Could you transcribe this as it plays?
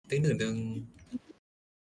Ding, ding, ding.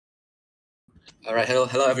 All right, hello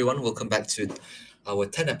everyone. Welcome back to our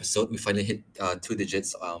 10th episode. We finally hit 2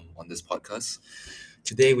 digits on this podcast.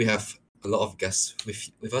 Today we have a lot of guests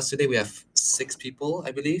with us. Today we have 6 people,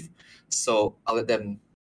 I believe. So I'll let them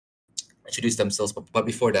introduce themselves. But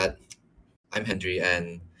before that, I'm Henry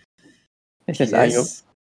and This is Ayub.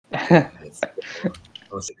 I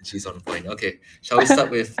was saying she's on point. Okay, shall we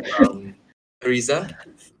start with Aeryza?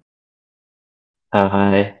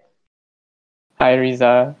 Hi. Hi,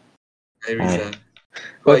 Riza. Hi, Aeryza.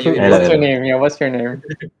 What's your Hello. name? Yeah, what's your name?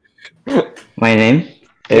 My name?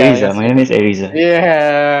 Yeah, Aeryza. yes. My name is Aeryza.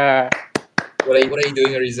 Yeah. What are you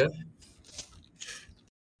doing, Aeryza?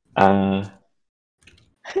 Why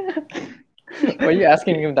are you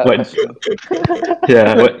asking him that What? question?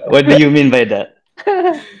 Yeah. What do you mean by that?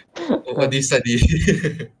 What do you study?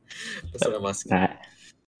 That's what I'm asking. Nah,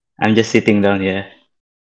 I'm just sitting down here.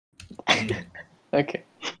 Okay.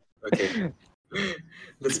 Okay.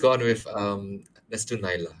 Let's go on with let's do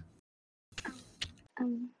Naila.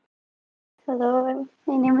 Hello,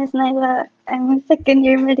 my name is Naila. I'm a second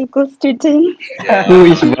year medical student.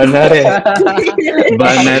 Uy, banare.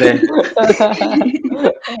 Banare.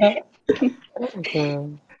 Okay,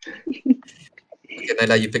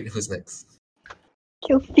 Naila, you pick who's next.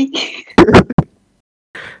 Khilfi.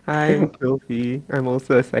 I'm Khilfi. I'm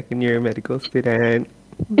also a second year medical student.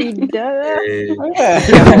 Bida. Hey.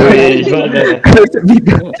 Uy, banare.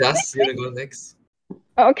 Jazz, you wanna go next?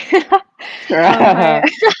 Okay. Hi.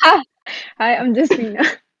 Hi, I'm Jazmina.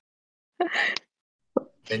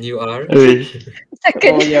 And you are? Uy.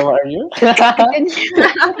 Second, Oh, yeah, what are you?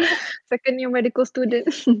 second year medical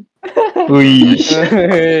student. Uy.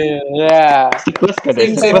 Yeah. Sekelas ka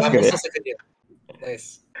deh? Same, Sekelas I'm ka deh? also second year.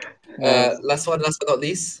 Nice. Nice. Last but not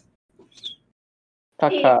least.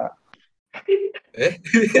 Kaka. Eh?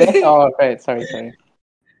 Oh, right. Sorry.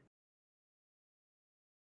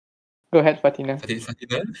 Go ahead, Fateenah.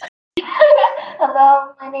 Fateenah?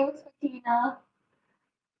 Hello, my name is Fateenah.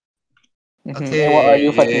 Okay. And what are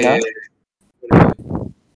you, Fateenah?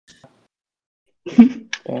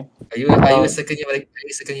 Okay. Are you a second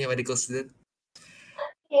year medical student?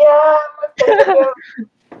 Yeah, I'm a second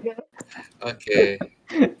year. Okay.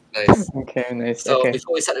 Nice. Okay, nice. So Okay.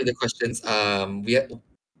 before we start with the questions,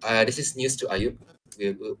 this is news to Ayub.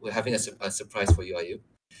 We're having a surprise for you, Ayub.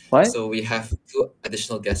 What? So we have 2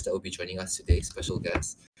 additional guests that will be joining us today, special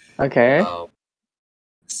guests. Okay.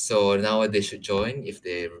 So now they should join if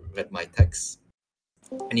they read my text.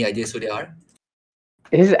 Any ideas who they are?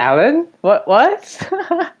 Is Alan? What?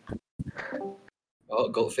 Oh,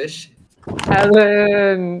 Goldfish.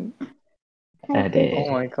 Alan! Ade.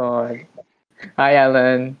 Oh my god. Hi,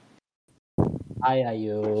 Alan. Hi,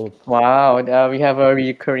 Ayub. Wow, we have a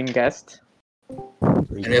recurring guest. And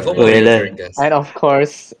we have one more Really? recurring guest. And of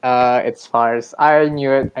course, it's Fars. I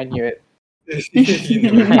knew it. You know it.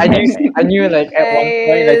 I knew like at one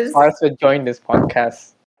point like Guys. Fars would join this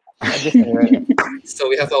podcast. I just knew it. So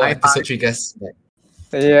we have our Hi, episode 3 guests back.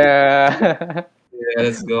 Yeah. Yeah,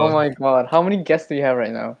 let's go. Oh my god. How many guests do you have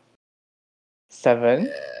right now? 7?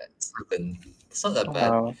 7. It's not that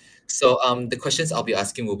bad. Wow. So the questions I'll be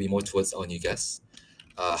asking will be more towards our new guests.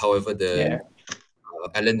 However,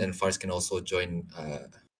 Alan and Fars can also join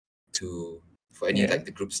for any Yeah. like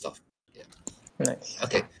the group stuff. Yeah. Nice.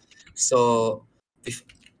 Okay. So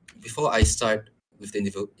before I start with the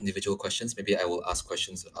individual questions, maybe I will ask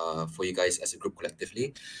questions for you guys as a group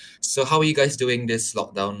collectively. So how are you guys doing this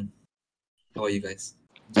lockdown? How are you guys?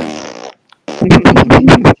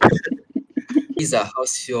 Isa,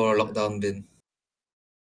 how's your lockdown been?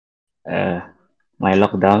 My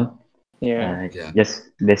lockdown. Yeah. Yeah. Just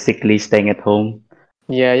basically staying at home.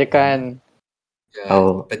 Yeah, you can. Yeah.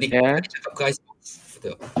 Oh. Tadi Yeah. cakap guys.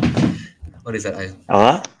 Betul. What is that?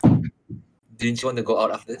 Apa? Didn't you want to go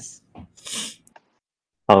out after this?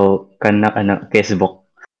 Oh, kana Facebook.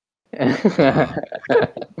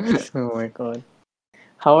 Oh my god.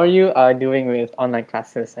 How are you doing with online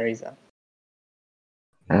classes, Aeryza?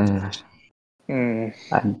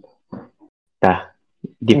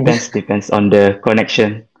 Depends on the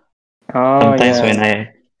connection. Oh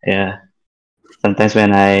Sometimes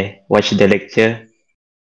when I watch the lecture,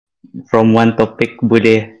 from one topic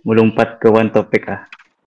boleh melompat ke one topic ah.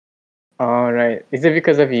 Oh right. Is it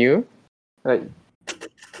because of you? Like,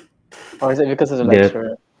 or is it because of the The-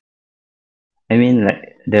 lecturer? I mean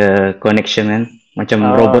like the connection kan macam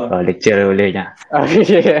robot lecture bolehnya. Oh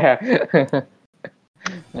yeah.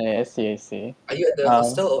 I see. Are you at the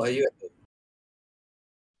hostel or are you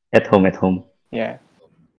At home? Yeah.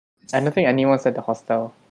 I don't think anyone's at the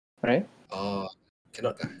hostel, right? Oh,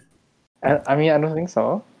 cannot. I mean, I don't think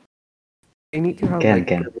so. They need to have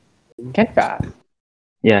Can. Can ka?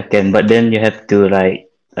 Yeah, can. But then you have to like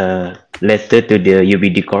letter to the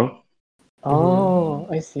UBD Corp. Oh,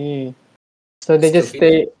 I see. So they Still just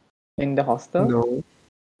feeding? stay in the hostel? No.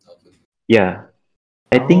 Okay. Yeah.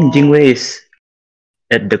 I think Oh. Jingwei is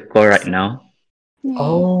at the core right now.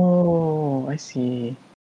 Oh, I see.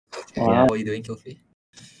 Okay. Wow. How are you doing, Khilfi?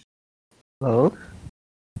 Hello?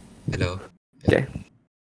 Hello. Okay.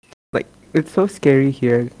 Like, it's so scary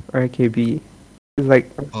here, RKB. It's like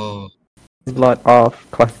Oh, a lot of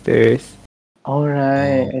clusters. All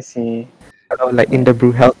right, oh, I see. Like in the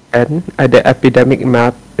Brew Health 10, the epidemic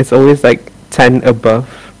map, it's always like 10 above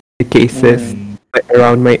the cases mm, like,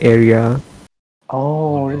 around my area. oh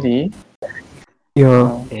Oh, no. really? Yeah.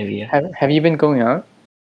 Wow. Area. Have you been going out?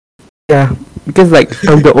 Yeah. Because like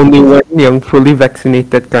I'm the only one young fully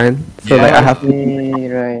vaccinated kan. So like I Oh, I Yeah. have to see.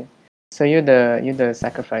 Right. So you're the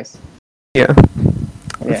sacrifice. yeah.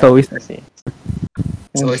 It's Yeah, always I see.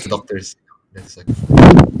 It's Mm, always the doctors. That's like.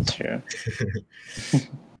 true.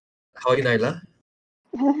 How are you, Naila?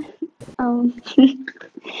 Um,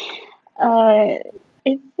 uh,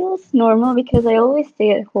 it feels normal because I always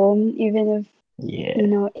stay at home, even if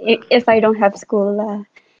Yeah. if I don't have school. Yeah.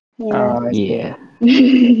 Oh, I Yeah.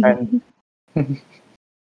 see. And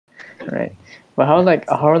right. But how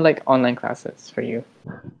are like online classes for you?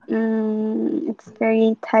 It's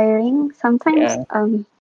very tiring. Sometimes, Yeah.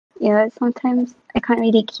 yeah, sometimes I can't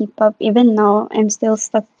really keep up. Even now, I'm still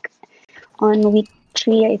stuck on week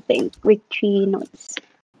 3, I think. Week 3 notes.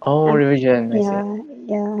 Oh, revision. I see. Yeah,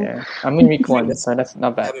 yeah. Yeah. I'm in week one, That's so that's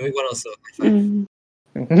not yeah, bad. I mean, one also. High five. Mm.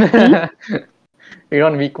 You're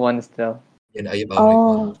on week one still. Yeah, are you week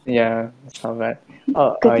Oh, one? Yeah, that's not bad.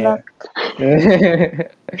 Oh, good yeah. luck.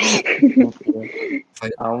 Thank you.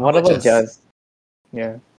 Fine. How What about about Jazz? Jazz?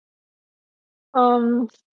 Yeah. Um,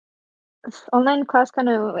 Online class kind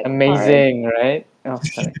of like hard. Amazing, right? Oh,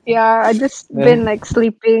 sorry. Yeah, I just been like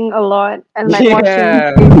sleeping a lot and like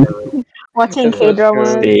Yeah, watching that's K so Yeah.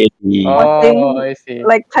 dramas, true. Steady. Oh, watching I see.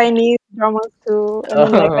 like Chinese dramas too, and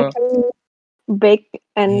then like I Oh, can bake Mm,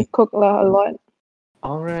 and cook a lot.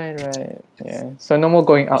 all right, right. Yeah. So no more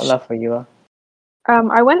going out lah for you.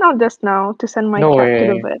 I went out just now to send my No cat to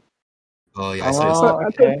the way. vet. Oh yeah, I saw your So, Oh, story.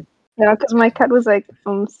 okay. yeah, because my cat was like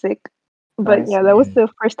sick. I But yeah, that see. was Mm. the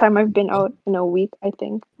first time I've been out in a week, I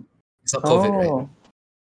think. It's not COVID, right? Oh,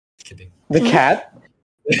 Kidding. the Hmm? cat?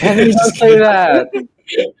 Henry, don't Just say kidding. that,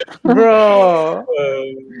 bro.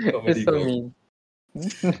 You're Comedy so gold. mean.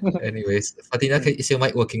 Anyways, Fateenah, is your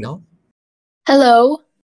mic working now? Hello.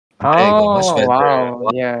 There you go, much Oh, better. wow.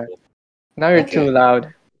 Yeah. Now you're too Okay.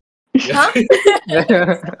 loud. Huh?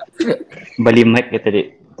 Bali mic ya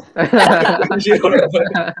tadi.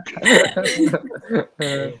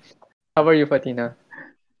 How about you, Fateenah?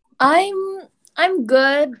 I'm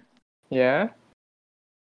good. Yeah.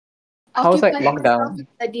 How's like Occupying myself lockdown? with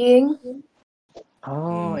studying.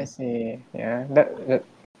 Oh, I Mm. see. Yeah. That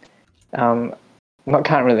not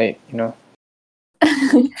can't relate, you know.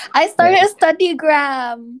 I started Yeah. a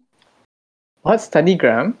studygram. What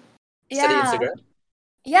studygram? Study Yeah. Instagram?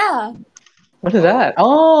 Yeah. What is Oh. that?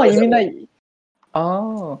 Oh, How does you that mean work? like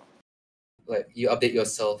oh. Like you update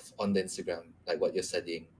yourself on the Instagram, like what you're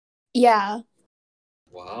studying. Yeah.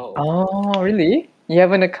 Wow. Oh, really? You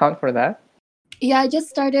have an account for that? Yeah, I just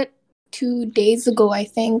started 2 days ago, I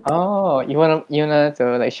think. Oh, you wanna to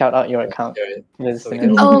like shout out your account Share it to the so we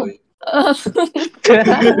can listeners? all follow Oh. you.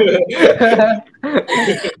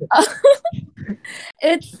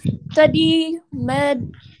 It's Study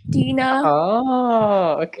Medina.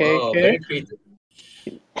 Oh, okay, Wow, okay. very creative.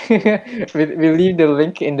 We'll leave the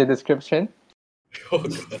link in the description. Oh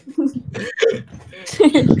god.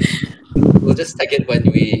 We'll just tag it when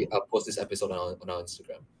we post this episode on our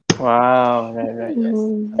Instagram. Wow, right, yes.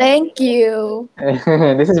 Thank you.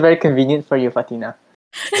 This is very convenient for you, Fateenah.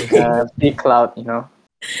 Big cloud, you know.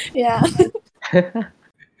 Yeah.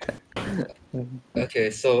 Okay,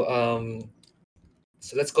 so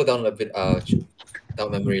let's go down a bit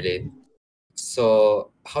down memory lane.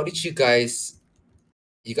 So how did you guys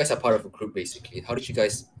are part of a group basically. How did you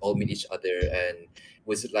guys all meet each other, and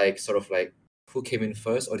was it like sort of like who came in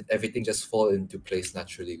first, or did everything just fall into place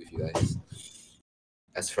naturally with you guys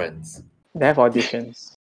as friends? They have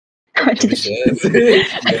auditions. Auditions.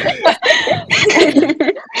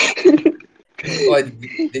 Oh,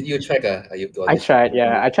 did you check? Are you to I audition? tried,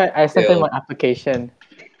 yeah. I sent in Failed. my application.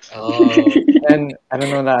 Oh. And I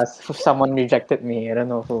don't know that someone rejected me. I don't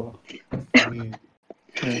know who. Mm.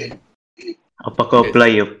 Apa kau Okay. apply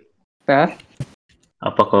yuk? Huh?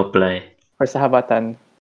 Apa kau apply? Persahabatan.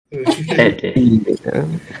 Ada.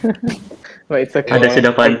 But it's okay. Ada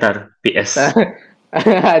sudah pantar. PS.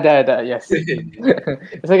 Yes.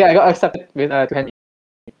 It's okay. I got accepted with to Henry,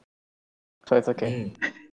 so it's okay.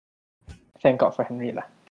 Thank God for Henry lah.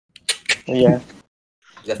 Yeah.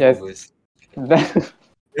 Leftovers. That-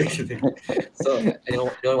 So, anyone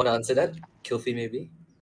want to answer that? Khilfi, maybe?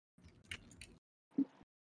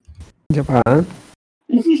 Japan.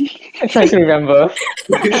 I'm trying to remember.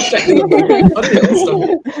 What are your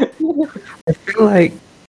story? I feel like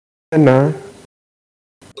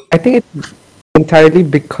I think it's entirely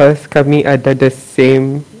because kami ada the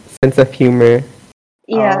same sense of humor.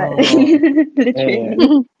 Yeah, Oh.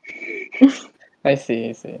 literally. I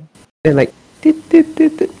see. They're like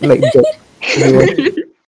like joke everyone.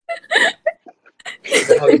 Is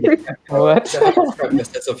that how you What? Is that how you describe your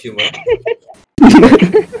sense of humor?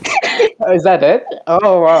 Is that it?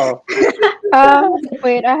 Oh wow.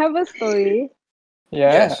 Wait, I have a story.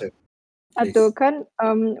 Yeah. Sure. Ato kan,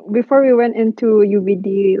 before we went into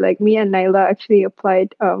UBD, like me and Naila actually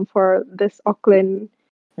applied for this Auckland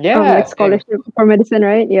Yeah. like scholarship for medicine,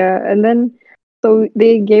 right? Yeah, and then so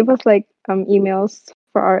they gave us like emails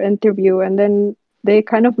for our interview, and then they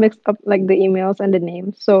kind of mixed up like the emails and the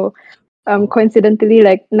names. So coincidentally,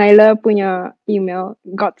 like Naila punya email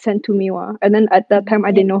got sent to me, and then at that time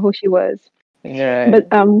I didn't know who she was. Right. But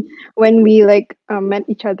when we like met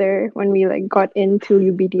each other, when we like got into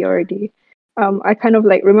UBD already, I kind of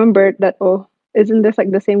like remembered that, oh, isn't this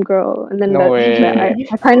like the same girl? And then No that way.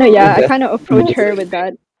 I kind of approached her with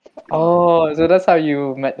that. Oh, so that's how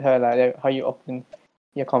you met her, like how you opened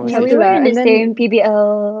your Yeah, conversation. we were in the And then- same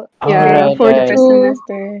PBL Yeah, right, for right. first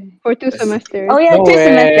semester. for 2 Yes. semesters. Oh yeah, No 2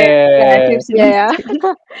 semester. Yeah, way. 2 semester. Yeah,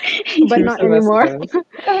 but Two not anymore. semesters.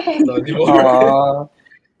 Not anymore. Aww.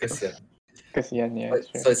 Kesian. Kasihan, yeah. But-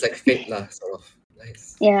 Sure. So it's like fate lah, sort of.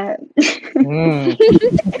 Nice. Yeah. Mm.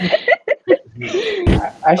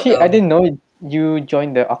 Actually, I didn't know you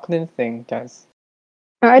joined the Auckland thing, Jazz.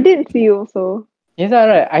 I didn't see you also. Is that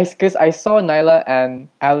right? Because I saw Naila and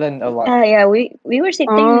Alan a lot. Yeah, we were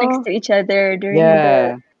sitting next to each other during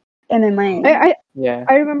Yeah. the MMI. Yeah.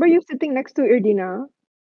 I remember you sitting next to Erdina.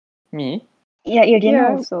 Me? Yeah, Erdina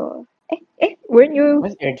Yeah. also. Weren't you?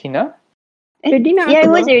 Was Ertina? Erdina. Yeah,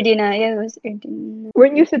 it was also. Erdina. Yeah, it was Erdina.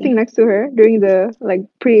 Weren't you sitting next to her during the like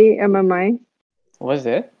pre MMI? Was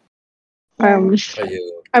it? Yeah. Are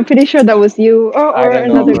you? I'm pretty sure that was you I or don't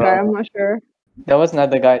know, another bro. guy. I'm not sure. There was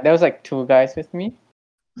another guy. There was like 2 guys with me.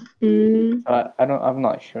 Mm. I'm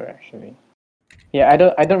not sure actually. Yeah, I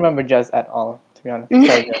don't remember Jazz at all, to be honest.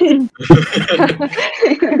 Sorry, Jazz.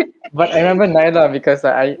 But I remember Naila because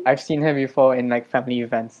I've seen her before in like family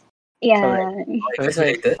events. Yeah, Like, It's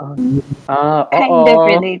related? like kind of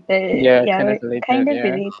related. Yeah, Yeah, kind of we're related, kind of yeah.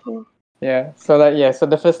 related. Yeah. So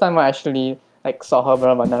the first time I actually like saw her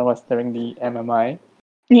Ramadan was during the MMI.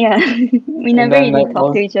 Yeah, we never then, really like,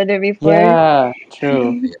 talked to each other before. Yeah,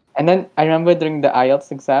 true. And then I remember during the IELTS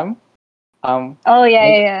exam, Oh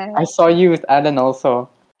yeah. I saw you with Alan also.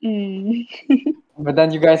 Mm. But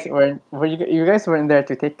then you guys you guys weren't there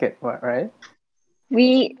to take it, right?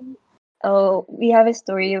 We have a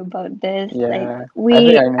story about this. Yeah, Like I we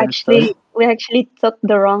think I know the story. actually took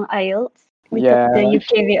the wrong IELTS. We Yeah. took the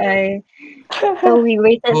UKVI. So we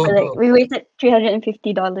waited for Oh.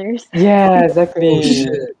 $350. Yeah, exactly. Oh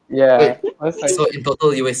shit. Yeah. Wait, I was like, So in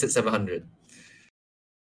total, you wasted 700.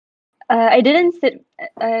 I didn't sit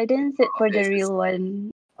for the real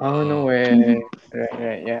one. oh no way.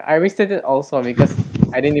 Right, yeah. I wasted it also because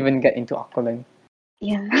I didn't even get into Auckland.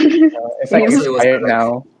 Yeah. It's like Also, it was expired like-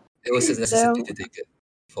 now. It was a necessity to take it.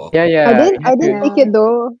 For Yeah. I didn't take it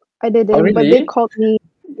though. I didn't. Oh, But really? they called me.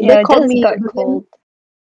 Yeah, They called just me. got but cold.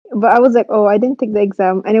 But I was like, oh, I didn't take the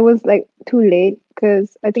exam, and it was like too late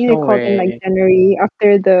because I think they No called in like way. January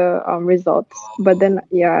after the results. But then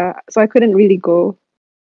so I couldn't really go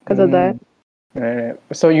because of that. Right.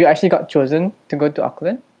 So you actually got chosen to go to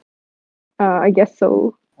Auckland? I guess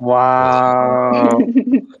so. Wow.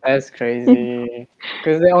 That's crazy.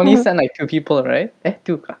 Because they only sent like 2 people, right?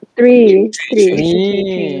 2 ka? Three.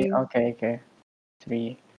 3. Okay.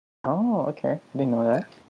 3. Oh, okay. I didn't know that.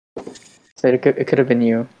 So it could have been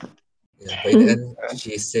you. Yeah, but in the end,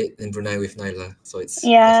 she stayed in Brunei with Naila, so it's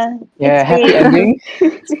Yeah. Yeah, It's happy great. ending.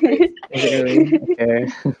 Is it really?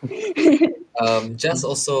 Okay. Just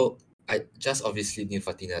also just obviously knew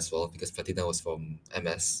Fateenah as well because Fateenah was from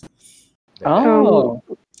MS. Oh.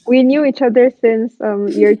 We knew each other since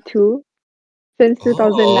year 2, since Oh,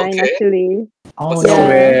 2009 okay. actually. Oh, What's no Yeah.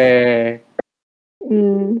 way.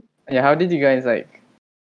 Mm. Yeah, how did you guys like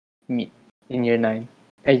meet in year 9?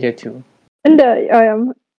 Year 2? And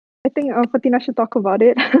I think Fateenah should talk about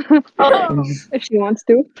it Oh, if she wants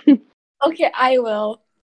to. okay, I will.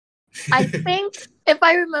 I think if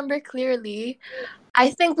I remember clearly, I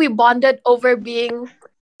think we bonded over being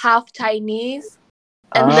half Chinese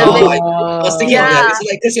and Oh, living. I was thinking of that. Yeah. It's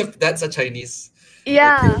like because your dad's a Chinese.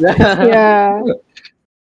 Yeah. Yeah.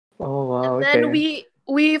 Oh wow. And then Okay.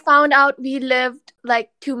 we found out we lived like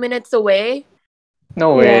 2 minutes away.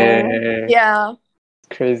 No Yeah. way. Yeah.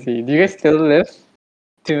 Crazy. Do you guys still live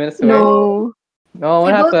 2 minutes away? No. No.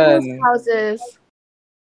 We What both moved happened? houses.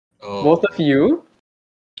 Oh, Both of you?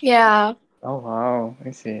 Yeah. Oh wow.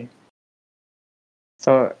 I see.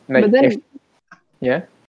 So like But then if yeah.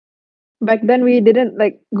 back then we didn't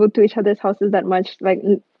like go to each other's houses that much. Like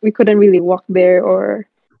we couldn't really walk there or,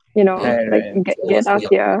 Right. like Right. get so out.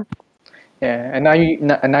 Yeah. Yeah. And now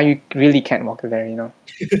you really can't walk there. You know.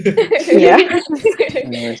 Yeah.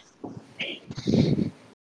 Anyways.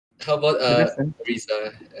 How about Interesting.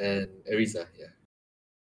 Aeryza? Yeah.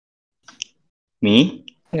 Me?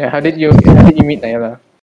 Yeah. How did you meet Naila?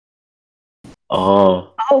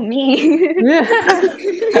 Oh, Oh, me.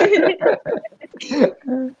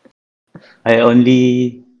 I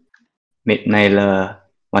only met Naila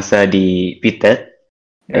masa di Peter,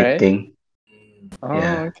 I Right. think. Mm. Oh,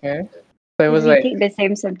 Yeah. okay. So it was We like, take the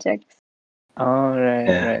same subjects. oh, right,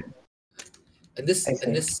 Yeah. right. And this I see.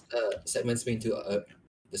 segments me into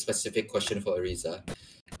the specific question for Aeryza.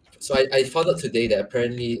 So I found out today that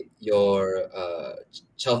apparently your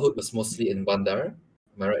childhood was mostly in Bandar.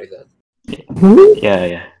 Am I right with that?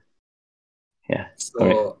 Yeah. Correct.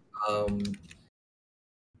 So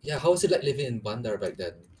yeah, how was it like living in Bandar back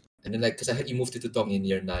then? And then like, cause I heard you moved to Tutong in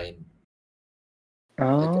year 9.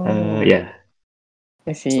 Oh, Yeah.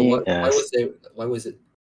 I So see. why Yes. was it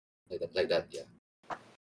like that? Yeah.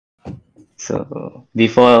 So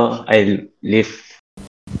before I live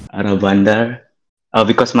Arabandar,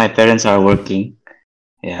 because my parents are working.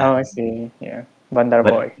 Yeah. Oh, I see. Yeah. Bandar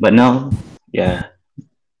boy. But now, yeah.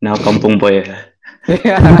 Now kampung boy.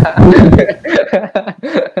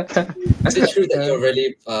 Is it true that you're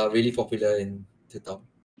really popular in Tutong?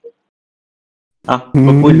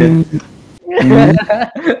 Popular.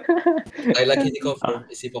 Naila, can you confirm?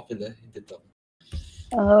 Is he popular in Tutong?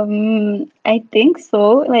 I think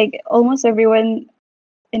so. Like almost everyone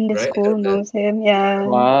in the Right? I school heard that. knows him. Yeah.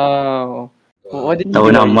 Wow. Wow. What did you Tahu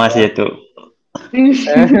do, nama Aeryza? sih tu.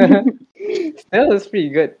 Still, it's pretty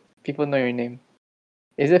good. People know your name.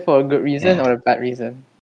 Is it for a good reason Yeah. or a bad reason?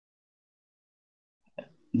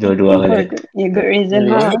 Dua-dua For kali. a good reason,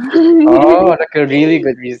 Really? lah. Oh, like a really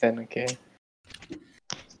good reason. Okay.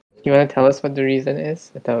 You want to tell us what the reason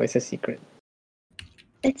is? I thought it's a secret.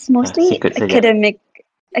 It's mostly secret saja. academic.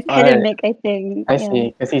 Alright. I think. I Yeah.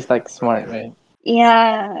 see. Because he's like smart, right?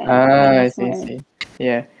 Yeah. Ah, I That's see. I smart. see.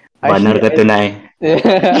 Yeah. Banar Actually, ke tunai?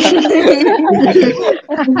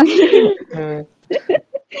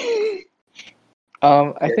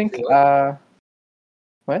 I think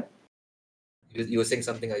what? You were saying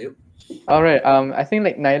something, are you? All right. I think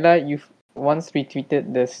like Naila, you've once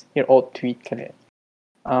retweeted this your old tweet, kali.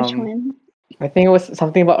 Which one? I think it was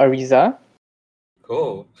something about Aeryza.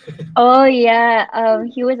 Oh. Oh yeah.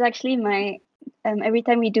 He was actually my. Every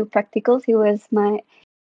time we do practicals, he was my.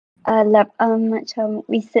 Macam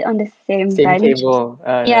we sit on the same Same bench. table.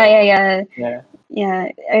 Yeah.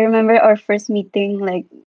 Yeah. I remember our first meeting. Like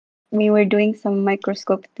we were doing some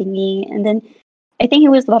microscope thingy, and then I think he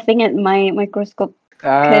was laughing at my microscope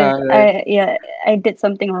because Right. I did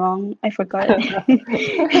something wrong. I forgot.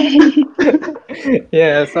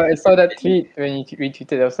 Yeah. So I saw that tweet when you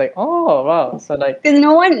retweeted. I was like, oh wow. So like, Because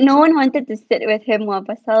no one wanted to sit with him.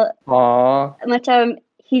 Pasal aw. macam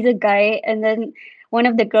he's a guy, and then one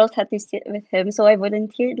of the girls had to sit with him, so I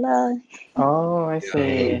volunteered lah. Oh, I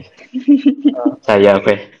see. Saya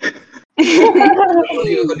apa? How do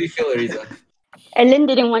you feel, Aeryza? Ellen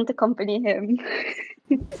didn't want to accompany him.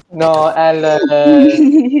 No, Alan.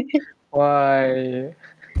 Why?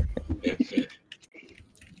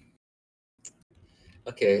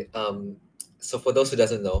 Okay. So for those who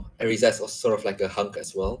doesn't know, Aeryza is also sort of like a hunk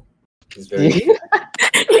as well. He's very.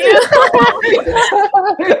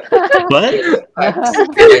 What?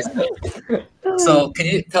 So can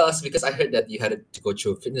you tell us, because I heard that you had to go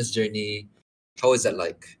through a fitness journey. How is that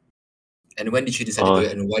like? And when did you decide to do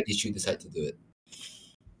it, and why did you decide to do it?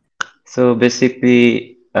 So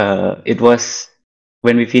basically, it was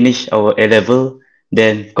when we finished our A level,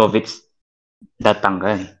 then COVID datang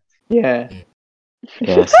kan. Yeah.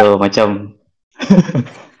 Yeah, so macam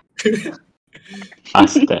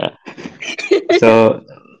Astaga. So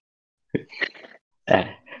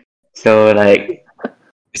like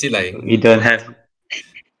Is he lying? we don't have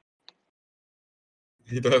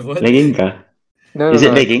You don't have what? lagging kah? No, Is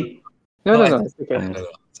it no. lagging? No, Oh, no. It's okay. No,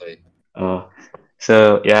 sorry. Oh,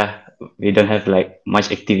 so yeah, we don't have like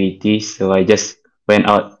much activities, so I just went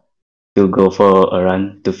out to go for a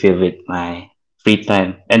run to fill with my free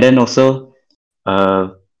time. And then also,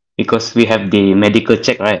 because we have the medical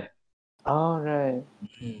check, right? Oh, right.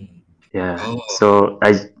 Yeah. Oh, So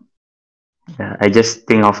I just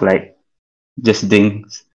think of like just doing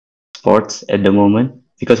sports at the moment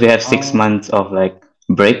because we have six Oh, months of like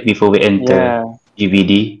break before we enter yeah.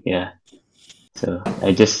 GBD. Yeah. So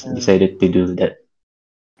I just Mm, decided to do that.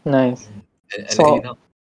 nice. and look at you So, now.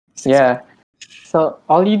 6 months. yeah. So,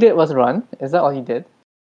 all you did was run? Is that all you did?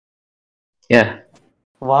 Yeah.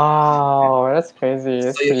 Wow, that's crazy. So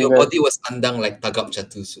That's pretty your good. body was andang like tagap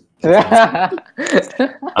jatuh from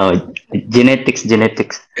Oh, genetics. yeah,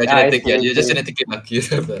 I genetic. see, Yeah, I you're just see. genetically lucky.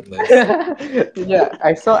 That nice. Yeah,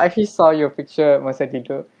 actually saw your picture masa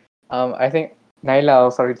dulu. I think Naila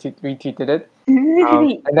also retweeted it.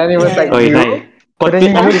 And then it was like Yeah. Oh, you, Nai. but then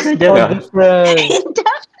Pot-pot you look habis aja so kah? different.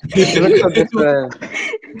 You look so different.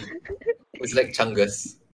 It's like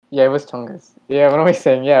Chungus. Yeah, it was Chongus. Yeah, what am I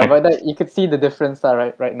saying? Yeah, but that, you could see the difference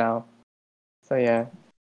right now. So yeah,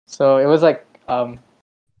 so it was like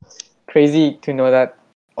crazy to know that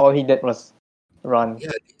all he did was run.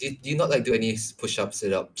 Yeah. Do you not like do any push-ups,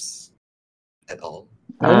 sit-ups at all?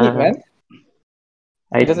 No need, Uh, man.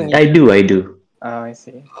 He doesn't need. I do. Oh, I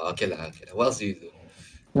see. Oh, okay lah. Okay lah. What else do you do?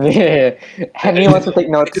 Yeah, Henry wants to take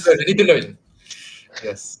I need to notes. learn. I need to learn.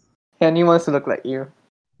 Yes. Henry wants to look like you.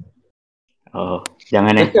 Oh,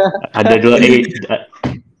 jangan Ada dua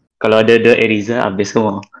kalau ada dua Aeryza habis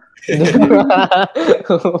semua.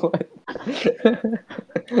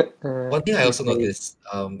 One thing I also noticed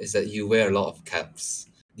is that you wear a lot of caps.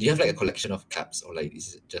 Do you have like a collection of caps, or like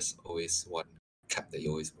is it just always one cap that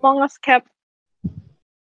you always wear? Among Us cap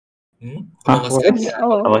Among Us What? caps.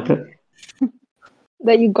 Apa tu?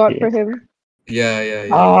 that you got for Yes. him. Yeah.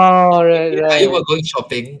 Oh, right, I were right. going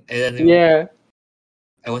shopping, and then Yeah,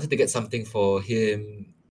 I wanted to get something for him,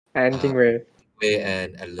 anjing way. Wei,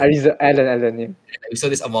 and Ellen. Aeryza, Ellen, yeah. And we saw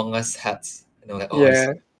this Among Us hats, and I'm like, oh,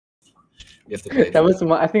 Yeah, we have to buy that it. was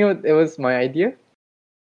my. I think it was my idea.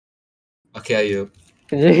 Okay, are you?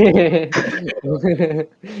 It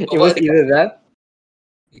was I think either that.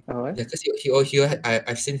 Oh, what? yeah, because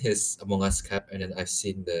I've seen his Among Us cap, and then I've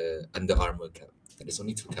seen the Under Armour cap. There's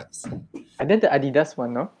only two caps. I did the Adidas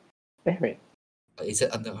one, no? Wait. Is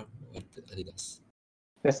it Under Armour or Adidas?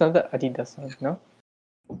 That's not the Adidas one, no?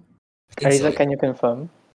 I think so. Aeryza, can you confirm?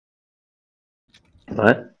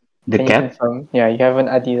 What? The Can you cap? confirm? Yeah, you have an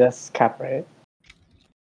Adidas cap, right?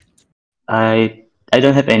 I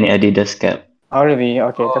don't have any Adidas cap. Oh, really?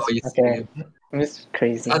 Okay, Oh, that's you okay. see. I'm just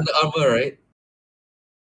crazy. It's Under Armour, right?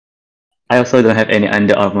 I also don't have any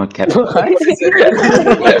Under Armour cap. What is it?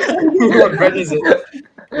 What brand is it?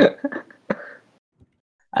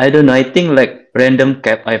 I don't know. I think like random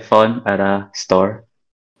cap I found at a store.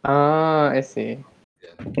 Ah, I see.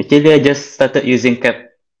 Actually, I just started using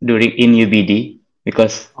cap during in UBD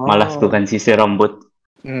because malas Oh. tuh kan sisir rambut.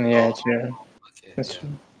 Yeah, true. Okay. That's true.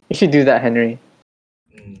 You should do that, Henry.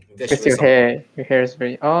 Maybe I Because should wear your hair is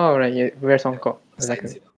very. Oh, right. You wear songkok. some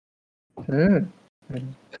Exactly. signs, you know. Mm.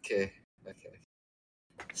 Okay.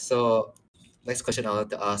 So, next question I want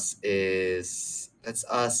to ask is, let's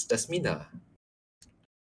ask Jazmina.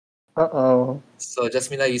 Uh-oh. So,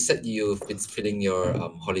 Jazmina, you said you've been spending your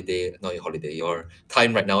your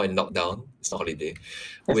time right now in lockdown. It's not holiday.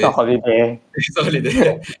 It's not holiday. It's not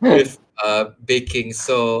holiday with baking.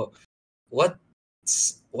 So, what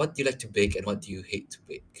do you like to bake and what do you hate to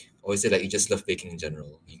bake? Or is it like you just love baking in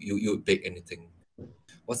general? You bake anything?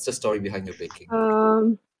 What's the story behind your baking?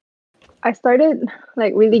 I started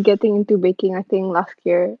like really getting into baking, I think last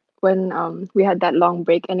year when we had that long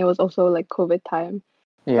break and it was also like COVID time.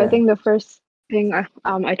 So I Yeah. think the first thing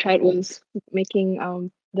I tried was making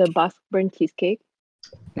the Basque burnt cheesecake.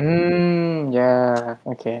 Yeah.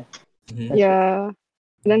 Okay. Mhm. Yeah.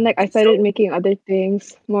 And then like I started making other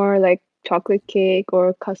things, more like chocolate cake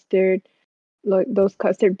or custard, like those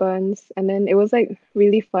custard buns. And then it was like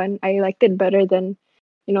really fun. I liked it better than,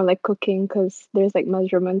 like cooking because there's like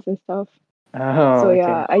measurements and stuff. Oh, So okay.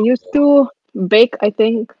 yeah, I used to bake, I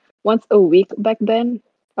think, once a week back then.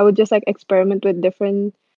 I would just like experiment with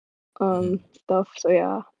different stuff. So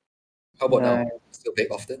yeah. How about now? Nice. Still bake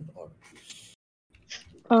often? Or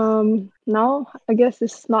Now I guess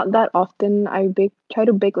it's not that often. I try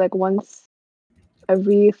to bake like once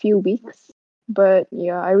every few weeks. But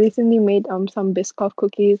yeah, I recently made some Biscoff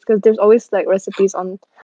cookies because there's always like recipes on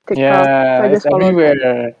TikTok. So Yeah, I it's just followed that.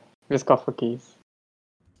 everywhere. Biscoff cookies.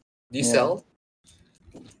 do you Yeah. sell?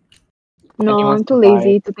 No, Anyone I'm too to buy.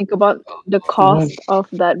 lazy to think about the cost of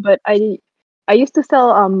that. But I used to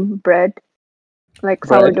sell bread, like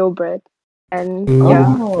Bread? sourdough bread, and Mm. yeah,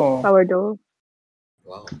 Oh. sourdough.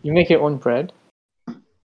 Wow. You make your own bread?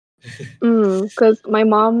 Because my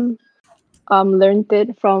mom learned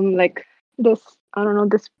it from like this, I don't know,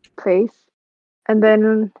 this place. And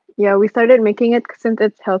then yeah, we started making it since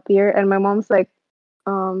it's healthier. And my mom's like,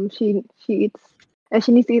 she eats, and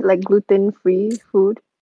she needs to eat like gluten-free food,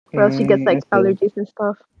 or else she gets like Okay. allergies and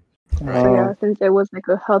stuff. Right. So yeah, since it was like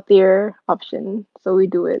a healthier option, so we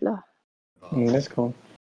do it lah. That's cool.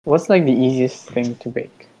 What's like the easiest thing to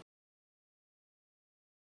bake?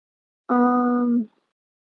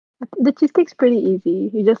 The cheesecake's pretty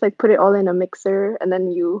easy. You just like put it all in a mixer and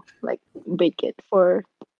then you like bake it for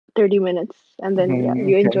 30 minutes and then yeah,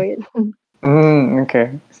 you Okay. enjoy it.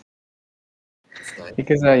 Okay. That's nice.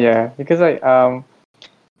 Because like You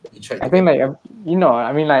tried I to think get like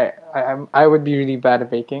I mean like I would be really bad at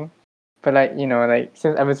baking, but like like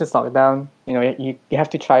since ever since lockdown, you have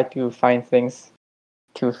to try to find things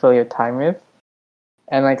to fill your time with,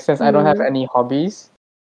 and like since I don't have any hobbies,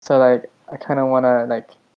 so like I kind of wanna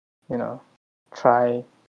like try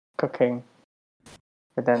cooking,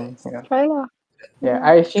 but then nice. Try lah. yeah,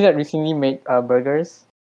 I actually like recently made burgers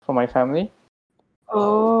for my family.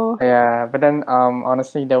 Oh. Yeah, but then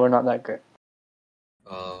honestly they were not that good.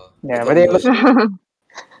 They Yeah, thought but they you were look. shit.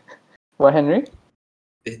 What, Henry?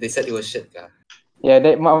 They said it was shit, yeah. Yeah,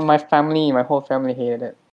 my whole family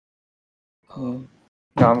hated it. Oh.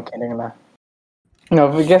 No, I'm kidding lah. No,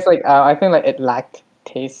 because like I think like it lacked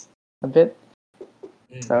taste a bit.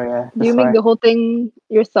 So yeah, Do you that's make why. the whole thing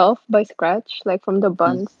yourself by scratch, like from the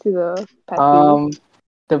buns to the patty?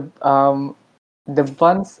 The the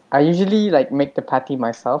buns I usually like make the patty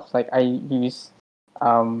myself. Like I use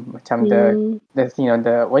macam the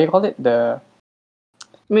what do you call it, the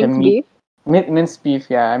Minced meat, beef. minced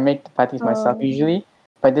beef. Yeah, I make the patties myself usually.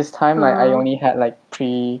 But this time like I only had like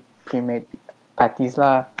pre-made patties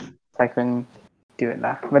lah, so I couldn't do it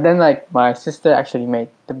lah. But then like my sister actually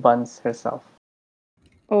made the buns herself.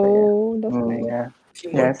 Oh, that's nice. Yeah,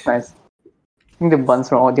 Teamwork. it's nice. I think the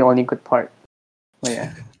buns are the only good part. But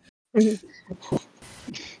yeah.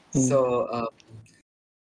 So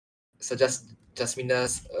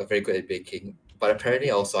Jazmina's very good at baking, but apparently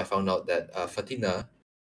also I found out that Fateenah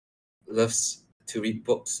loves to read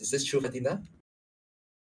books. Is this true, Fateenah?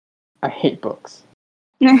 I hate books.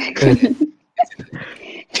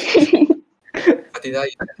 Fateenah,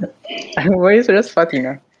 Why is just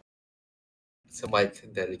Fateenah? so Mike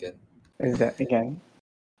there again. Is that again?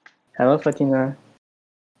 Hello, Fateenah.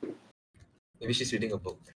 Maybe she's reading a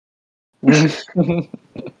book.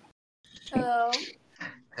 Hello.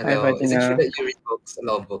 Hello. Is it true Fateenah. that you read books? A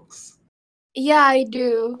lot of books. Yeah, I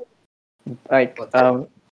do. Like What type?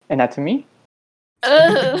 anatomy.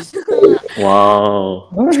 Ugh. Wow.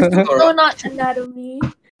 No, not anatomy.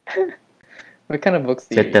 What kind of books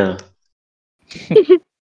do you read? Settle.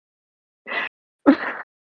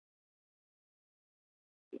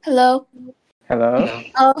 Hello. Hello.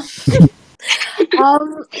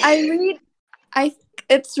 I read.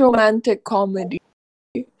 It's romantic comedy.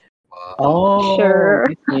 Wow. Oh, Sure.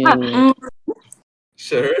 I see.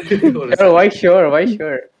 Sure. What is Sure, that? why sure? Why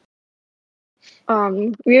sure?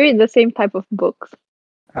 We read the same type of books.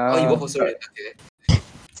 Oh, you both also read. Okay.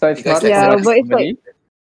 So You it's guys not like Yeah, romantic but it's comedy.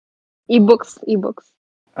 Ebooks.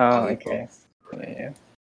 Oh, you okay. books. Yeah.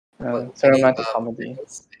 But It's a romantic comedy.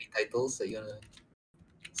 any titles that you wanna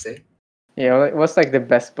say? Yeah, what's like the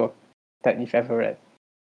best book that you've ever read?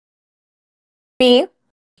 Me.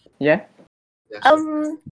 Yeah. Yeah,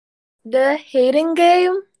 sure. The hating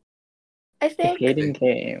game. I The think. Hating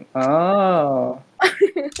Game. Oh.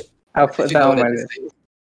 I'll put Did you that know on my that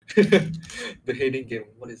list. the hating game?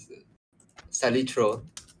 What is it? Sally Throne.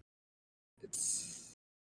 It's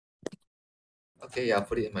okay. Yeah, I'll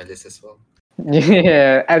put it in my list as well.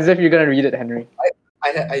 Yeah, as if you're gonna read it, Henry.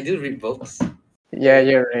 I do read books. Yeah,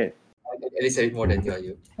 you're right. At least I read more than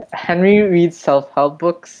you. Henry reads self-help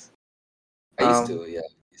books. I used to. Yeah.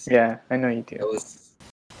 Yeah, I know you That do. was.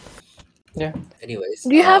 Yeah. Anyways.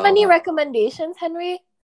 Do you have any recommendations, Henry?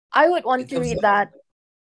 I would want to read that.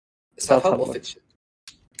 Self-help or books. fiction?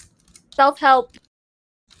 Self-help.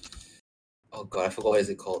 Oh god, I forgot what is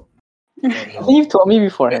it called. I think you've told me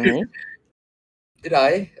before, Henry. Did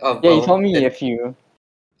I? Oh, Yeah, you well, told me then- a few.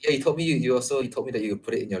 Yeah, you told me you told me that you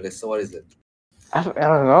put it in your list. So what is it? I don't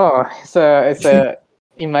know. It's a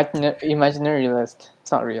imaginary list.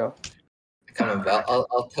 It's not real. I can't remember.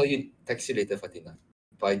 I'll tell you. Text you later, Fateenah.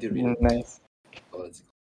 But I do read it. Nice. What is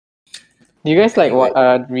it? Do you guys like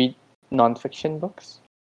Anyway. read non-fiction books?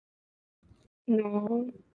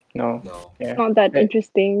 No, No. No. Yeah. not that Hey.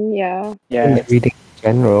 interesting. Yeah. Yeah. Reading in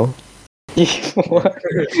general. What?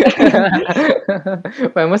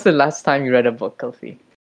 When was the last time you read a book, Khilfi?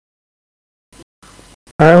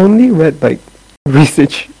 I only read like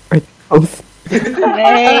research articles.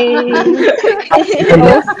 Hey. And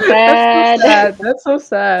So That's so sad. sad. That's so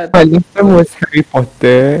sad. my last one was Harry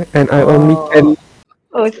Potter, and I only Oh. can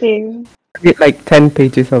Oh, same. read like 10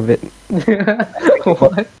 pages of it.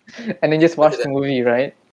 What? And then just watch Watch the movie,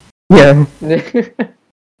 right? Yeah.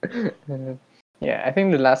 Yeah, I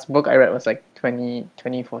think the last book I read was like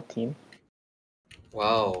 2014.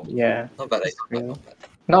 Wow. Yeah. Not bad. That's Not bad. crazy. Not bad.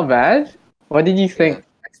 Not bad? What did you Yeah. think?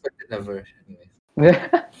 Expected never. Anyways.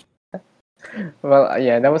 Well,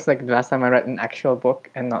 yeah, that was like the last time I read an actual book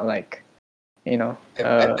and not like, you know,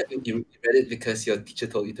 I bet you read it because your teacher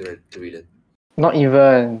told you to read it. not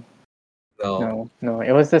even. No. No.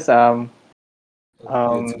 It was this You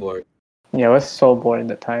were too bored. yeah, I was so bored at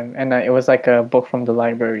the time, and it was like a book from the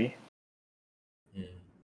library.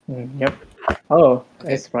 Yep. Oh,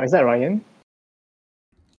 Okay. is that Ryan?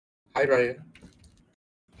 Hi, Ryan.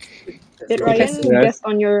 Did Let's go. Yes. Ryan guest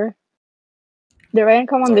on your? Did Ryan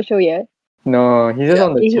come on the show yet? No, he's just Yeah.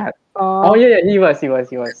 on the He- chat. Oh yeah, he was. He was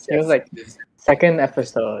Yes, like it's second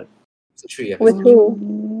episode a 3 With episode.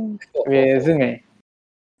 who? with Zume.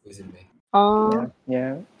 Who's in May?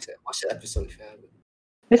 Yeah. Watch the episode if you haven't.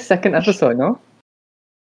 This second episode, no?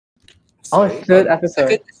 Sorry. Third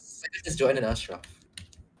episode. Second is Joanne and Ashraf.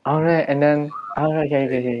 Alright, and then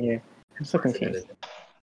yeah. I'm so confused.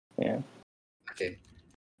 Yeah. Okay.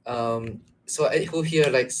 So who here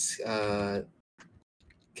likes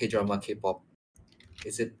K-drama, K-pop?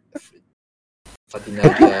 Is it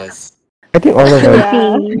Fateenah, Diaz? I think all of us.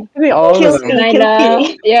 Yeah. I think all of them.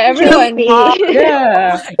 Naila. Yeah, everyone. Yeah.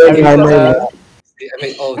 Yeah, Aeryza. I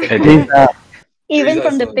mean, all of them. Aeryza. Even Aeryza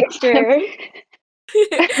from is the one. picture.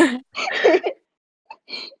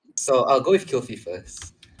 So I'll go with Khilfi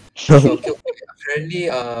first. So Khilfi, apparently,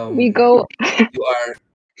 We go. you are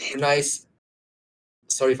Brunei's.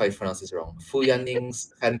 Sorry if I pronounce this wrong. Fu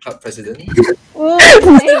Yanning's fan club president. Oh,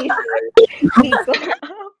 nice. We go.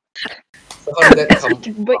 So how did that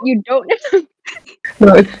come? But you don't.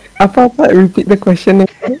 No, apa repeat the question.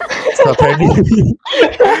 So apparently,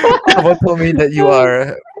 someone told me that you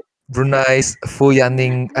are Brunei's Fu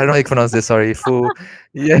Yanning. I don't know how you pronounce this. Sorry, Fu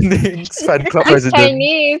Yanning's fan club president.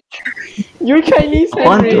 Chinese. You're Chinese, I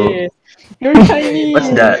want to. Henry. You're Chinese. What's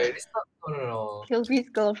that? It's not, no. Khilfi's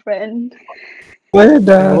girlfriend. What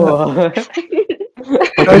the? What?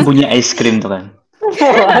 Pag punya ice cream to kan.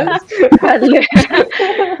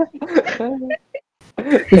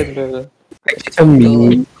 It's a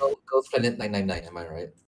meme. Girls Planet 999. Am I right?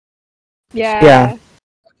 Yeah. Yeah.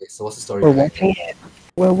 Okay. So what's the story? We're behind watching it? it.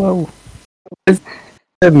 Whoa. It's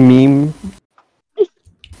a meme.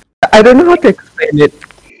 I don't know how to explain it.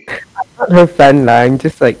 I'm not her fan lah. I'm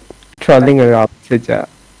just like trolling around saja.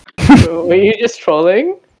 Were you just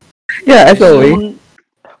trolling? Yeah, as always.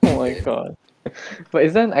 Oh my god. But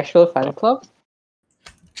is that an actual fan club?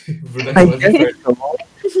 Brunei I was guess first. so.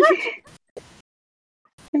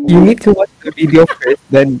 You need to watch the video first,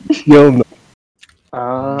 then you'll know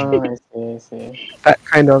I see. that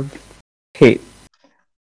kind of hate.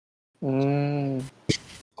 Mm.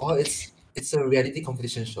 Oh, it's a reality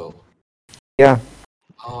competition show. Yeah.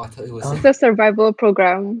 Oh, I thought it was. It's a survival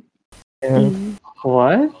program. Yeah.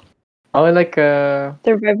 What? Oh, like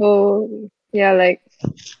Survival. Yeah, like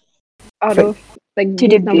out So- of like To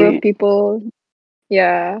this number of debut. people.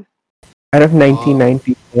 Yeah. Out of 99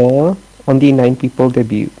 people, only 9 people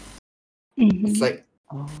debut. It's Mhm. like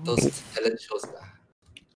those talent shows.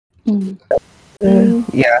 Mm.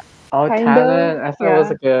 Yeah. Kinda, talent. I thought it was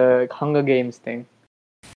yeah. like a Hunger Games thing.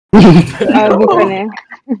 Bukan eh.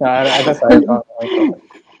 No, that's what I thought.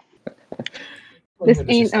 This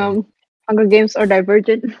ain't Hunger Games or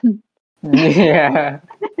Divergent. Yeah.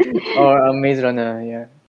 Or Maze Runner, yeah.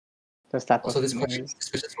 Those type Also, of this question movies.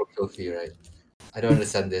 is for Khilfi, right? I don't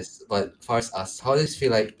understand this, but Fars asked, how does it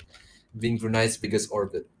feel like being Brunei's biggest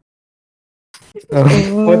orbit?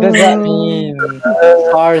 What does that mean?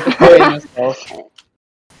 Stars explain yourself.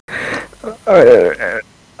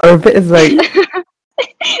 Orbit is like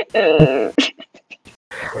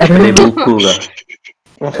Dari buku kah?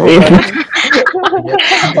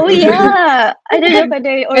 Oh yeah. I don't know if I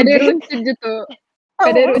Ada runcit gitu. Oh,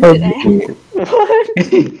 Ada what? runcit.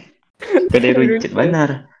 Kedai runcit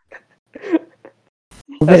benar.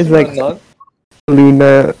 Orbit is like not.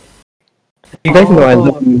 Luna. You guys know I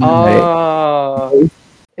love Luna, right? Oh.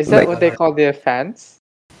 Is that Like- what they call their fans?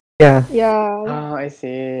 Yeah. Yeah. Oh, I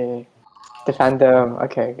see. The fandom.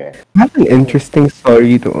 Okay. I have an interesting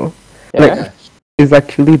story though. Yeah. It's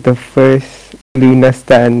actually the first Luna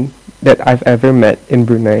stan that I've ever met in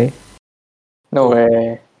Brunei. No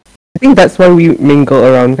way. I think that's why we mingle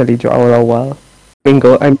around kali jo awal-awal.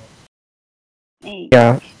 Mingle,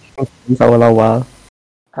 Yeah, awal-awal.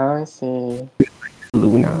 I see.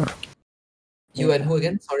 Luna. You and who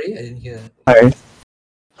again? Sorry, I didn't hear. Ours.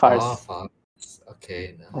 Ah, Farce. Fars.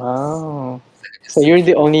 Okay, nice. Wow. It's like a So you're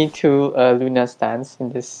the secret. only two Luna stands in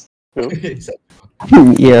this group. It's like,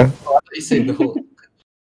 Yeah. oh, I thought you said the whole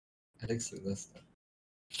Alex Lunas.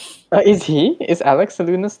 Is he? Is Alex a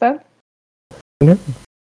Luna stand? No.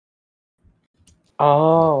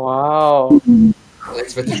 Oh wow.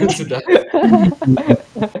 Alex veteran sudah.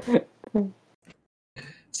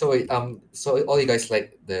 So wait, so all you guys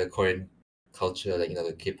like the Korean culture, like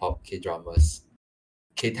the K-pop, K-dramas,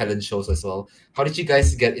 K-talent shows as well. How did you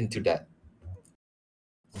guys get into that?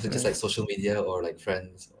 Was it just like social media or like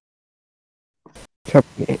friends? For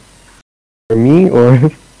me or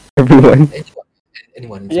everyone?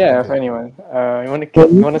 Anyone, it's Yeah, open if to anyone.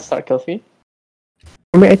 You wanna start, Khilfi?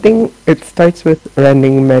 I mean, I think it starts with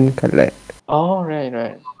Running Man Kale. Oh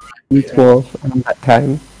right. Equal around that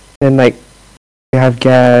time. Then like you have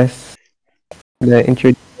guests, the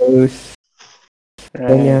introduce,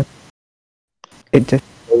 then yeah, Right. it just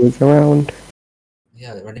goes around.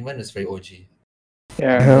 Yeah, the Running Man was very OG. I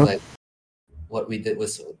Yeah. remember Uh-huh. like what we did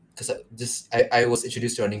was because I was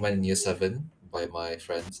introduced to Running Man in year 7 by my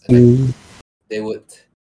friends, and like Mm. they would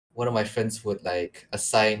one of my friends would like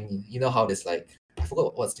assign, you know how there's like I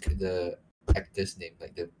forgot what's the actor's name,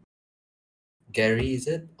 like the Gary, is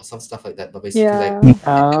it, or some stuff like that, but basically like Yeah.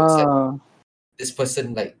 they would say Oh. this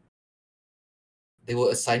person, like they will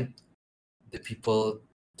assign the people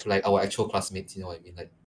to like our actual classmates, you know what I mean,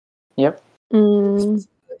 like Yep. this Mm. person,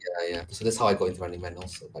 yeah, so that's how I got into Running Man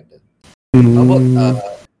also back then. How about Mm.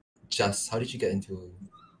 how did you get into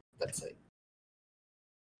that side?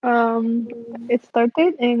 Um, it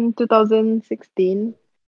started in 2016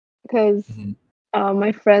 because Mhm.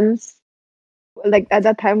 my friends, like at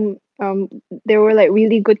that time, there were like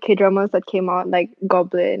really good K dramas that came out, like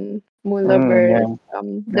Goblin, Moon Lovers, Yeah.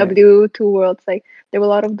 Right. W Two Worlds. Like there were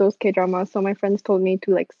a lot of those K dramas. So my friends told me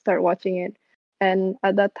to like start watching it, and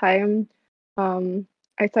at that time,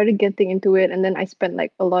 I started getting into it, and then I spent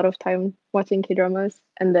like a lot of time watching K dramas,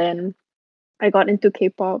 and then I got into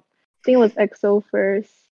K-pop. I think it was EXO first,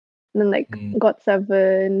 and then like Mm.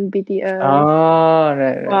 GOT7, BTS, Oh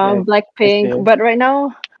right. I Blackpink. see. But right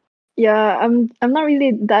now, yeah, I'm not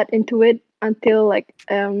really that into it until like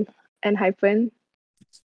Hyphen.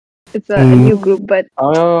 It's a new Mm. group, but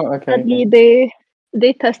Oh okay. sadly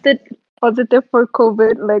they tested positive for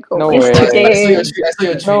COVID like No way. I saw your yesterday. tweet. I saw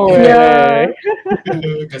your No tweet. Yeah, way.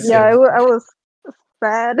 yeah, Kasihan. I was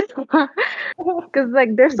sad because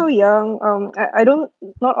like they're so young. I don't.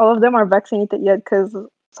 Not all of them are vaccinated yet because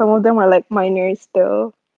some of them are like minors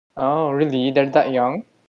still. Oh really? They're that young?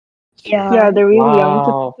 Yeah, Yeah. they're really young.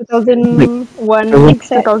 Wow. 2001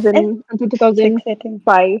 Six, to I, 2000 to six, I think.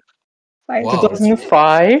 2005. Five. Wow, that's really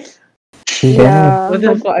 2005? Yeah. Yeah, What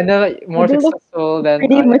the fuck? I know like, but more they look successful than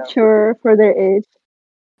pretty I am. mature for their age.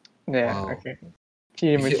 Yeah, wow. okay.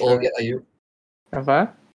 Pretty You feel old mature. yet, are you?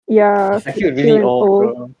 Apa? Yeah, I feel really feeling old, old.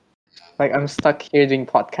 bro. Like I'm stuck here doing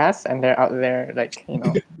podcasts and they're out there like,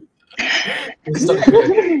 You're stuck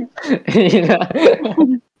doing you know.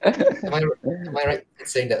 am I right in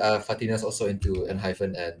saying that Fateenah is also into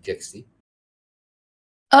N-hyphen and GXT?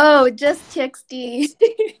 Oh, just TXT.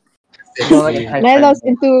 More like GXT.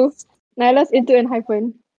 hyphen. Naila's into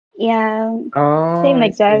Hyphen. Yeah. Oh, Same I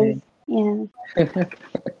like Jazz. see. Yeah.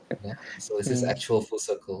 Yeah. So this is Mm. actual full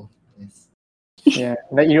circle. Yes. Yeah,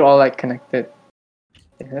 that you're all like connected.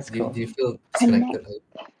 Yeah, that's Do cool. you feel Connect. disconnected?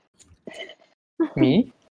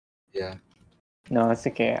 Me? Yeah. No, it's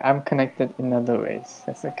okay. I'm connected in other ways.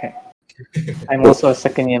 That's okay. I'm also a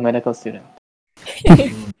second year medical student.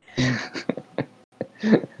 Mm.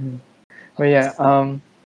 But yeah,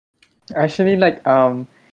 actually like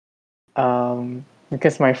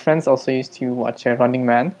because my friends also used to watch Running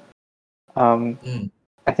Man. Mm.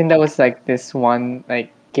 I think that was like this one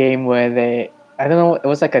like game where I don't know, it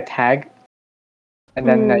was like a tag, and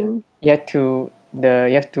then like Mm, you have to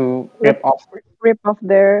rip, rip off, rip off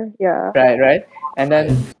there. Yeah, right, and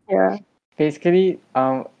then yeah. basically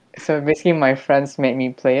so basically my friends made me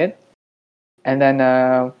play it, and then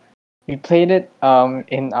we played it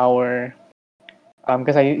in our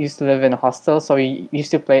because I used to live in a hostel, so we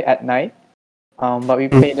used to play at night. But we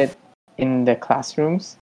played it in the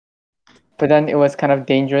classrooms. But then it was kind of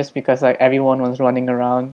dangerous because like everyone was running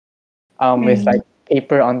around with like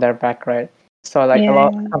paper on their back, right? So like Yeah.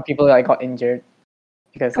 some people like got injured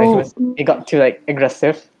because like Oh, it got too like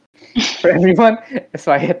aggressive for everyone.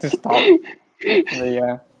 So I had to stop. But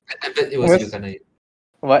yeah, I bet it it was you was kind of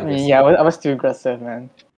what me? aggressive. Yeah, I was too aggressive, man.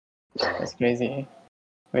 It's crazy.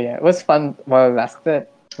 But yeah, it was fun while it lasted.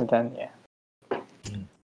 But then yeah.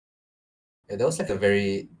 Yeah, that was like a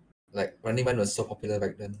very like Running Man was so popular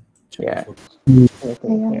back then. Yeah. Before. I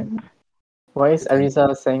think, yeah. Why is Good time.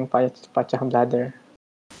 Aeryza saying pacah bladder?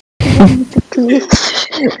 I want to pee.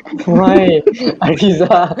 Why?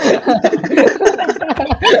 Aeryza.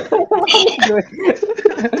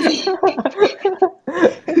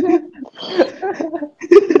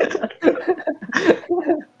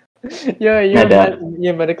 you're Nada.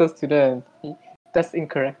 you're a medical student. That's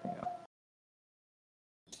incorrect.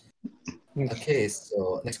 Okay,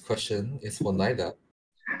 so next question is for Naila.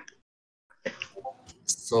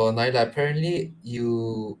 So Naila, apparently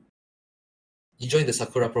you joined the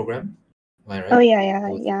Sakura program, am I Oh right? yeah,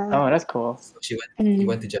 Or was- yeah. Oh, that's cool. So you Mm,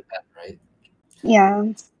 went to Japan, right? yeah.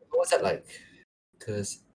 What was that like?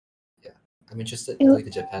 Because yeah, I'm interested in It, going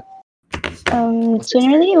to Japan. What's the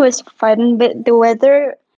generally it experience? was fun, but the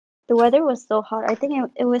weather was so hot. I think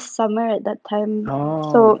it was summer at that time.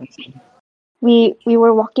 Oh, So we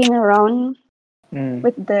were walking around mm.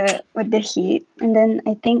 with the heat, and then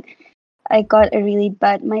I think I got a really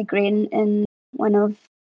bad migraine, and one of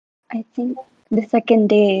I think the second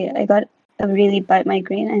day I got a really bad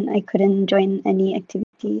migraine, and I couldn't join any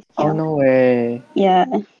activities. Oh Yeah, no way. yeah.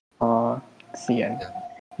 Oh, Sian. Yeah.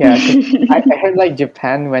 Yeah, 'cause I heard like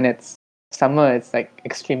Japan when it's summer, it's like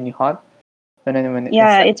extremely hot, and then when it's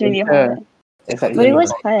Yeah, like it's really winter, hot, it's like but it really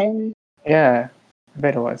was hot. fun. Yeah, I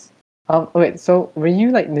bet it was. Wait. So were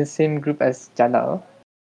you like in the same group as Jalal?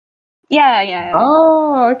 Yeah, yeah.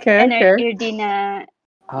 Oh, okay, And okay. Irdina,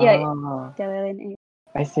 yeah, Ah, Jalal and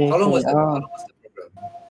I see. How long was the Oh, program?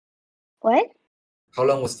 what? How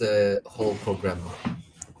long was the whole program?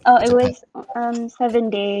 Oh, it Japan. was 7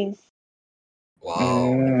 days.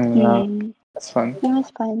 Wow. wow, Mm, that's fun. it was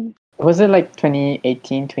fun. Was it like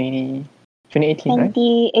 2018, 2018, right?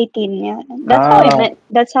 2018, yeah. Ah,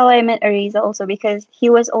 That's how I met Aeryza also, because he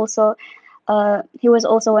was also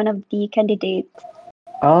one of the candidates.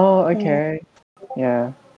 oh, Yeah. okay.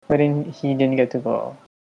 Yeah, but then he didn't get to go.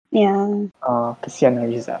 Yeah. Oh, kasihan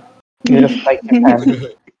Aeryza. You would have liked Japan.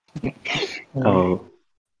 Oh.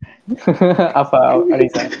 Apa,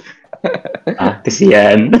 Aeryza?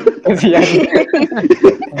 Kesian. Kasihan.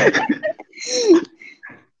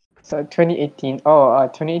 So 2018. Oh,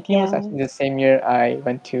 2018 was Yeah. actually the same year I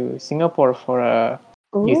went to Singapore for a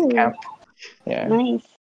youth Ooh, camp. Yeah, nice.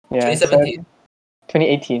 yeah. So 2017.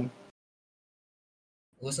 2018.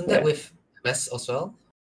 Wasn't Yeah. that with MS as well?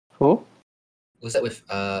 Who? Was that with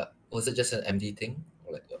was it just an MD thing?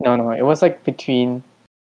 Or like, No. It was like between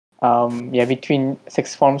between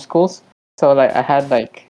six form schools. So like I had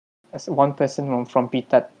like one person from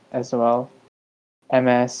PTAT as well.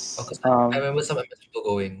 MS. oh, 'cause I remember some MS people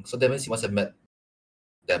going. So that means you must have met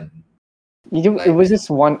them. It Like was just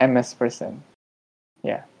one MS person.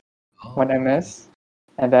 Yeah, one okay. MS,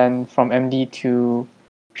 and then from MD to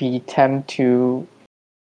P10 to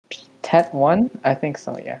P10 one, I think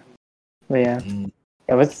so. Yeah, but yeah, Mm,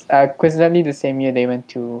 it was coincidentally the same year they went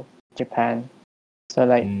to Japan. So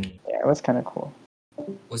like, mm. yeah, it was kind of cool.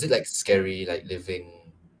 Was it like scary, like going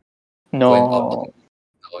out on No,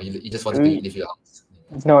 or you just want to we, leave your house?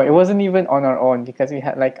 no, it wasn't even on our own because we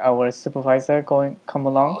had like our supervisor come Oh,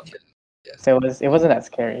 along. okay. Yeah. So it wasn't that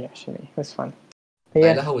scary actually. It was fun. But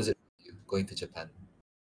yeah, Naila, how was it for you going to Japan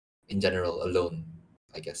in general alone?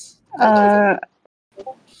 I guess. Not even.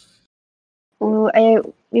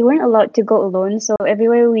 Well, we weren't allowed to go alone, so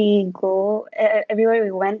everywhere we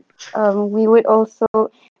went, we would also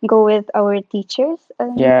go with our teachers.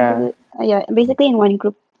 yeah, Basically in one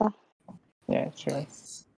group. yeah, true.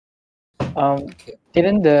 Nice. Okay.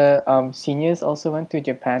 Didn't the seniors also went to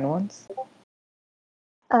Japan once?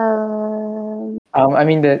 I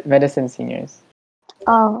mean the medicine seniors,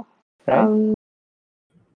 Oh, right?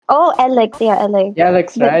 Alex, yeah, Alex. Yeah,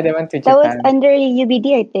 Alex, But right? They went to that was Japan. under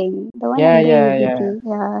UBD, I think. The one Yeah, under yeah, UBD,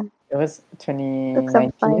 yeah. yeah. It was Took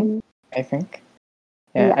some 2019, fun. I think.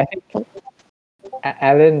 Yeah, Yeah. I think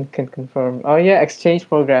Alan can confirm. Oh yeah, exchange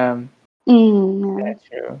program. Yeah. Yeah,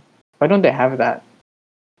 true. Why don't they have that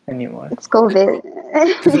anymore? It's COVID.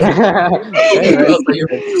 Very, very Oh, so you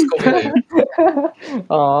stupid. just COVID, eh?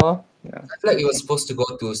 Aw, no. I feel like you were supposed to go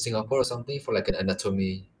to Singapore or something for like an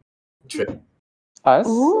anatomy trip. Us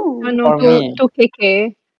Ooh. No, or me? to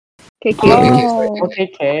KK. KK. Oh, okay, sorry. Oh,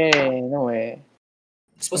 Okay, no way.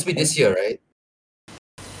 It's supposed to be this year, right?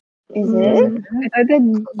 is it? It's either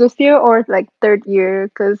this year or like third year,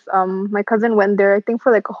 because my cousin went there. I think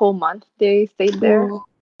for like a whole month. They stayed there. Ooh,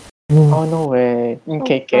 Oh no way. In so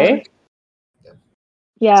KK? fun. Yeah.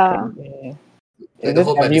 Yeah, Crazy. Like Is the it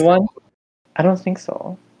whole everyone? I don't think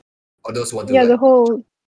so. or those who want to yeah. like The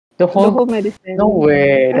The whole whole medicine. no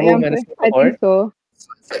way. The whole Yeah, medicine I think cohort? so. it's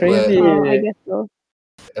like where Crazy. I guess so.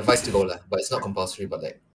 advised to go lah, but it's not compulsory. But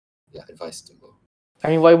like, yeah, advised to go. I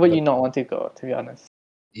mean, why would But you not want to go? To be honest.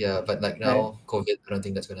 yeah, but like now, COVID, I don't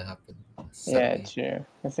think that's gonna happen. Yeah, Sadly. true.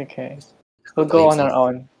 It's okay. Just We'll play go it on our safe.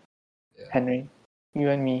 own, Yeah. Henry. You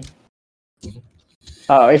and me. Mhm.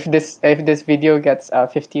 If this video gets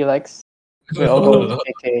 50 likes, we'll all go with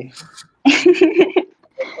KK.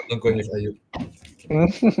 I'm not going with Ayub.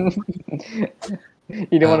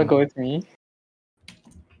 You don't want to Um, go with me?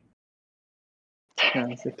 No,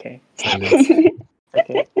 it's okay. Silence.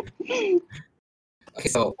 Okay. Okay,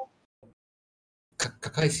 so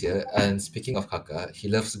Kaka is here, and speaking of Kaka, he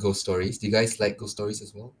loves ghost stories. Do you guys like ghost stories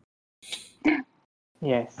as well?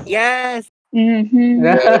 Yes. Yes. Mm-hmm.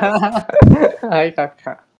 Hi,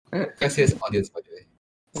 Kaka. Kaka's here is audience, by the way.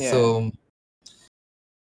 Yeah. So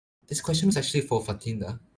this question was actually for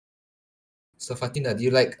Fateenah. So Fateenah, do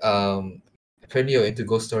you like apparently you're into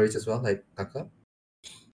ghost stories as well, like Kaka?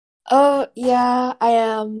 Oh, yeah, I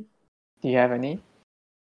am. Do you have any?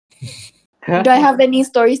 Do I have any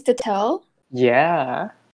stories to tell? Yeah.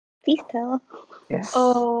 Please tell. Yes.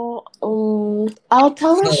 Oh, I'll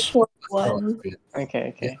tell a Personal- short personal one. experience.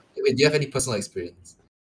 Okay. Yeah. Wait, do you have any personal experience?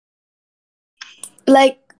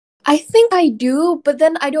 Like, I think I do, but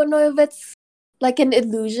then I don't know if it's like an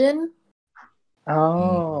illusion.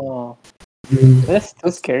 Oh. That's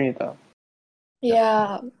too scary though.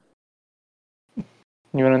 Yeah.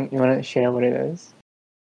 You wanna share what it is?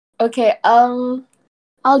 Okay, I'll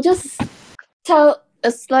just tell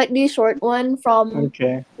a slightly short one from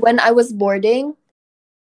Okay. when I was boarding.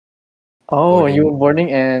 Oh, Boarding. you were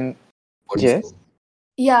boarding and Boarding yes? school.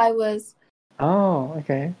 Yeah, I was. Oh,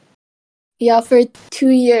 okay. Yeah, for 2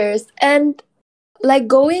 years. And like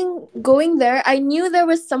going there, I knew there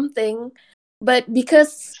was something, but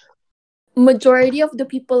because majority of the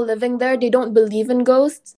people living there, they don't believe in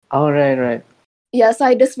ghosts. Oh, right. Yeah, so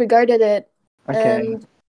I disregarded it. Okay. And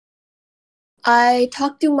I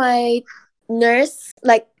talked to my nurse,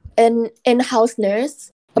 like an in-house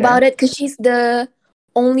nurse, about it because she's the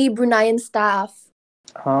only Bruneian staff.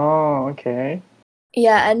 Oh, okay.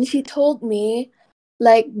 Yeah, and she told me,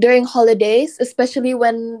 like during holidays, especially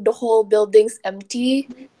when the whole building's empty,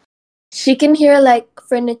 she can hear like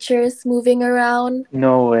furnitures moving around.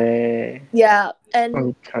 No way. Yeah, and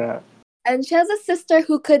Holy crap. she has a sister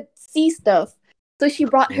who could see stuff, so she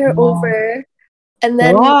brought her Oh. over, and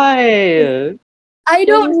then Why? I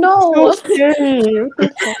don't So know. scary. What the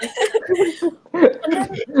fuck?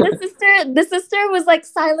 And then the sister was like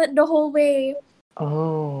silent the whole way.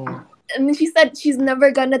 Oh. And she said she's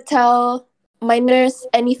never gonna tell my nurse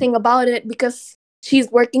anything about it because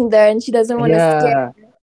she's working there and she doesn't want to scare.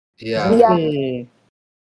 Yeah. Yeah. Exactly.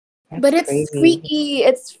 That's But it's crazy. freaky.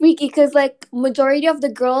 It's freaky because like majority of the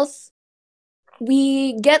girls,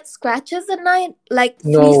 we get scratches at night, like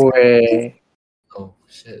flea No scratches. way. Oh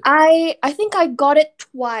shit. I think I got it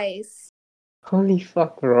twice. Holy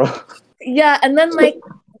fuck, bro. Yeah, and then like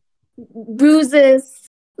bruises,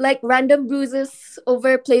 like random bruises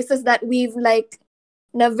over places that we've like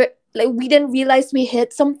never, like we didn't realize we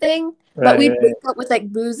hit something, but we'd Right. wake up with like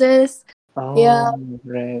bruises. Oh, Yeah.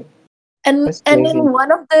 right. And That's and crazy. in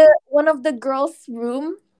one of the girls'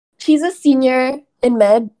 room, she's a senior in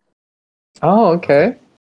med. Oh, okay.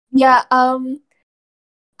 Yeah,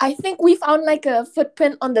 I think we found like a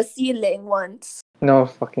footprint on the ceiling once. No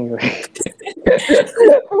fucking way.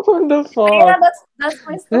 What the Yeah, fuck? that's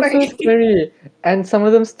my That's story. so scary. And some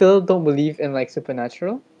of them still don't believe in like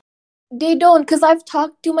supernatural. They don't, because I've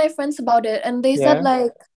talked to my friends about it and they said Yeah.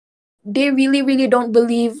 like they really, really don't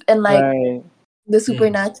believe in like Right. the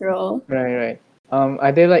supernatural. Right.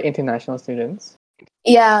 Are they like international students?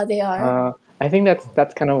 Yeah, they are. I think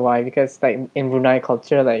that's kind of why, because like in Brunei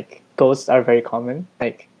culture, like ghosts are very common,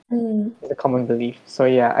 like Mm. it's a common belief. So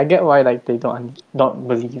yeah, I get why like they don't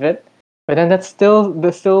believe it, but then that's still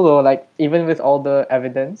though, like even with all the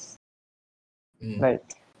evidence, like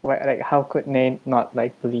how could they not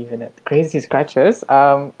like believe in it? Crazy scratches.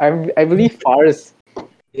 I believe Fars.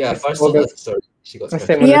 Yeah, has Fars told told us us a story. She got a scratched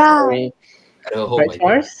similar Yeah. story, at her home, right, I think.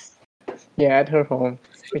 Fars? Yeah, at her home,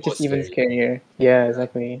 It's which more is even scary. scarier. Yeah,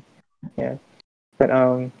 exactly. Yeah, but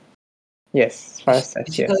yes, Fars says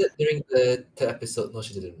Did she yes. tell it during the episode? No,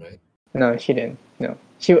 she didn't, right? No, she didn't. No,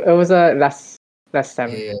 it was last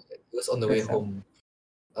time. Yeah. It was on the way Last time. home.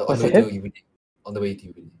 On Was the way it? to UBD. On the way to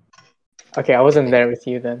UBD. Okay, I wasn't there with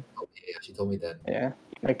you then. Oh, yeah, she told me that. Yeah.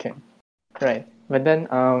 Okay. Right. But then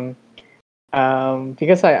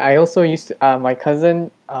because I also used to my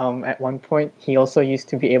cousin at one point he also used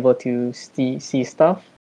to be able to see stuff.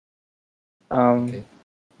 Okay.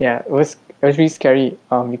 Yeah, it was really scary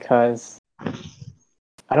because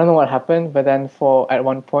I don't know what happened, but then at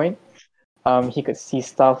one point he could see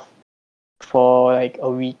stuff for like a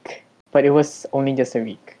week, but it was only just a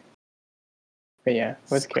week. But yeah, it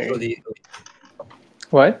was scary. Literally,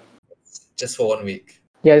 What? just for 1 week.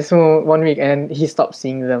 Yeah, just for 1 week, and he stopped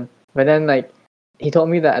seeing them. But then, like, he told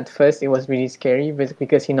me that at first it was really scary,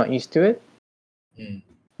 because he's not used to it. Mm.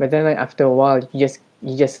 But then, like, after a while, you just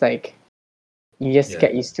Yeah.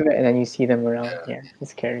 get used to it, and then you see them around. Yeah,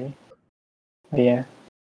 it's scary. But yeah,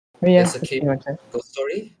 There's a that's cave pretty much it. ghost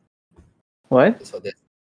story. What? That's what that.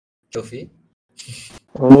 Khilfi.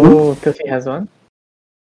 Oh, Khilfi has one.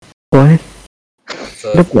 What?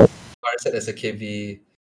 So Look like Farah said there's a KV.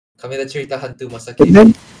 Kami na cerita hantu masa but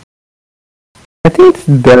then KV. I think it's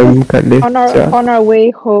them kat On our Leicester. on our way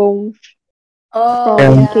home Oh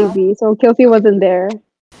from yeah. KB, so Khilfi wasn't there.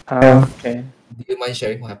 Yeah. Okay. Do you mind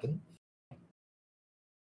sharing what happened?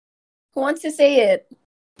 Who wants to say it?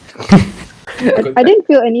 I didn't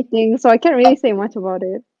feel anything, so I can't really say much about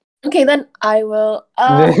it. Okay, then I will.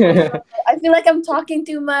 I feel like I'm talking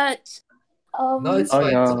too much. No, it's Oh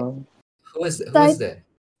fine. no. Who is Like- there?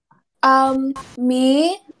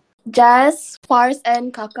 Me, Jazz, Fars,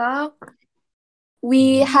 and Kaka.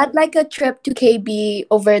 We had like a trip to KB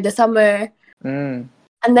over the summer, Mm.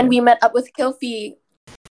 and then we met up with Khilfi,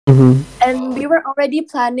 Mhm. and we were already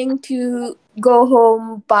planning to go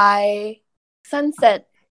home by sunset.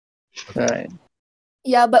 Okay. Right.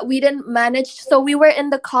 Yeah, but we didn't manage. So we were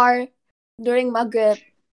in the car during Maghrib,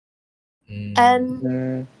 Mm. and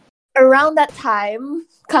Mm. around that time,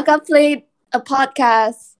 Kaka played a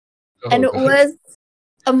podcast, and it God. was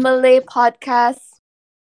a Malay podcast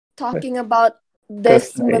talking about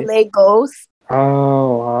this Ghost stories. Malay ghost.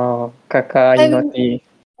 Oh wow, Kaka, you I mean- naughty.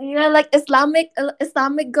 Yeah, like Islamic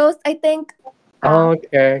ghost, I think. Oh,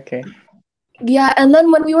 okay. Yeah, and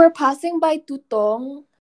then when we were passing by Tutong,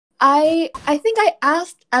 I think I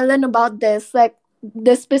asked Ellen about this, like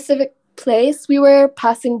the specific place we were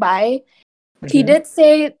passing by. He Mhm. did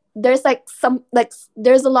say there's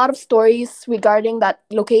there's a lot of stories regarding that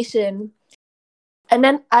location. And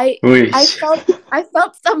then I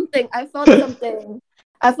felt something. I felt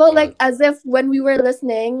like as if when we were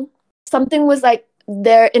listening, something was like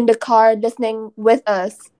there in the car listening with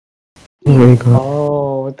us. Oh my god.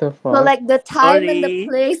 Oh, what the fuck? So like the time and the Sorry.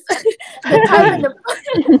 place, the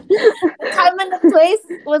time and the place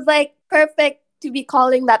was like perfect to be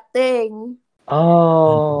calling that thing.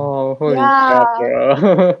 Oh, holy Yeah. crap,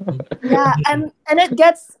 bro. Yeah, and it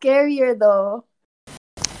gets scarier though.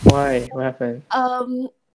 Why? What happened?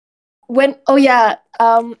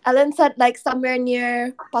 Ellen said like somewhere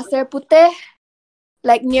near Pasir Puteh,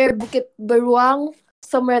 like near Bukit Beruang,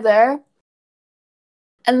 somewhere there.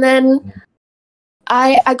 And then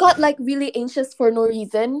I got like really anxious for no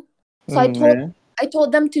reason. So I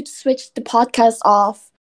told them to switch the podcast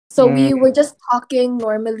off. So we were just talking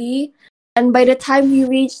normally. And by the time we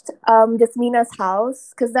reached Jazmina's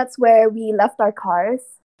house, because that's where we left our cars,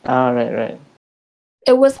 Right.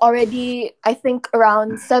 it was already, I think,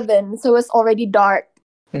 around 7. So it was already dark.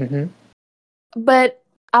 Mm-hmm. But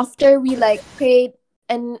after we like prayed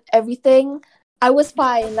and everything, I was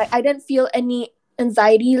fine. Like I didn't feel any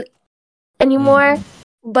anxiety anymore.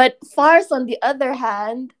 But Fars, on the other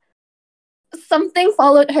hand, something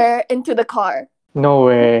followed her into the car. No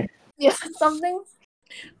way. Yeah, something.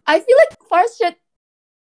 I feel like Fars should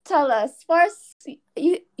tell us. Fars,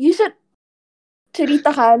 you should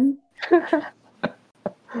ceritakan.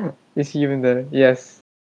 Is she even there? Yes.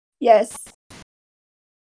 Yes.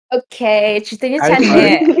 Okay, ceritanya Hi,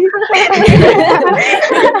 cantik.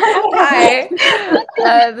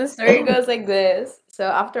 Hi. The story goes like this. So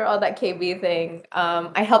after all that KB thing,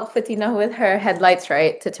 I helped Fateenah with her headlights,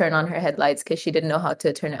 right? To turn on her headlights because she didn't know how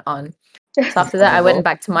to turn it on. So after that, I went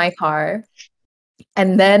back to my car.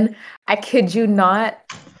 And then I kid you not,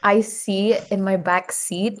 I see in my back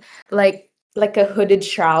seat like a hooded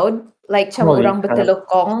shroud, like macam Holy orang crap.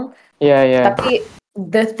 bertelokong. Yeah. Tapi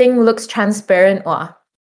the thing looks transparent. Wah.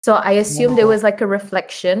 So I assumed it was like a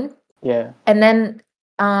reflection. Yeah. And then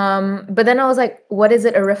but then I was like, what is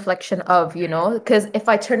it a reflection of, you know? Because if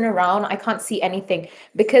I turn around, I can't see anything.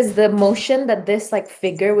 Because the motion that this like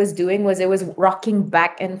figure was doing was it was rocking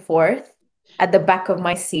back and forth at the back of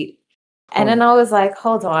my seat. And then I was like,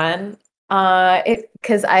 hold on.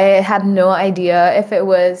 Because I had no idea if it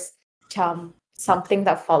was something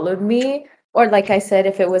that followed me, or like I said,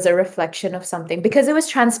 if it was a reflection of something, because it was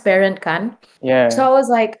transparent, kan? Yeah. So I was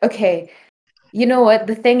like, okay, you know what?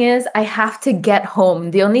 The thing is, I have to get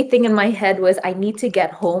home. The only thing in my head was I need to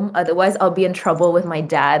get home. Otherwise, I'll be in trouble with my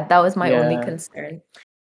dad. That was my only Yeah. concern.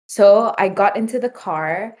 So I got into the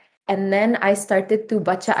car and then I started to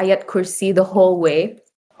baca ayat kursi the whole way.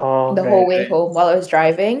 Oh, The whole way home while I was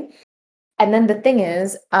driving. And then the thing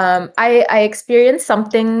is, I experienced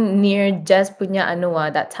something near Jazz punya Anua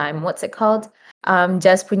that time. What's it called?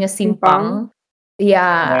 Jazz punya Simpang. Simpang.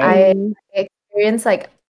 Yeah, Right. I experienced like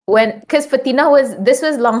because this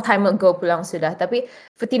was long time ago pulang sudah. Tapi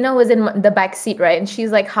Fateenah was in the back seat, right? And she's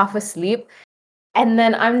like half asleep. And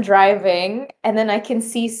then I'm driving, and then I can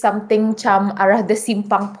see something cham arah the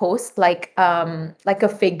simpang post, like a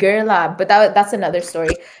figure lah. But that's another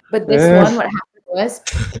story. But this one, what happened was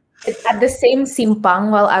at the same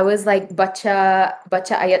simpang while I was like baca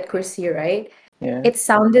ayat kursi, right? Yeah. It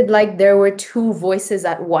sounded like there were two voices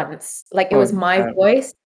at once. Like it Oh, was my crap.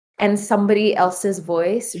 voice and somebody else's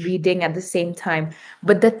voice reading at the same time.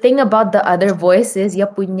 But the thing about the other voice is ya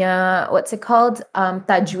punya what's it called?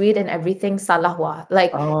 Tajweed and everything salahwa.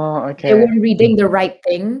 Like Oh, they okay. weren't reading the right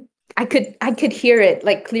thing. I could hear it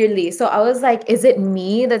like clearly. So I was like, is it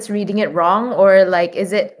me that's reading it wrong, or like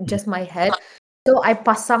is it just my head? So I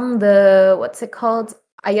pasang the what's it called?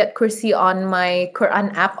 Ayat Kursi on my Quran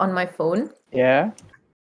app on my phone. Yeah.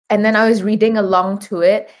 And then I was reading along to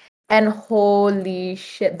it, and holy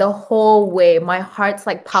shit, the whole way my heart's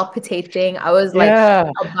like palpitating. I was like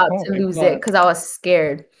Yeah. about Oh to my lose it God. because I was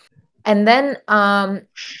scared. And then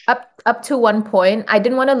up to one point, I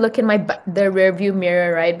didn't want to look in the rear view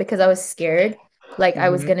mirror, right? Because I was scared, like I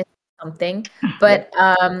was Mhm. gonna see something. But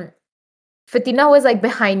Fateenah was like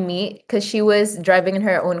behind me because she was driving in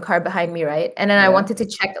her own car behind me, right? And then I Yeah. wanted to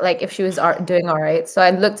check like if she was doing all right. So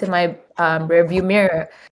I looked in my rear view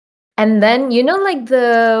mirror, and then like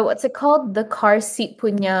the what's it called? The car seat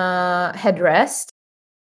punya headrest.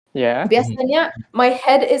 Yeah. Biasanya my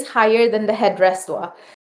head is higher than the headrest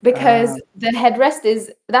because the headrest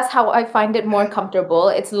that's how I find it more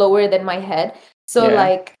comfortable. It's lower than my head. So Yeah.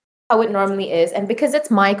 like how it normally is. And because it's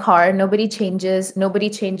my car, nobody changes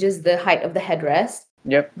the height of the headrest.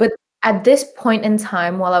 Yep. But at this point in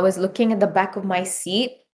time, while I was looking at the back of my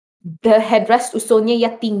seat, the headrest usulnya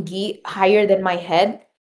ya tinggi, higher than my head.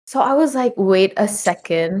 So I was like, wait a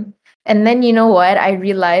second. And then you know what? I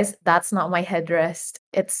realized that's not my headrest.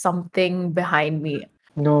 It's something behind me.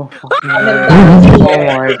 No fucking And then way. that Oh is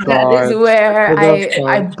my where God. What the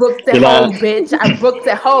I fuck? booked it Gila. home, bitch. I booked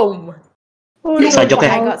it home. Oh no. Sajok I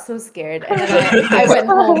eh. got so scared. And then I went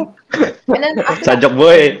home. And then after that, Sajok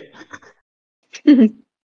boy.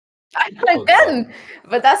 Oh, again.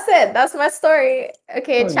 But that's it. That's my story.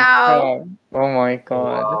 Okay, Holy ciao. crap. Oh my Oh,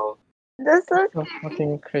 God. wow. That's so So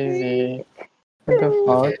fucking crazy. What the Okay,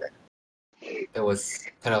 fuck? that was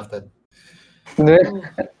kind of the.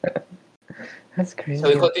 That's crazy.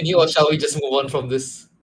 Shall we continue or shall we just move on from this?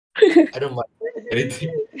 I don't mind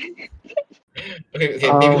anything. Okay.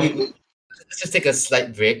 Maybe let's just take a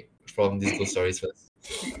slight break from these ghost stories first.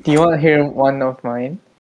 Do you want to hear one of mine?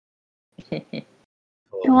 Oh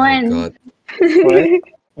Come my on. God. What?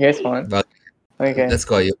 You guys want? But Okay. let's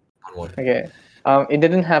go. You one more. Okay. It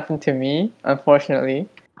didn't happen to me, unfortunately.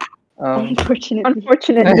 Unfortunately.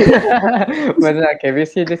 But okay,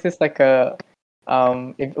 basically this is like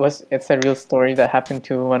it's a real story that happened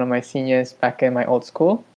to one of my seniors back in my old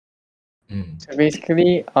school. Mm. So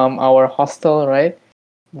basically, our hostel, right?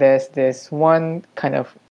 There's this one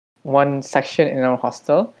section in our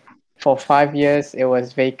hostel. For 5 years, it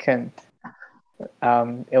was vacant.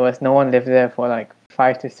 It was no one lived there for like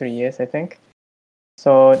 5 to 3 years, I think.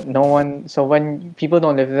 So when people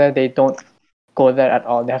don't live there, they don't go there at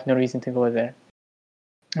all. They have no reason to go there.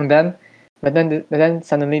 But then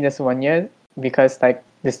suddenly this 1 year, because like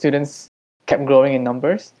the students kept growing in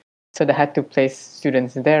numbers, so they had to place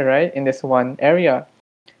students there, right, in this one area.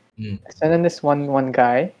 Mm. So then this one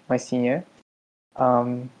guy, my senior,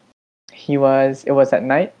 it was at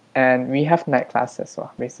night, and we have night classes, so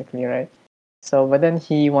basically, right? So but then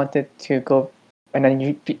he wanted to go, and then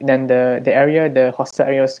the hostel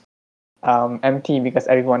area was empty because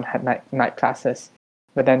everyone had night classes.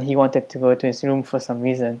 But then he wanted to go to his room for some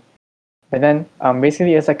reason. But then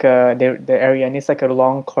basically it's like the area, and it's like a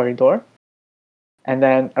long corridor. And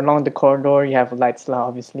then along the corridor you have lights lah,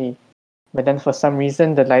 obviously. But then for some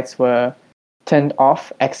reason the lights were turned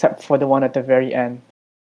off except for the one at the very end.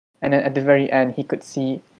 And then at the very end he could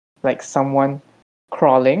see like someone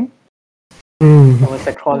crawling. It was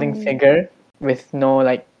a crawling figure with no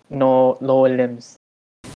lower limbs.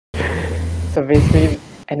 So basically,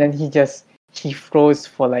 and then he froze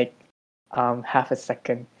for like half a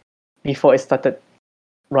second before it started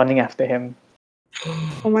running after him.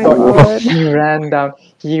 Oh my So God. he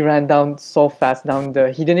ran down so fast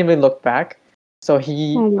he didn't even look back. So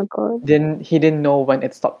Oh my God. he didn't know when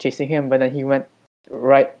it stopped chasing him, but then he went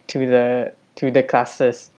right to the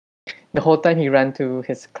classes. The whole time he ran to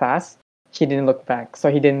his class, he didn't look back. So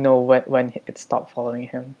he didn't know when it stopped following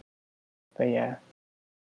him. But yeah.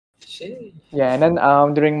 Shit. Yeah, and then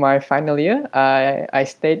during my final year, I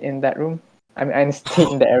stayed in that room. I mean, I stayed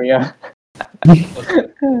in the area.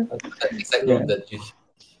 That exact room Yeah. that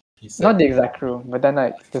you said. Not the exact room, but then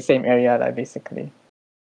like the same area, like basically.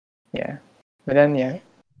 Yeah, but then yeah,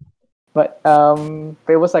 but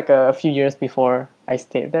it was like a few years before I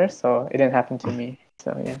stayed there, so it didn't happen to me.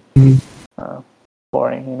 So yeah,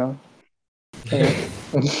 boring, you know. Yeah.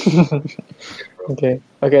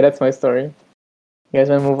 Okay, that's my story. You guys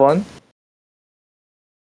want to move on?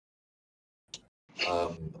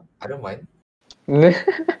 I don't mind. Yeah,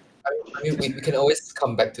 I mean, we can always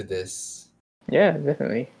come back to this.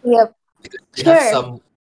 definitely. Yep. We have Sure. some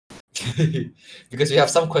because we have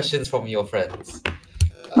some questions from your friends.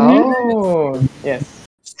 Oh, yes.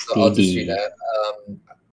 So I'll just read Steady. that.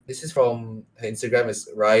 This is from her Instagram is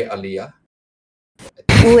Rai Alia.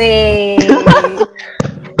 Wait.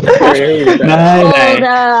 Where is that? Hold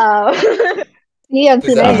up. Iya, Who's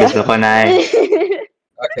sila that? Bagus ya. loh, Konai.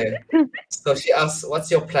 Okay. So she asks,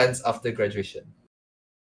 "What's your plans after graduation?"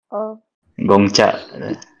 Oh, Gongcha.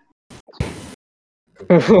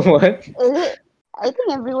 What? is it? I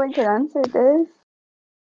think everyone can answer this.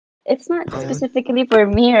 It's not Um, specifically for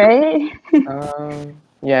me, right?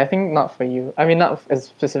 Yeah, I think not for you. I mean, not as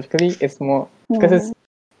specifically. It's more because it's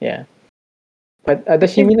yeah. But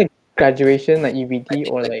does she mean like graduation, like EBD,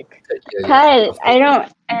 or like? Yeah, Hi, after. I don't.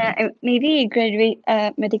 Maybe graduate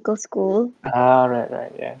medical school. Ah,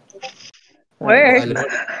 right, yeah. Where? I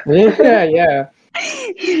learned Yeah.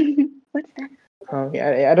 What's that?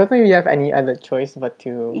 I don't think we have any other choice but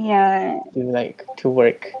to Yeah, to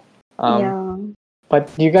work. yeah. But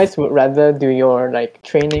you guys would rather do your like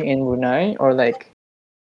training in Brunei or like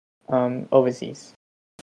overseas?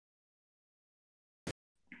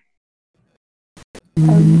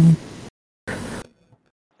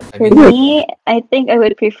 I For mean, me, I think I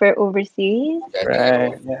would prefer overseas. yeah, I think Right.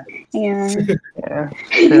 everyone Yeah. Yeah.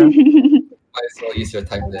 True. might as well use your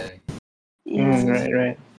time there. Yeah.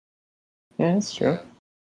 Right. Yeah, that's true.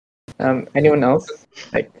 Yeah. Anyone else?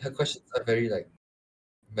 Like, Her questions are very like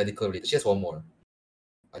medical related. She has one more.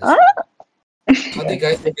 I'll just Ah, read. How do you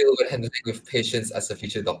guys feel when handling with patients as a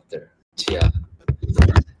future doctor? Chia.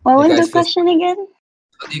 what You was the guys feel question again?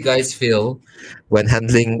 How do you guys feel when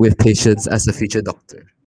handling with patients as a future doctor?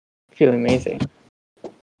 feel amazing. You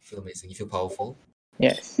feel amazing. You feel powerful.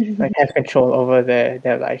 Yes. Like have control over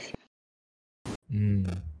their life.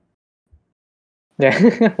 Yeah.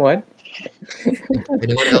 What?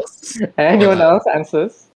 Anyone else? Anyone else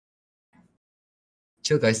answers?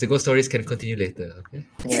 Chill, guys. The ghost stories can continue later. Okay.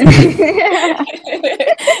 Yeah.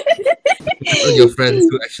 Focus on your friends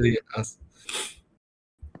who actually ask.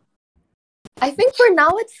 I think for now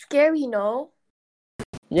it's scary, no?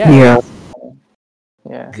 Yeah.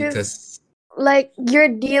 Yeah. Because Like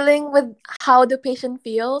you're dealing with how the patient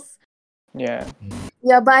feels. Yeah.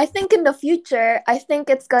 Yeah, but I think in the future, I think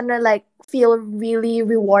it's gonna like feel really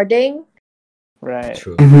rewarding. Right.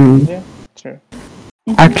 true. Yeah. True.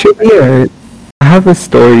 Actually, I have a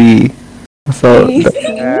story. So,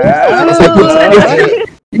 yeah.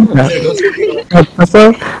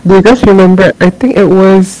 So, do you guys remember? I think it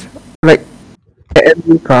was like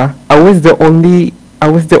Eryza. I was the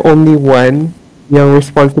only one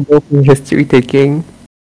responsible for history taking.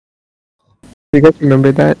 Do you guys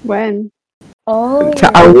remember that? When? Oh. So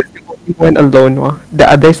I was the only one alone. The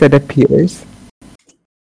others are the peers.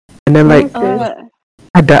 And then like Okay.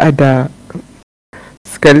 ada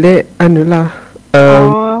sekali ano lah.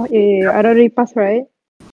 Oh, yeah. I already passed, right?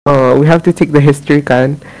 We have to take the history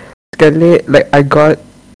kan. Sekali like I got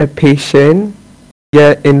a patient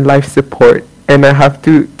in life support and I have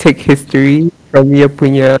to take history from dia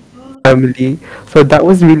punya family. So that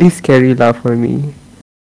was really scary lah for me.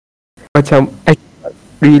 Macam I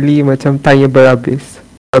really macam tanya berhabis.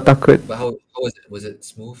 Aku takut. But how was it? Was it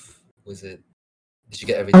smooth? Did you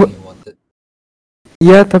get everything you wanted?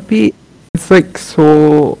 Yeah, tapi it's like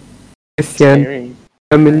so kesian. Scary.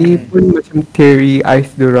 Family pun macam teary eyes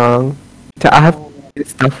dorang. Macam I have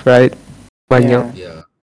this stuff right. Banyak Yeah.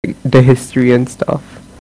 the history and stuff.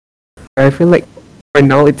 I feel like for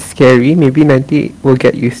now it's scary. Maybe nanti we'll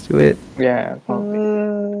get used to it. Yeah.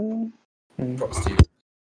 Probably. Props to you.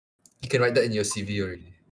 You can write that in your CV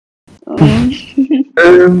already.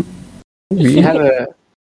 I have a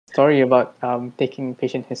story about taking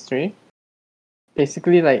patient history.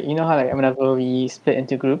 Basically, like you know how like whenever we split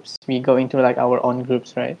into groups, we go into like our own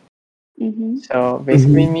groups, right? So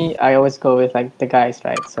basically, I always go with like the guys,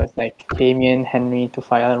 right? So it's like Damien, Henry,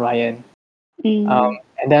 Tufail, and Ryan.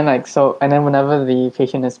 And then whenever the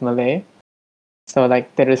patient is Malay, so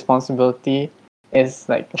like the responsibility is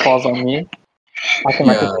like falls on me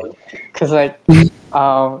automatically. Cause like,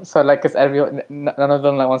 cause everyone, none of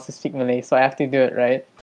them like wants to speak Malay, so I have to do it, right?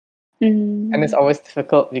 And it's always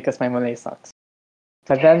difficult because my Malay sucks.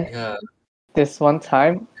 But then Yeah. this one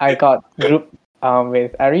time, I got grouped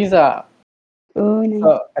with Aeryza. Oh,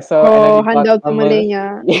 nice. So and then Oh, we got handal a to Malay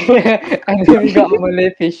niya. and then we got a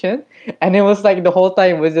Malay patient, and it was like the whole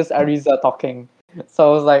time was just Aeryza talking. So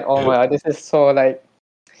I was like, oh my god, this is so like,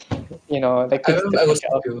 like I it's remember I was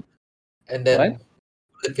difficult. with you, and What? then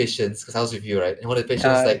one of the patients, because I was with you, right? And one of the patients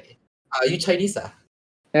was Uh, like, "Are you Chinese, ah?"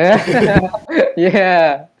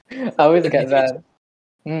 yeah, I always And get he- that.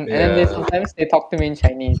 And then Yeah. sometimes they talk to me in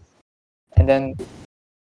Chinese, and then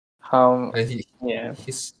And yeah,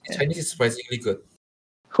 his yeah. Chinese is surprisingly good.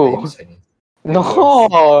 Who? His Chinese. No,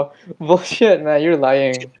 Yours. bullshit, man, you're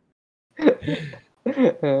lying.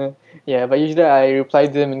 Yeah, but usually I reply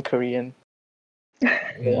to them in Korean.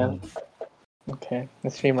 Yeah. Mm. Okay,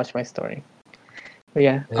 that's pretty much my story. But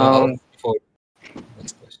yeah, Anyone else before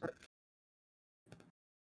next question?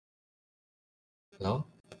 Hello?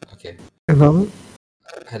 Okay. Hello?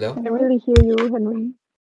 Hello? I really hear you, Henry.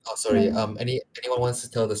 Oh, sorry. Yeah. Anyone wants to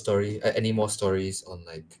tell the story? Any more stories on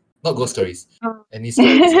like not ghost stories? Oh. Any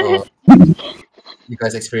stories or you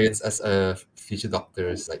guys experience as future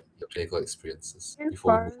doctors, like your clinical experiences Me and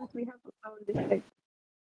before we move Fars, on? we have this like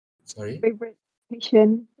Sorry. favorite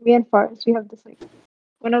patient. Me and Fars, we have this like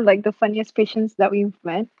one of like the funniest patients that we've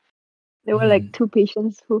met. There were like Mm. two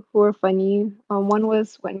patients who were funny. One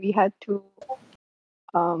was when we had to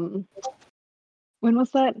when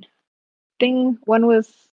was that thing? One was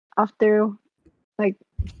after like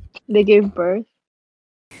they gave birth,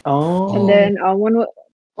 and Oh, then one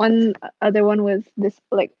other one was this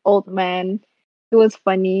like old man. It was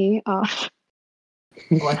funny. Oh,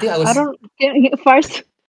 I think I I was. don't. First,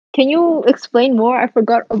 can you explain more? I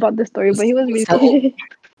forgot about the story, but he was really Was the old, funny.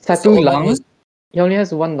 was the satu old man lung. was He only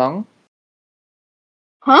has one lung.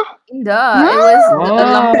 Huh? Duh, Huh? it was the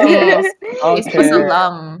lung Oh, case. Case was a okay.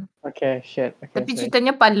 lung. Okay, shit. Okay, Tapi sorry.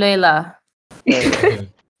 ceritanya panloy lah. Sorry.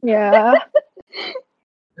 Yeah.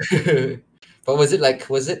 But was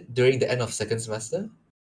it during the end of second semester?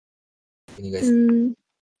 When you guys, Mm,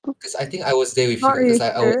 because I think I was there with you not guys.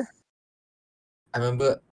 Because really sure. I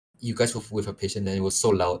remember you guys were with a patient and it was so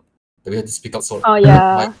loud that we had to speak out so Oh my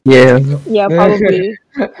yeah. Yeah. Yeah, probably.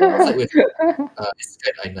 it was Yeah. like with this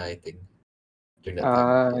guy Aina, I think, during that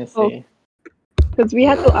time. I Oh, see. because we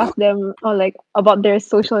had to ask them like about their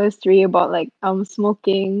social history, about like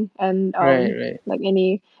smoking and Right. like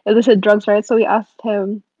any illicit drugs, right? So we asked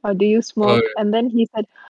him, "Do you Oh, smoke?" And then he said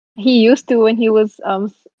he used to when he was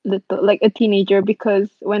little, like a teenager, because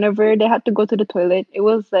whenever they had to go to the toilet, it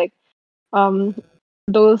was like um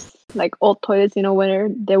those like old toilets,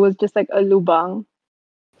 where there was just like a lubang,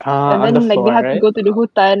 and On the then like they floor, had to right? go to the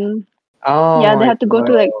hutan. Oh Yeah, they my had to go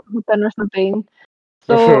to god. like hutan or something.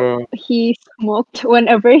 So he smoked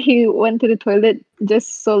whenever he went to the toilet,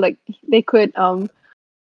 just so like they could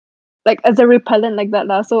like as a repellent like that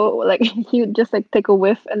lah. So like he would just like take a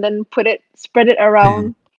whiff and then spread it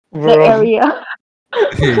around the Bro. area.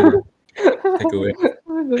 take away.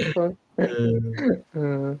 What the fuck?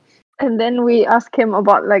 And then we asked him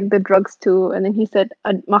about like the drugs too, and then he said,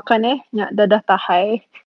 "Makan nya dadah tahai."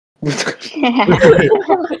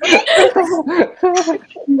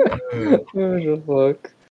 What the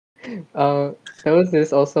fuck? There was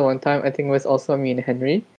this also one time, I think it was also me and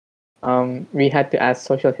Henry. We had to ask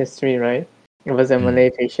social history, right? It was a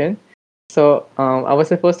Malay patient. So I was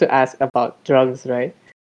supposed to ask about drugs, right?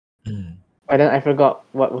 Mm. But then I forgot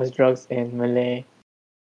what was drugs in Malay.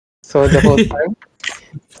 So the whole time,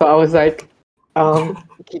 so I was like,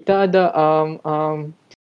 kita ada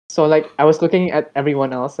so like I was looking at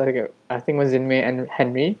everyone else, like I think it was Jinmei and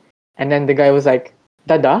Henry, and then the guy was like,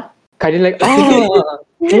 Dada? Kind of like, oh,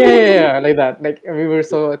 yeah, like that. Like we were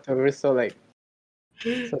so like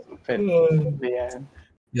so stupid. But yeah.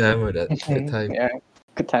 Yeah, I remember that. That time. Yeah,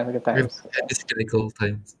 good times, good We've times. had these clinical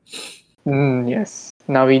times. Yes.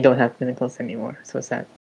 Now we don't have clinicals anymore. So sad.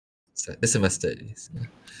 This semester at least.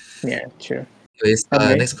 Yeah, true. Anyways,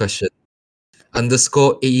 Anyway. next question.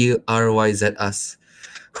 Underscore AERYZ asks,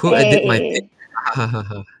 who edit my pic?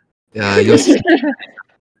 Hey. Yeah, yours.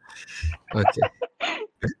 Okay.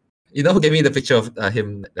 You know who gave me the picture of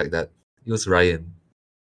him like that? It was Ryan.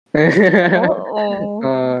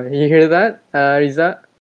 Oh. You hear that, Riza?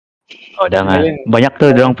 Oh, jangan. Ryan. Banyak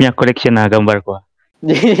tuh dorang punya collection gambar ko.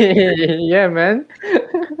 Yeah, man.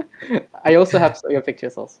 I also have your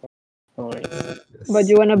pictures also. No worries. Yes.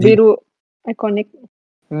 Baju warna biru iconic.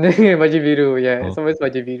 Baju biru, yeah. It's Oh. always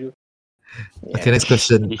baju biru. Yeah. Okay, next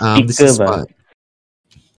question. Jadi This stiker is bang.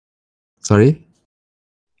 Sorry?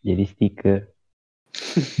 Jadi stiker.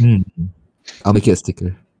 I'll make it a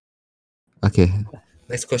sticker. Okay.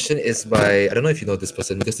 Next question is by, I don't know if you know this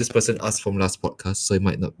person because this person asked from last podcast, so it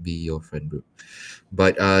might not be your friend group.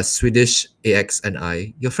 But Swedish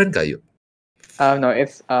AXNI, your friend Gayu. No,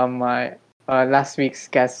 it's my last week's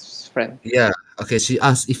guest friend. Yeah. Okay. She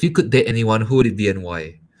asked if you could date anyone, who would it be and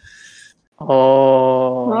why?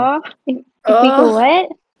 Oh, Huh? If we could Oh. what?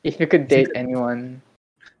 if you could date anyone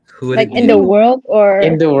Who would Like it in be? the world or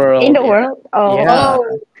in the world, in the yeah. world? Oh, Yeah, Oh.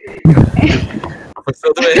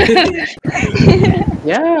 So do it.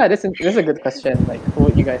 yeah. That's a good question. Like, who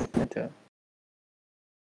would you guys into?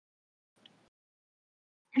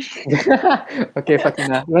 Okay,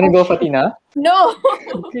 Fateenah. You wanna go, Fateenah? No.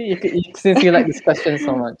 Okay, since you like this question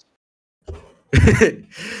so much.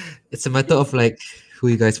 It's a matter of like how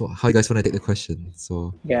you guys want to take the question.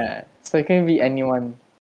 So Yeah, so it can be anyone.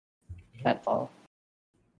 That's all.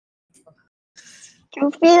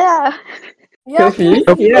 Khilfi lah. Yeah, Khilfi?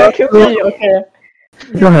 please. Yeah, Khilfi. Okay,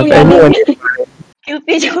 You don't have Oh, yeah, anyone.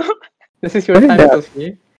 Khilfi jo. this is your What is time, that?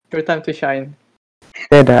 Khilfi. Your time to shine.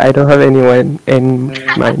 Neda, I don't have anyone in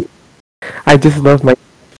mind. I just love my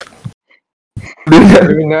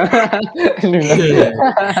Luna. Luna.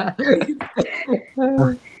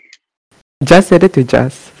 Just said it to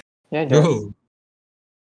Just. Yeah, Jess. no.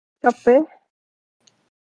 Siapa?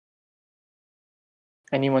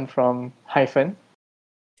 Anyone from Hyphen?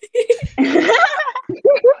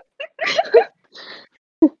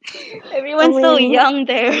 Everyone's so young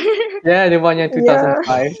there. Yeah, the one in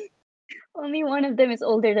 2005. Only one of them is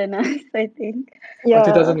older than us, I think. Oh, Yeah.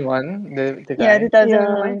 2001, the Yeah, guy.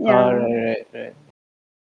 2001. Yeah. Oh, right.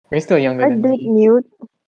 We're still younger I than did me. mute.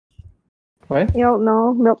 What? You don't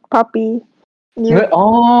know, milk puppy. Mute. But,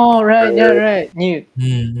 oh, right, yeah, right. Newt.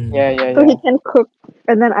 Mm-hmm. Yeah. So he can cook,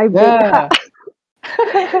 and then I bake. Yeah.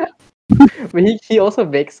 But he also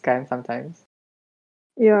bakes kind sometimes.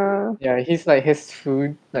 Yeah. Yeah, he's like his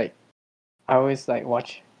food, like I always like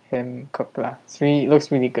watch him cook lah. It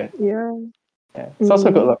looks really good. Yeah. Yeah. It's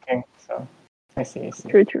also good looking. So I see.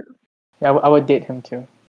 True. Yeah, I would date him too.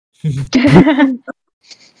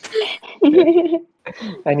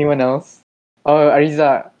 Anyone else? Oh,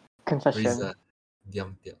 Aeryza, confession. Riza.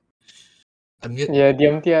 Diam. Unmute. Yeah,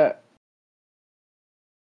 diam tia.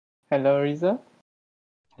 Hello, Aeryza.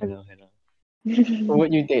 Hello. Who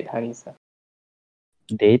would you date, Aeryza?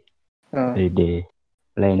 Date? Oh. Ide.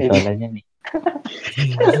 Lain Ide. soalannya nih.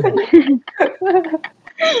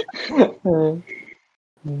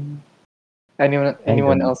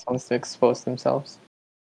 Anyone else wants to expose themselves?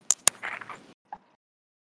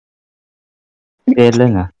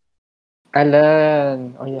 Kailan ah?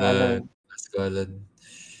 Alan. Oh yeah, Alan. Let's go, Alan.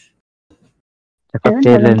 Cakap Alan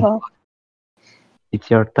Kailan. haven't talked. It's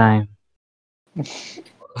your time.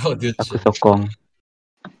 Oh, dude. Aku sokong.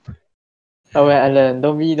 Oh yeah, Alan.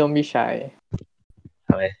 Don't be shy.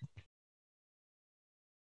 Okay.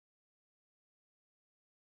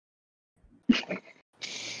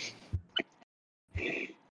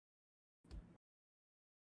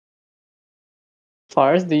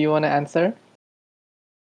 Fars, do you want to answer?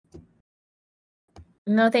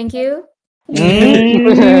 No, thank you.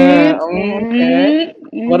 Okay.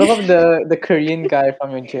 What about the Korean guy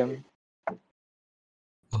from your gym?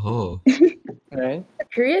 Oh. Right? A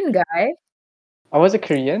Korean guy. I was a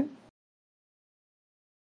Korean.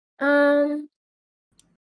 That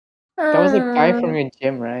was a guy from your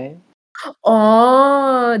gym, right?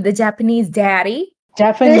 Oh, the Japanese daddy.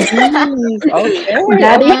 Japanese. Okay.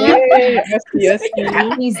 Daddy. Okay. I see.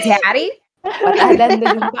 Japanese daddy. Patahadan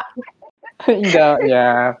na jumpa.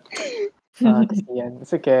 Yeah. Kasiyan.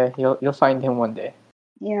 It's okay. You'll find him one day.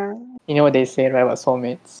 Yeah. You know what they say, right? About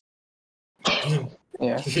soulmates.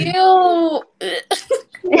 Yeah. Ew.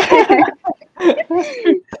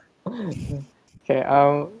 Okay.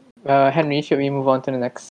 Henry, should we move on to the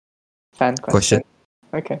next fan question?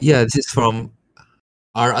 Okay. Yeah, this is from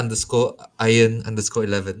R_Ian_11.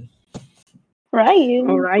 Ryan.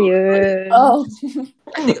 Oh, Ryan. Oh.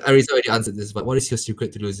 I think Aeryza already answered this, but what is your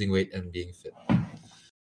secret to losing weight and being fit?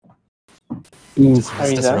 Just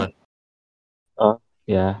Aeryza? run.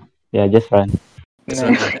 Yeah, just run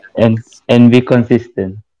No. and be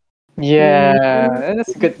consistent. Yeah,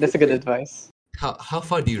 that's good. That's a good advice. How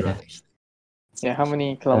far do you run actually? Yeah, how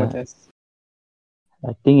many kilometers?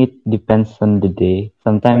 I think it depends on the day.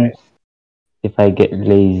 Sometimes if I get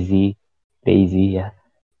lazy, yeah,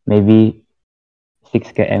 maybe 6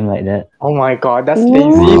 km like that. Oh my god, that's lazy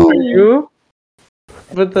for you?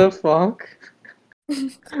 What the fuck?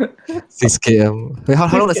 6 km. Wait, how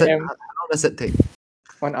long does 6 that? km. How long does that take?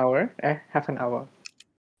 1 hour? Half an hour.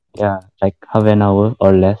 Yeah, like half an hour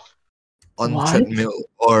or less. On What? treadmill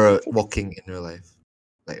or walking in real life?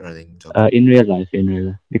 like running, jogging? In real life,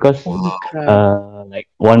 because Holy Wow. crap. like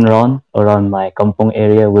one round around my kampong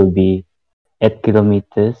area will be 8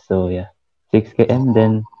 kilometers. So yeah, 6 km.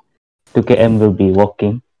 Then 2 km will be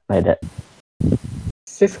walking like that.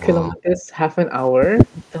 6 Wow. kilometers, half an hour?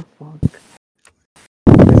 What the fuck?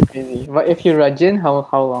 That's crazy. But if you run, how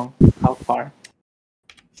long? How far?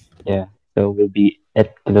 Yeah, so will be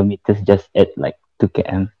 8 kilometers just at like 2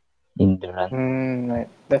 km in the run. Right.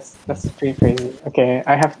 That's pretty crazy. Okay,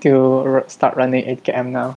 I have to start running 8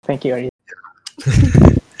 km now. Thank you, Ari.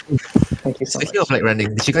 Thank you so Speaking much. of like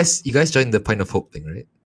running, did you guys join the Pint of Hope thing, right?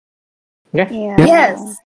 Yeah. Yeah. Yes.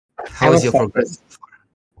 How is Haven't your started. progress so far?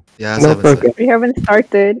 Yeah, so I No haven't started. progress. We haven't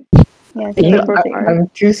started. Yes, You know, Super far. I'm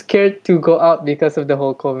too scared to go out because of the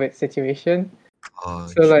whole COVID situation. Oh,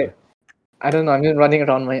 So true. like, I don't know. I'm just running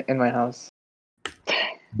around in my house.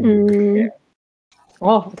 Mm.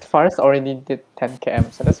 Oh, Forest already did 10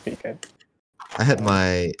 km, so that's pretty good. I had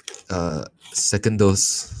my second dose,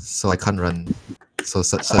 so I can't run. So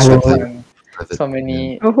such Oh. a plan. Um, Have it. so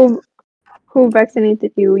many. Oh, who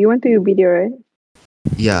vaccinated you? You went to video, right?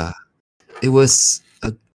 Yeah, it was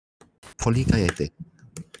a poly guy, I think.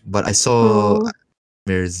 But I saw Oh.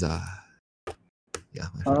 Mirza. Yeah,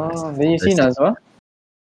 my friend Mirza. Oh, did you see Very sick. Nazwa?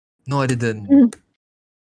 No, I didn't. Mm.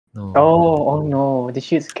 No, Oh no! Did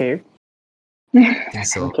she escape? I think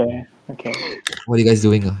so. Okay. What are you guys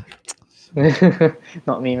doing?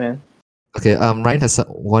 Not me, man. Okay, Ryan has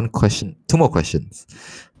one question, two more questions.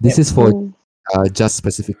 This Yep. is for Oh. just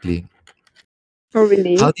specifically. Oh,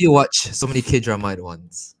 really? How do you watch so many K-drama at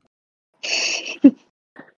once?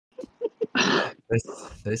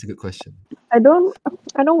 That is a good question. I don't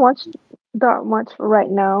watch that much right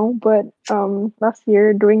now, but last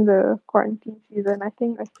year during the quarantine season, I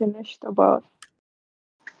think I finished about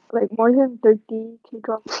like more than 30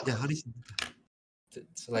 K-dramas. Yeah, how do you?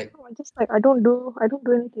 It's like I just like I don't do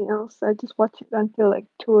anything else. I just watch it until like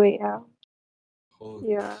 2 a.m.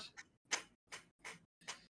 holy Yeah, shit.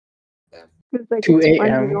 Damn. because like 2 it's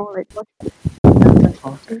fun, a.m. like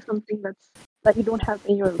Oh. watching something that you don't have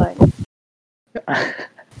in your life. Those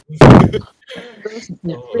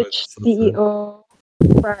Oh, rich it's so fun. CEO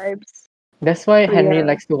vibes. That's why So, Henry yeah.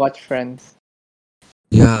 likes to watch Friends.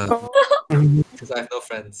 Yeah, Oh. because I have no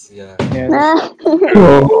friends. Yeah. Yeah.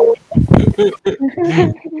 Oh.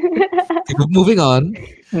 Okay, moving on.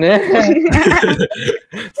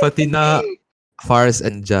 Fateenah, Fars,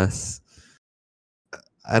 and Jazz.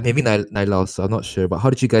 Maybe Naila also. I'm not sure. But how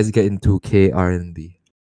did you guys get into K R&B?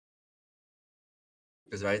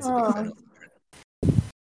 Because Ryan's a big fan of.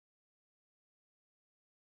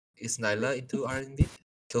 Is Naila into R&B?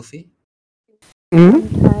 Khilfi?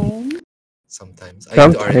 Mm? Sometimes Sometimes. Are you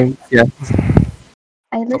into R&B? Sometimes, yeah.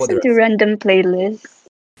 I How about the listen to rest? random playlists.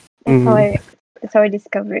 That's how I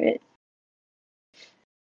discover it.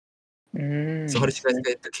 So how did you guys Mm.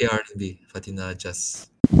 get into K R&B? Fateenah, Jazz,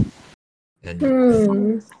 and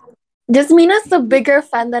Jazmina's a bigger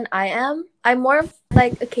fan than I am. I'm more of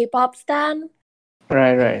like a K-pop stan.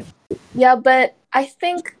 Right. Yeah, but I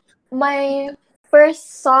think my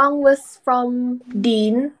first song was from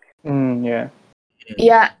Dean. Yeah.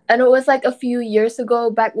 Yeah, and it was like a few years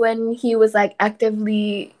ago, back when he was like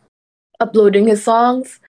actively uploading his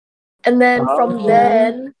songs. And then from Oh.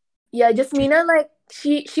 then, yeah, Jazmina, like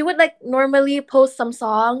she would like normally post some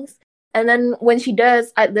songs, and then when she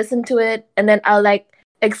does, I'd listen to it, and then I'll like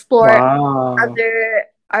explore Wow. other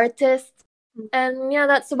artists, and yeah,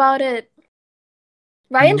 that's about it.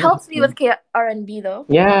 Ryan helps me with R&B though.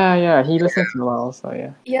 Yeah. He listens a lot also.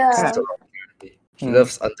 Yeah. Yeah, listens to a lot of R&B. He Mm.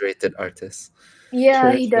 loves underrated artists.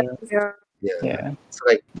 yeah, True. he does. Yeah. Yeah.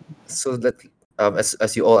 So that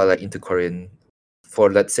as you all are like into Korean,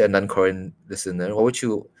 for let's say a non-Korean listener, what would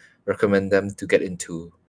you recommend them to get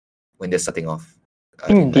into when they're starting off? I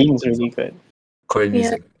think in, like, Dean's really good. Korean Yeah.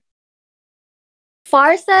 music.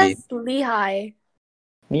 Far says Lehigh.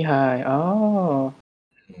 Mihai. Oh.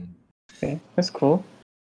 Mm. Okay. That's cool.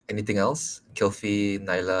 Anything else? Khilfi,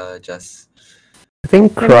 Naila, Jazz. I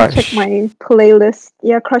think Let me check Crush. my playlist.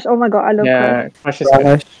 Yeah, Crush. Oh my god, I love Crush. Yeah. Crush is good.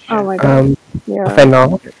 Crush. Oh my god. Yeah. Off and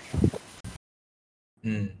off.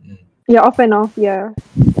 Yeah, off and off. Yeah.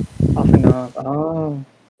 Off and off. Oh.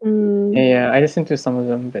 Mm. Yeah. I listened to some of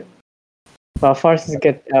them, but Fars is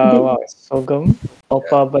good. Did- Wow. Sogum.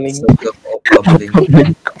 Opa Baling.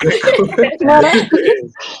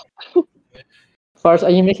 Fars, are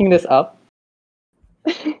you making this up?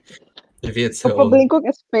 Maybe it's her Opa own. Bangkok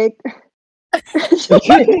is fake.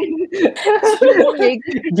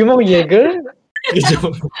 Jumong Jaeger?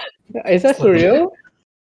 Is that for real?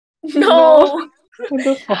 No. What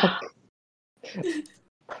the fuck?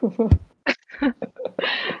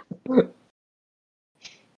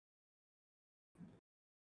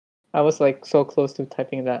 I was like so close to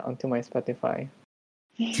typing that onto my Spotify.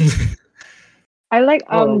 I like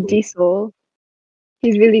Oh. G Soul.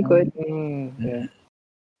 He's really good. Yeah.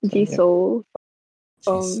 G Soul.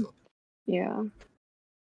 Jeez. Yeah.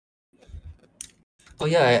 Oh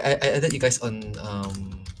yeah, I added you guys on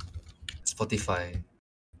Spotify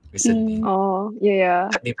recently. Oh yeah.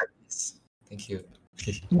 Add me back, please. Thank you.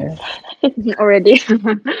 Yeah. Already.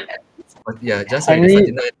 But yeah, just already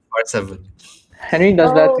Henry, Fateenah R7. Henry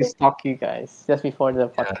does that to Oh. stalk you guys just before the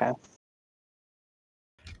Yeah. podcast.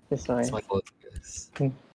 That's It's nice. my fault, guys.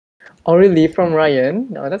 Oh really? From Ryan?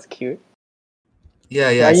 Oh, that's cute. Yeah,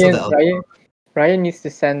 I saw that. Ryan needs to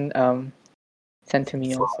send to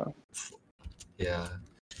me For- also. Yeah.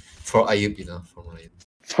 For Ayub, from Ryan.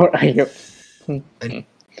 For Ayub.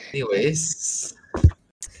 Anyways,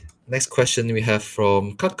 next question we have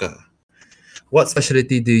from Kaka. What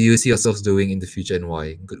specialty do you see yourselves doing in the future and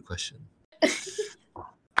why? Good question. It's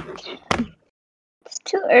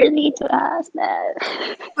too early to ask that.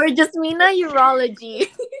 For Jazmina, urology.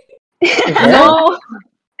 No.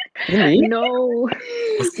 Really? No.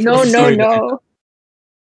 What's No, the no, story behind no. that?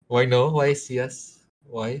 Why no? Why CS?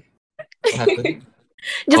 Why? What happened?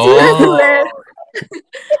 Jazmina's Oh, list.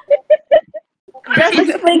 Just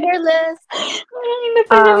explain your list.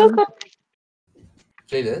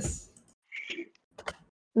 playlist?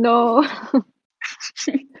 No.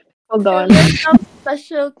 Hold Your on. list of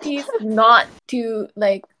specialties not to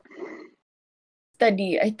like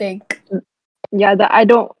study, I think. Yeah, that I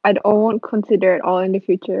won't consider it all in the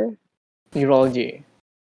future. Urology.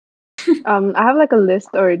 I have like a list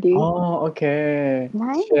already. Oh, okay.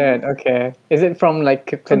 Nice. Shit, okay. Is it from like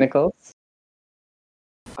clinicals?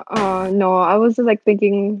 No, I was just like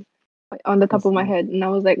thinking on the top of my head, and I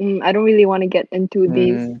was like, I don't really want to get into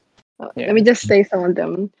these. Yeah. Let me just say some of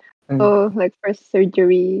them. So, like first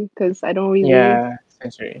surgery, because I don't really, Yeah,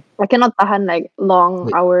 surgery. I cannot tahan like long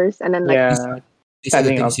Wait. hours, and then like Yeah. These are the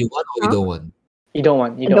Standing things up. you want or you Huh? don't want? You don't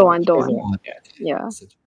want. You don't don't want, She don't doesn't want. Yeah. Yeah, So-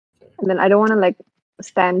 and then I don't want to like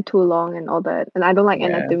stand too long and all that, and I don't like Yeah.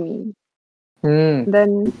 anatomy. Mm,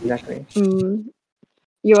 Then exactly.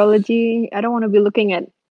 urology, I don't want to be looking at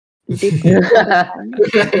dick, you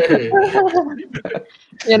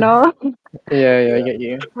know. Yeah, I get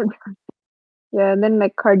you. Yeah, and then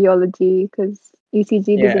like cardiology, because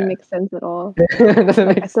ECG Yeah. doesn't make sense at all. Doesn't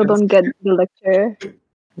Like make I still sense. don't get the lecture.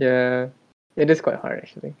 Yeah, it is quite hard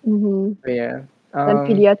actually. Mm-hmm. But yeah. Then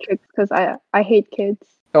pediatrics, because I hate kids.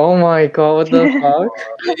 Oh my god, what the fuck?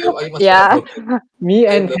 Are you much Yeah. Me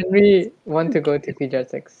and love- Henry want to go to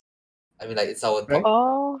pediatrics. I mean, like, it's our Right? top.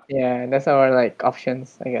 Oh. Yeah, that's our like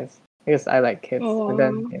options, I guess. Because I like kids, but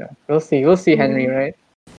then Oh. we'll see. We'll see, Henry, right?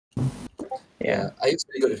 Yeah. I used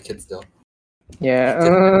to be good with kids, though. Yeah.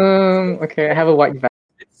 Okay, I have a white van.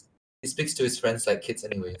 He speaks to his friends like kids,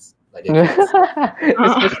 anyways. Like they're kids.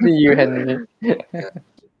 Especially you, Henry. Yeah.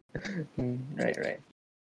 Right.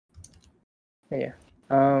 Yeah.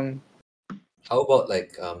 How about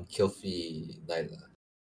like Khilfi, Naila?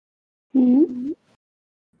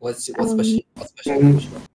 What specialty would you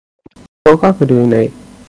want? What ka doing, Nay?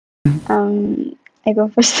 I go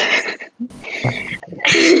first.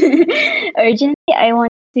 Urgently, I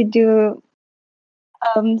want to do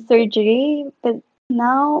surgery, but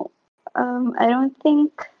now I don't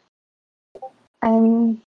think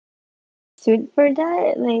I'm suited for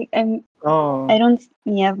that. Like I don't.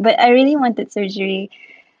 Yeah, but I really wanted surgery.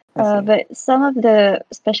 But some of the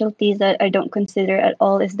specialties that I don't consider at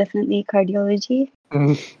all is definitely cardiology.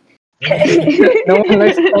 No one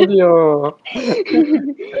likes cardio.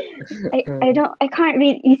 I can't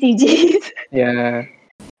read ECGs. Yeah.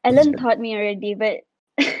 Ellen taught me already, but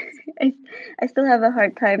I still have a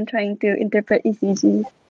hard time trying to interpret ECGs.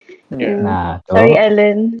 Yeah. Nah, Sorry, toh.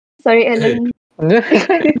 Ellen. Sorry, Ellen. Yeah.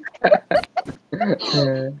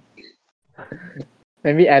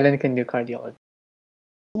 Maybe Alan can do cardiology.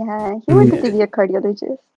 Yeah, he wanted to be a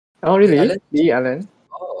cardiologist Oh, really? Alan? Alan?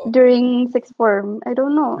 Oh. during sixth form. I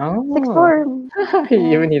don't know. Sixth Oh. form.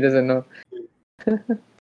 Even he doesn't know.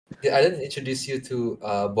 Did Alan introduce you to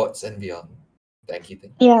bots and beyond? The Anki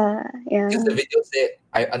thing? Yeah. Because the videos there,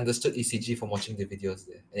 I understood ECG from watching the videos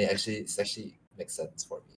there. And it actually makes sense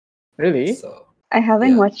for me. Really? So I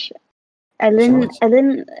haven't Yeah. watched. should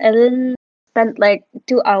Ellen spent like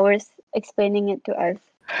 2 hours explaining it to us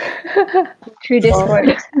through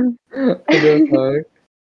Discord. What the fuck?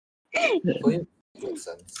 for you, it makes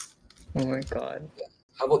sense. Oh my god.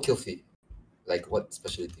 How about Khilfi? Like what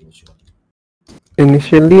specialty would you want?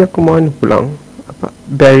 Initially, ako mau ano lang,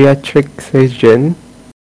 bariatric surgeon.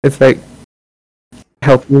 It's like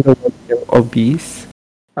helping the ones obese.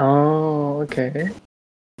 Oh, okay.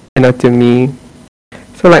 Anatomy.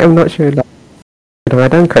 So like I'm not sure like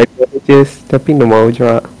kadang-kadang cardiologist tapi no mau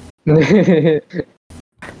juga.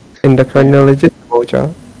 Endocrinologist no mau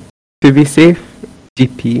juga. To be safe,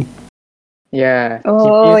 GP. Yeah, GP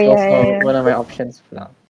Oh, is yeah, also yeah. one of my options for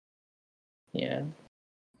now. Yeah,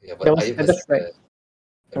 Yeah, but Ayub has that's like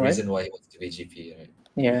a what? reason why he wants to be GP, right?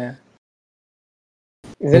 Yeah.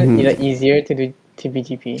 Isn't it easier to do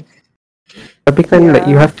TBGP? Tapi kan like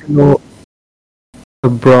you Yeah. have to know a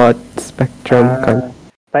broad spectrum kan.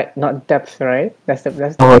 But not depth, right? That's the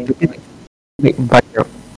Oh, main jadi point. like banyak.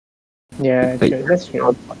 Yeah, Like, true. That's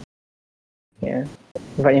true. Yeah,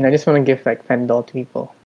 but I just want to give like Fendel to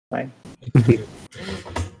people. Fine.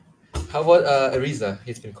 How about Aeryza?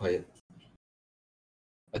 He's been quiet.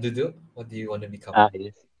 Adudu, what do you want to become?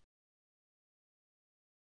 Yes.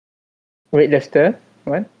 Weightlifter.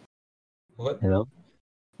 What? What? Hello.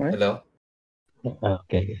 What? Hello?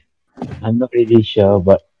 Okay. I'm not really sure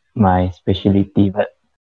about my specialty, but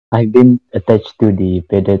I've been attached to the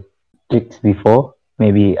pediatrics before.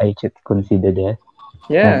 Maybe I should consider that.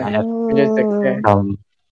 And Yeah. I have Pediatrics, yeah. some.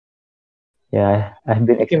 Yeah, I've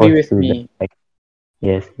been You can be exposed with to me. that. Like,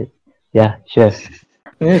 yes. Yeah, sure.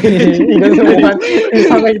 He doesn't want. He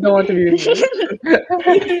sounds like he don't want to be with me.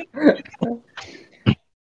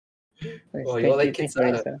 Nice. Oh, Thank you're you, like thank kids, you,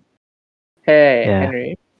 Aeryza. Hey, Yeah.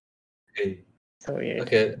 Henry. Hey. So weird.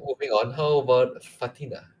 Okay, moving on. How about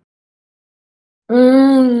Fateenah?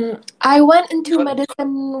 I went into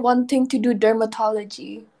medicine wanting to do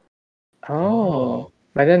dermatology. Oh,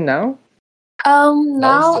 but then now?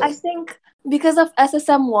 Now still. I think because of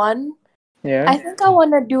SSM1, Yeah. I think I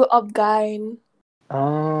want to do obgyn.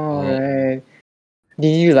 Oh, right.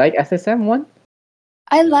 Did you like SSM one?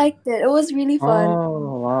 I liked it. It was really fun.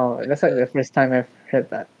 Oh, wow. That's like the first time I've heard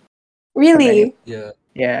that. Really? Yeah.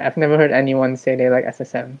 Yeah, I've never heard anyone say they like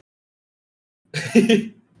SSM.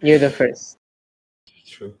 You're the first.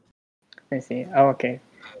 True. I see. Oh, okay.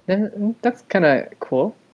 Then that's kind of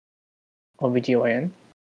cool. OBGYN.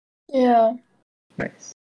 Yeah.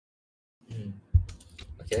 Nice.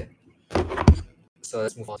 Okay. So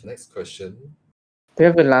let's move on to the next question. Do you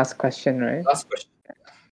have the last question, right? Last question.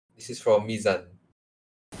 This is from Mizan.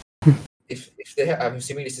 If they have, I'm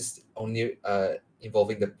assuming this is only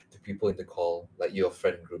involving the people in the call, like your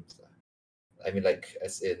friend group. I mean, like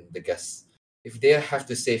as in the guests. If they have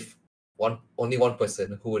to save only one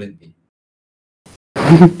person, who would it be?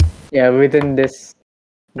 Yeah, within this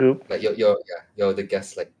group, Like you're the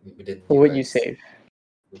guest, like within who you would you guys. save?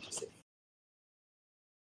 Who would you save?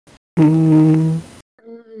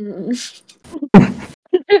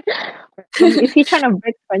 Is he trying to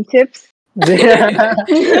break friendships?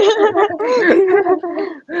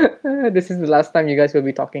 This is the last time you guys will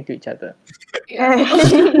be talking to each other.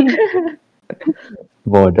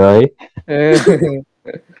 Bodoh.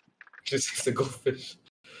 Just a goldfish.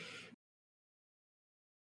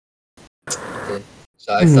 Okay.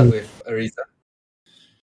 Shall I start with Aeryza?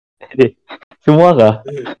 Semua kah?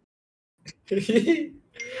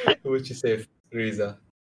 Who would you save, Aeryza?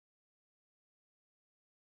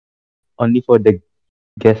 Only for the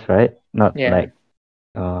guest, right? Not Yeah. like.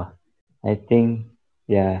 I think.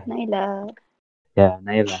 Yeah. Naila. Yeah,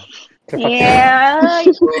 Naila. Yeah.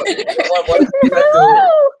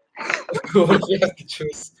 What if you have to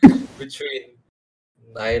choose between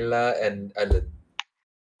Naila and Alan?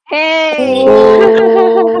 Hey.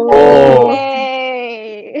 Oh.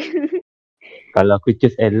 Hey. Kalau aku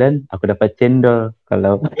choose Ellen, aku dapat cendol.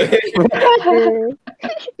 Kalau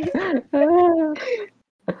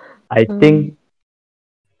I think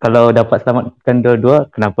kalau dapat selamatkan dua-dua,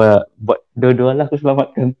 kenapa buat dua-dua lah aku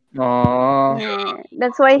selamatkan? Oh. Yeah,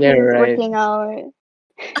 that's why Yeah, he's right. working out.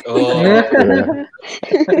 Oh,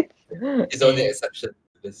 is the only exception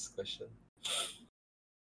to this question.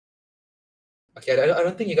 Okay, I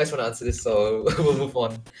don't think you guys want to answer this, so we'll move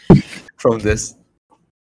on from this.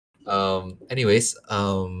 Anyways,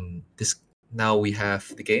 this now we have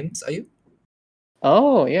the games. Are you?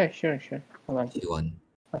 Oh, yeah, sure. Hold on. You won.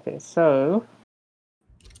 Okay, so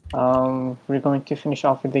we're going to finish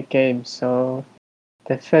off with the game. So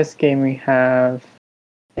the first game we have,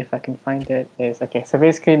 if I can find it, is okay. So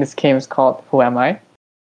basically, this game is called Who Am I?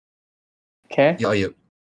 Okay. Yeah, are you?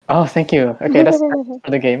 Oh, thank you. Okay, that's for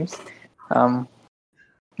the games.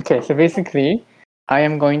 Okay, so basically, I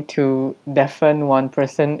am going to deafen one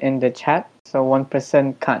person in the chat, so one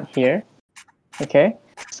person can't hear. Okay,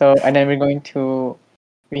 so and then we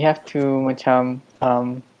have to macam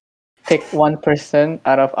pick one person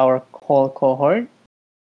out of our whole cohort.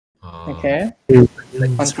 Okay, one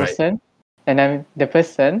Describe. person, and then the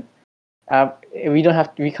person. We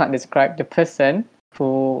can't describe the person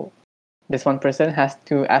who. This one person has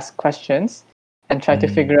to ask questions, and try to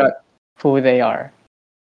figure out who they are.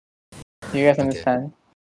 Do you guys Okay. understand?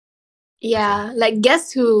 Yeah, like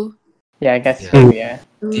guess who? Yeah, I guess Yeah. who, yeah.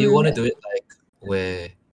 Do you want to do it like where?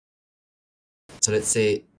 So let's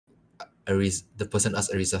say the person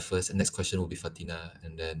asks Aeryza first, and next question will be Fateenah,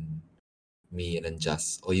 and then me, and then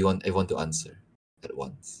Jas. Or you want everyone to answer at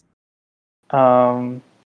once? Um,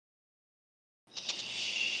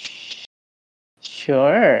 Okay.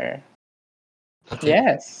 sure.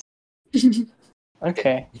 Yes.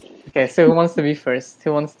 Okay. Okay, so who wants to be first?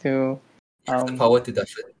 Who wants to You have the power to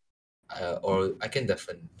deafen, or I can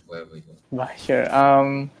deafen whoever you want. Sure.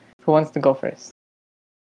 Who wants to go first?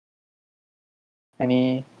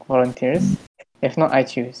 Any volunteers? If not, I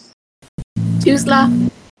choose. Choose lah.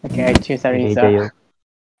 Okay, I choose Okay, Aeryza. Jayo.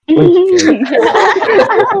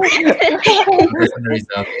 Deafen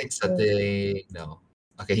Aeryza. It's Saturday. No.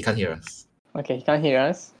 Okay, he can't hear us. Okay, he can't hear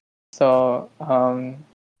us. So,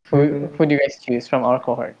 who do you guys choose from our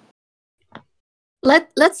cohort?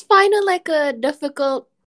 Let's find a difficult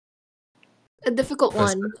First,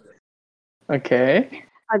 one. Okay.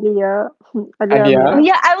 Alia. Alia. Oh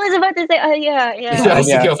yeah, I was about to say. Oh yeah, Yeah, I was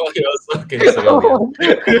thinking of okay,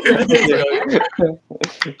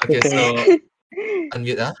 okay, so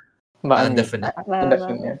unmute But definitely.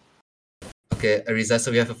 definitely. Okay, Aeryza,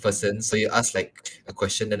 so we have a person. So you ask like a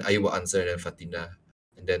question, then Ayu will answer, and then Fateenah,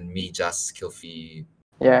 and then me, Jas, Khilfi,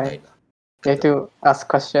 Yeah. Naila. You have to ask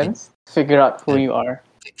questions, figure out who you are.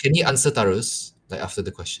 Can he answer Tarus like after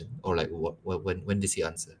the question, or like when does he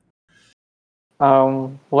answer?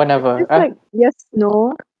 Whenever. It's like yes,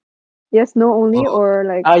 no only, or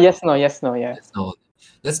like Yes, no, yeah. Yes, no.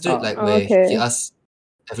 Let's do it like Oh, where he okay. asks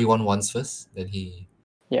everyone once first, then he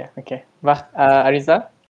Yeah, okay. But Aeryza?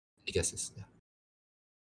 guesses. Yeah.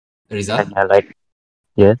 Aeryza? Tanya like,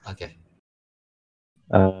 yes. Okay.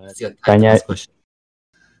 Uh, It's your time to tanya ask question.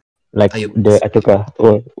 like Ayub. itu kah?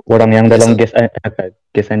 Orang yang dalam so- guess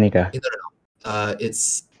ni kah?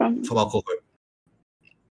 It's from our cohort.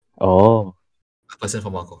 Oh, A person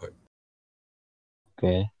from our cohort.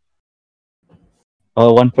 okay.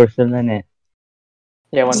 Oh, one person lang eh.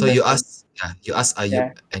 Yeah, one So person. you ask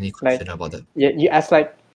Ayub any question about that. You ask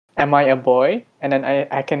like, am I a boy? And then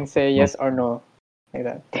I can say yes or no. Like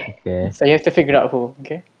that. Okay. So you have to figure out who,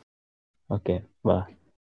 okay? Okay. Bah.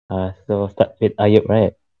 So start with Ayub,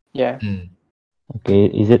 right? Yeah.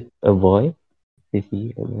 Okay. Is it a boy? Is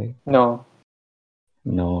he a boy? No.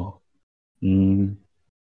 No.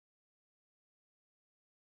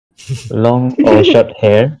 Long or short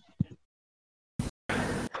hair?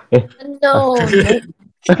 No.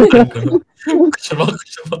 Question mark.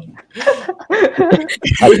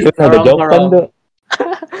 Aku ada jawapan tu.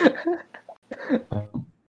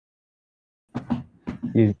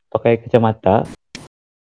 Pakai kacamata.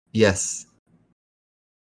 Yes.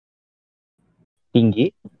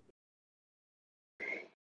 Tinggi.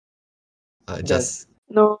 Just.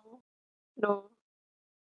 no.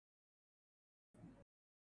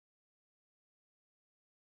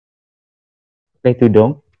 Pakai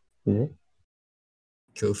tudung. Is it?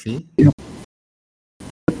 Khilfi.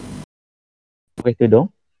 Pakai tudung.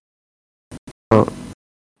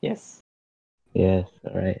 Yes. Yes.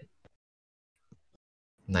 Alright.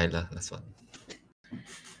 Naila, last one.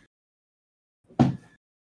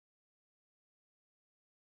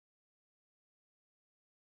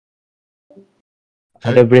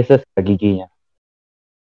 Ada braces ke giginya?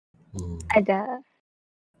 Ada.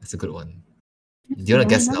 That's a good one. Do you want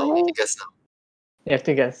to guess now? You can guess now. You have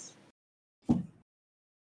to guess.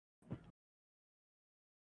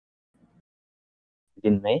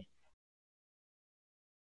 Jinmei?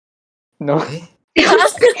 No. Khilfi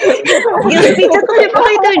cakap dia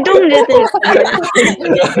pakai tudung je tadi.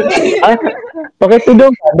 Pakai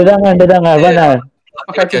tudung kan? Dadangan. Mana?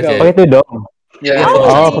 Pakai tudung. Pakai tudung. Yeah.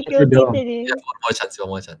 Pakai tudung. Yeah, one more chance.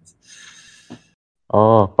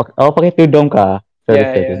 Pakai tudung kah?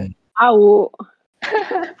 Yeah. Au.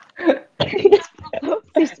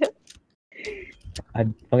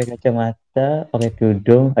 Pakai kacamata, pakai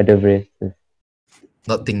tudung, ada braces.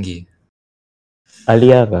 Not tinggi.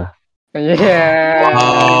 Alia kah? Yeah.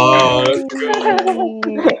 Wow.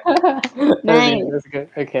 Nice. That's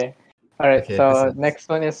good. Okay. All right. Okay, So that's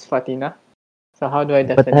next one is Fateenah. So how do I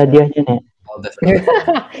Dapat definitely? hadiahnya nih. I'll definitely.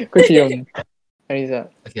 Kucium.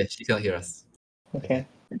 Aeryza. Okay, she can't hear us. Okay.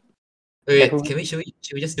 Wait, should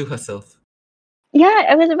we just do herself?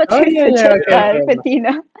 Yeah, I was about to suggest that,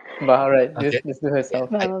 Fateenah. But all right, Okay. just do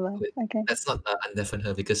herself. Okay. Let's not undeafen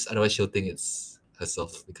her because otherwise she'll think it's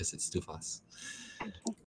herself because it's too fast.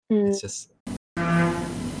 It's just.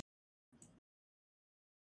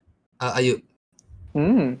 Ayub.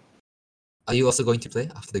 Are you also going to play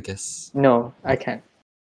after the guess? No, I can't.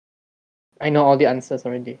 I know all the answers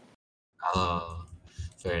already. Ah,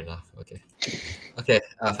 fair enough. Okay. Okay.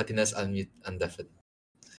 Fateenah's undeafened.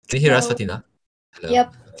 Can you hear us, Hello. Fateenah? Hello.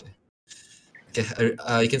 Yep. Okay. Okay.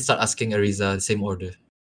 You can start asking Aeryza the same order.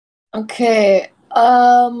 Okay.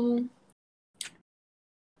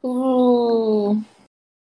 Ooh.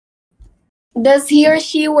 Does he or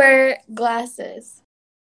she wear glasses?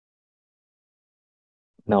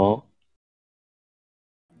 No.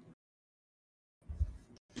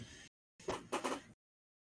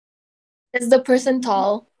 Is the person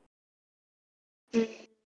tall? To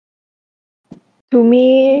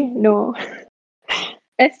me, no.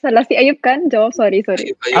 Salah si Ayub kan? Jawab, sorry.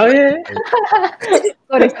 Ayub, Oh yeah.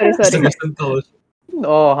 Sorry.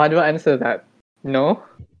 Oh, how do I answer that? No.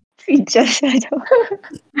 Si Josh na jawab.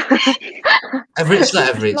 Average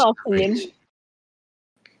lah, average. Not slim. Average.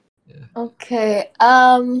 Okay.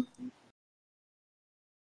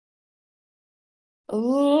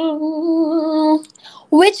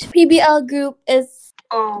 Which PBL group is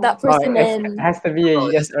that person it in? has to be a Oh,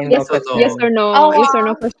 yes or yes no or no. question. Yes or no? Oh, Yes or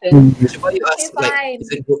no question. Why you ask like fine.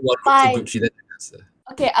 is it group 1, group 2, Fine. group 3, then answer?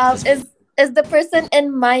 Okay. Is the person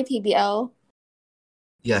in my PBL?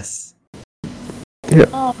 Yes.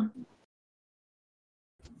 Oh.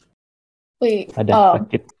 Wait. Ada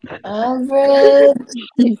sakit. Average.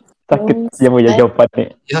 Sakit dia punya jawapan ni.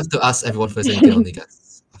 You have to ask everyone first and you can only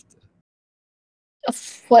guess after.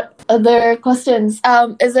 What other questions?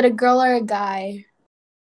 Is it a girl or a guy?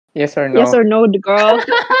 Yes or no? Yes or no, the girl. Is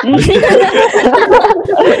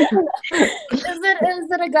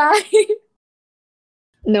it a guy?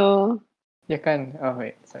 No. You can. Oh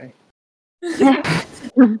wait, sorry.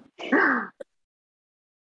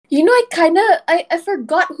 You know, I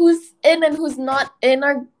forgot who's in and who's not in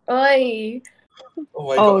our. Oy. Oh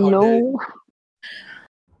my Oh god. no.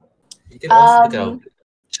 You can also look at our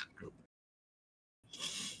chat group.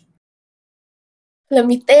 Let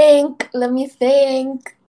me think.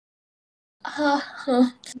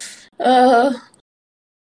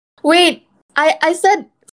 Wait. I said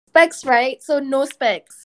specs, right? So no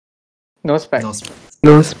specs. No specs. No specs.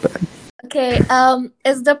 No spec. Okay.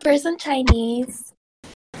 Is the person Chinese?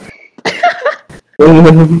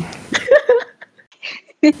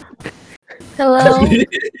 Hello.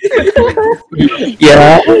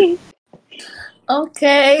 Yeah.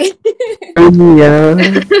 Okay.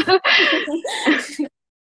 Yeah.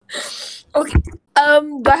 Okay.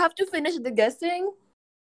 Do I have to finish the guessing?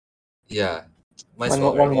 Yeah. Might as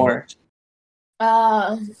One well, more.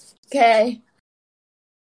 right? Okay.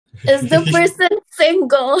 Is the person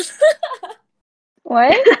single?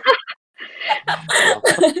 What?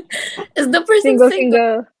 Is the person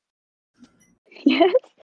Single. Yes.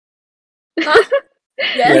 Huh?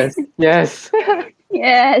 Yes. Yes.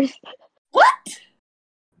 Yes. What?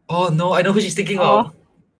 Oh no, I know who she's thinking Oh. of.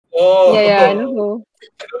 Oh Yeah, I know who.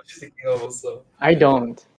 I know who she's thinking of also. I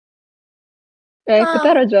don't.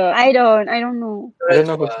 Kita Raja. I don't know. I don't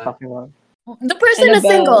know who she's talking about. The person is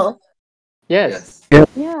Annabelle. single. Yes.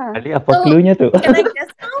 Yeah. Ali apa So, cluenya tu? Can I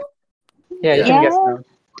guess now? Yeah, you can guess now.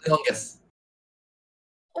 Only one guess.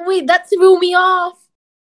 Wait, that threw me off.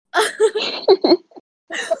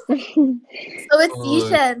 So it's Oh.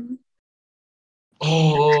 Yishan.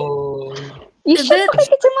 Oh. Is it Pakai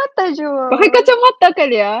kacamata je. Pakai kacamata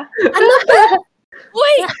kali ya? Annabelle?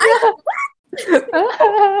 Wait,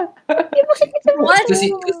 what? Because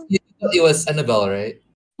you thought it was Annabelle, right?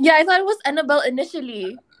 Yeah, I thought it was Annabelle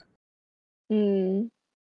initially.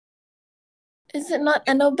 Is it not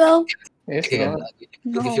Annabelle? Yes, Okay, no.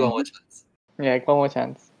 we'll give you one more chance. Yeah, one more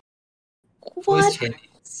chance. Who is What?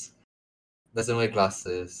 Chinese? Doesn't wear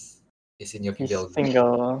glasses. Is in your He's PBL.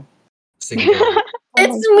 single. Single.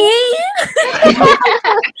 It's me.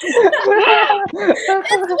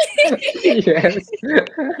 Yes.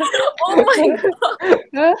 Oh my god.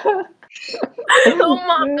 Oh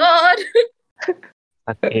my god.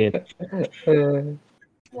 Sakit.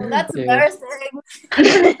 Well, that's Yeah. embarrassing.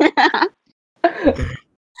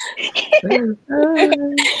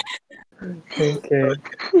 Okay.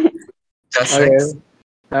 Just Okay. next.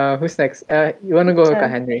 Who's next? You wanna go, Kak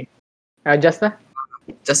Henry? Just lah.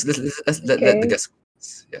 Just let the guess.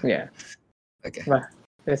 Yeah. Yeah. Okay.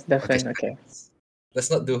 That's definitely okay. Let's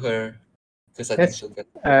not do her because I think Let's she'll get.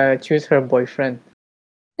 choose her boyfriend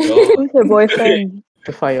Oh. Who's her boyfriend?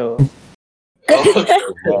 to file.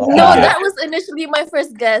 No, that was initially my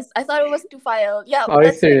first guess. I thought it was to file. Yeah. Are you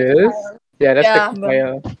let's take to serious? file. Yeah, let's Yeah. take the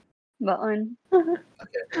file. Baon.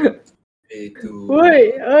 Okay. 3, 2. Oi.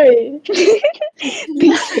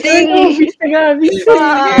 Bising. Bising ah, bising.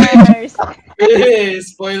 Bars. Hey,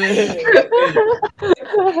 spoiler.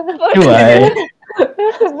 Cuai.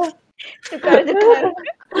 Tukar.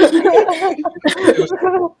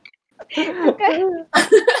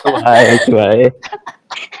 Cuai.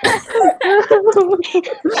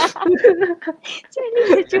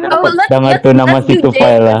 Oh, Dengar tuh nama let's do situ Jing.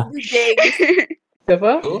 file lah. Let's do Jing.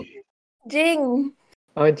 Siapa? Who? Jing.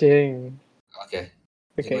 Oh, Jing. Okay.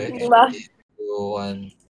 Okay. Anyway, Bah. 3,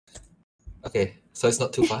 2, 1. Okay, so it's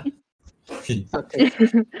not too far. Okay. Okay.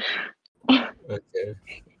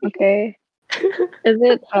 Okay. Is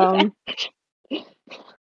it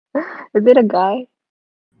is it a guy?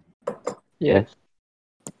 Yes.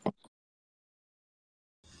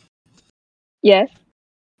 Yes.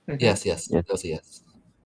 Yes, yes. Yes. That was a yes.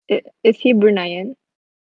 Is he Bruneian?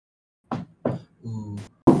 Ooh.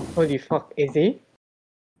 Holy fuck, is he?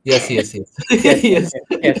 Yes, he is. Yes. Yes.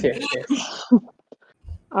 Yes. Yes.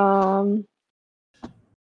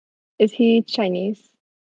 Is he Chinese?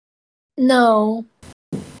 No.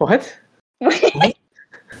 What? What?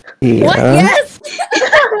 Yeah. Yes.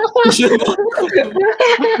 It's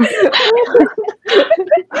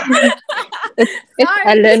Sorry.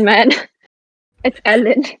 Ellen, man. It's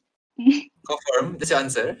Ellen. Confirm. That's your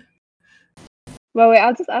answer. But wait,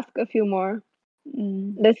 I'll just ask a few more.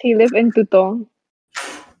 Does he live in Tutong?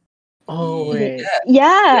 Oh wait.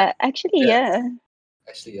 Yeah, actually, Yes. yeah.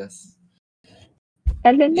 Actually, yes.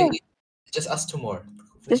 Ellen You, lah. you- just ask 2 more.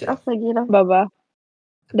 Just Finish it off. ask lagi lah. Baba.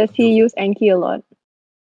 Does he use Anki a lot?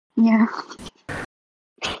 Yeah.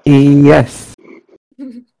 Yes.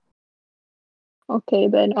 Okay,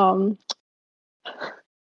 then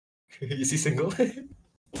Is he single?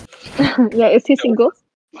 yeah, is he single?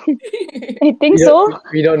 I think so.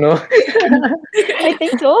 We don't know. I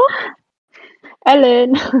think so.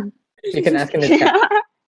 Ellen. You can ask in the chat.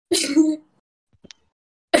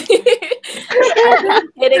 I'm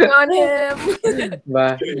hitting on him.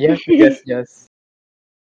 But yes.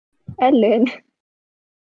 Ellen.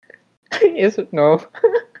 Yes, no.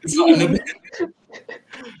 It's not limited.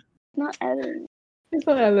 Not Ellen. It's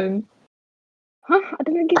not Ellen. Hah? Ada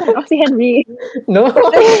lagi kan? Oh, si Henry. No.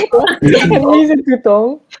 Henry's in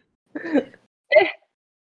Tutong.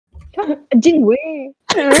 Jin Wei.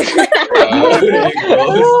 Very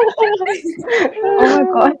close. Oh my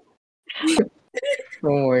god.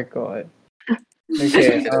 Oh my god.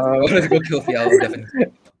 Okay. Let's go Khilfi. I'll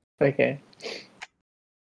definitely. Okay.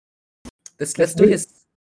 Let's do his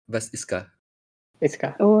best Iska.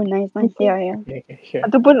 Iska. Oh, nice. Yeah. Okay, sure.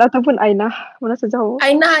 Ataupun Ainah. Mana sejauh?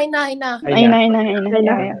 Aina. Aina.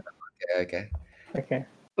 Yeah. Okay. Okay.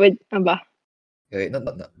 Wait, Abah. Wait, not.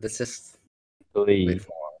 Let's just Oi. wait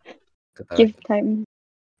for Qatar. Give time.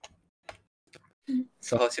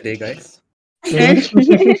 So how's your day, guys?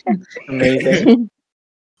 Amazing.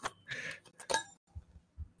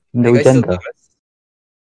 Hindi Are you guys hujan still kah? nervous?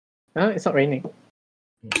 No, it's not raining.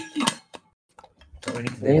 Not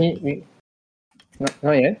raining today. Not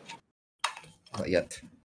yet. Not yet.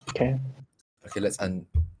 Okay. Okay, let's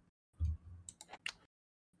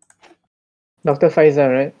Dr. Faiza,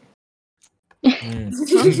 right?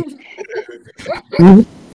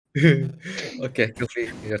 Okay,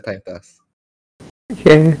 Khilfi, your time to ask.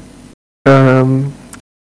 Okay.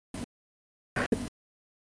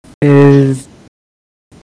 Is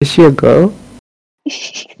she a girl?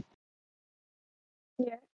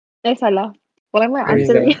 Salah. Orang nak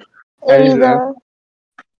Aeryza. answer ni. Aeryza.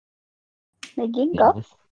 Lagi kau? Yes.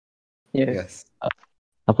 Yes. Yes.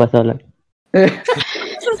 Apa salah? Is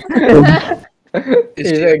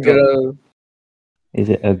She's she a girl. Is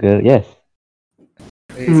it a girl? Yes.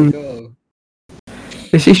 There you go.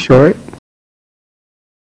 Is she short?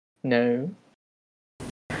 No.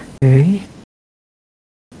 Okay.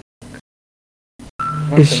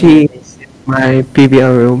 What's Is the she name? in my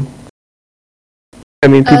PBL room? I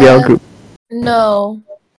mean PBL group. No.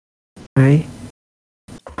 Right.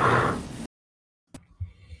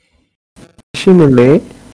 Is she Malay?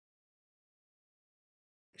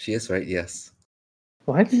 She is right. Yes.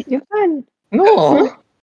 What? Irfan. No.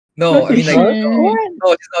 No, I mean like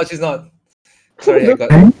What? no, she's not. Sorry, I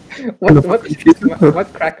got.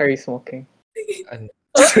 What crack are you smoking?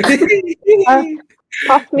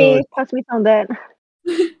 Pass me some of that.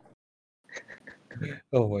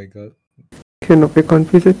 Oh my god. Kenapa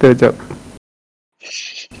confuse itu jap?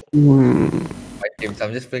 Mind games.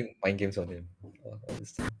 I'm just playing mind games on him. All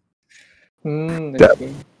this time. Yep.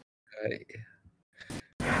 Okay. Right.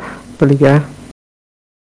 Apa lagi ah?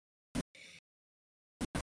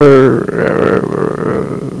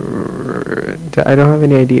 I don't have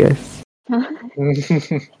any ideas.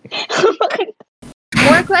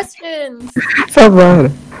 More questions. Sabar.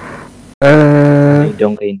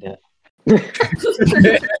 Hidung ke indah.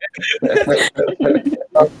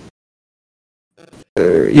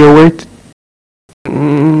 Your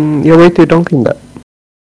way to Donkin that.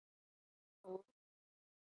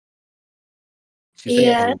 She said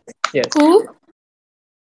Yeah. Yes. Who?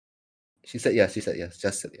 She said yes. She said yes.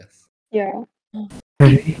 Just said yes. Yeah.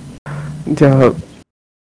 The,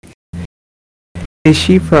 is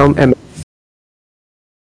she from MS?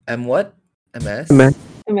 M what? MS? MS?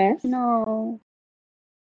 MS. No.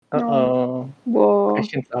 Uh-oh. Bo.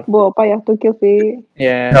 Questions up. Bo, payah to Khilfi.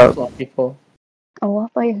 Yeah, No. there's a lot of people. Oh,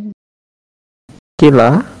 apa yun?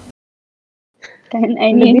 Kila? Kan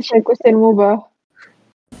I Lebih need saya question mo ba?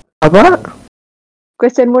 Apa?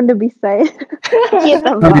 Question mo lebih saya.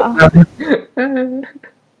 kita ba?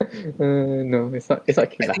 No, it's not. It's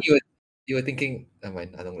not I Kila. think you were thinking. Never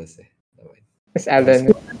mind. I don't want to say. Never mind. It's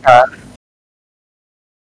Alan.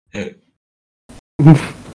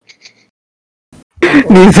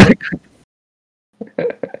 Niza.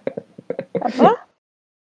 Apa?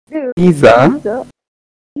 Niza?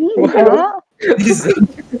 Niza?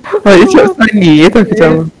 Oh, it's just funny. Ito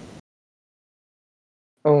macam,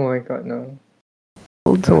 Oh my god, no.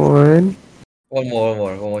 hold on. One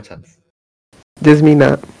more chance.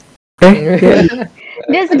 Jazmina. Yeah.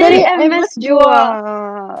 Just dari MS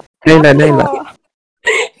jua. Naila.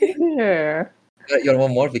 Yeah. You're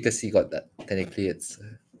one more because he got that. Technically, it's.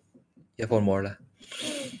 You have one more lah.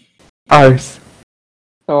 Ours.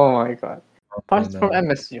 Oh my god. Oh, Parts from no.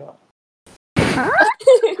 MSU. Oh,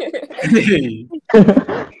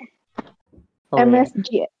 yeah.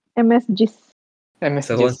 MSG. MSG. MSG.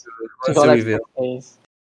 So who wants She to got like reveal? 4 days.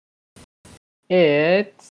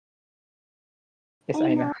 It's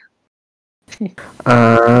Aina.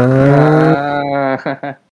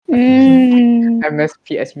 MS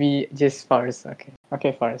PSB just Fars.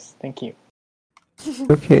 Okay, Fars. Thank you.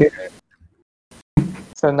 Okay.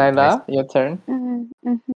 So Naila, your turn.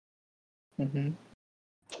 Mm-hmm.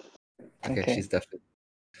 Okay, she's definitely.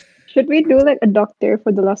 Should we do like a doctor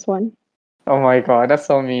for the last one? Oh my god, that's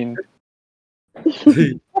so mean.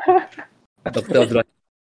 Dr. Abdullah.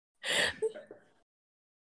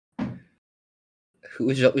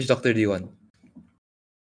 Which doctor do you want?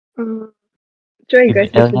 Try guys.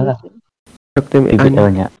 Detailnya lah. Dr.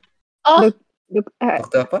 Detailnya. Oh,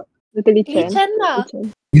 Dr. apa? Dr. Lee Lee Chen. Chen lah. Okay.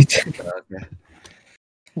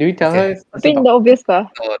 Do we tell her? Okay. it's a Tapi doc- the obvious ka?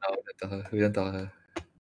 No, we don't tell her. We don't tell her.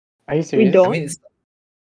 Are you We serious? don't. I mean, it's.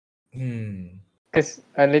 Because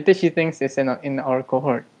later she thinks it's in our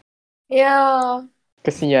cohort. Yeah.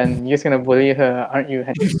 Kasian, you're just gonna bully her, aren't you?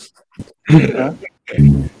 Huh?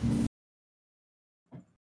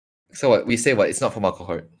 So what? We say what? It's not from our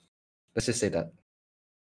cohort. Let's just say that.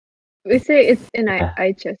 We say it's in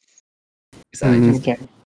IHS. It's IHS. Okay.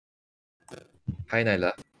 Hi,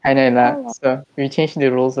 Naila. Hi Naila. So we changed the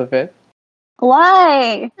rules a bit.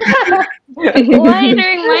 Why? Why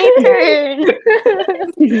during my turn?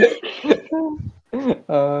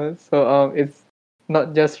 It's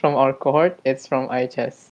not just from our cohort, it's from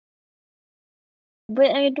IHS.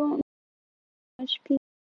 But I don't know much people.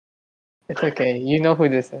 It's okay. You know who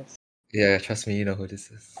this is. Yeah, trust me, you know who this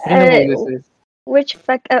is. You know who this is. Which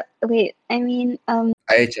wait, I mean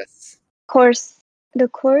IHS. course. The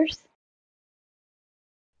course?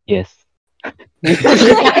 Yes. Okay.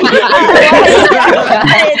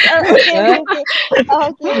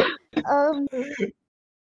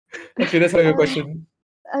 Okay, that's not your question.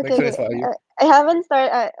 Okay. Next one is for you. I haven't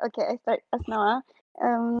started. Okay, I start as now.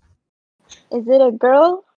 Is it a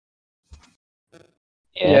girl?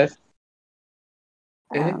 Yes.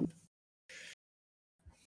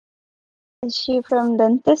 Is she from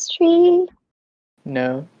dentistry?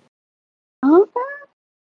 No. Huh?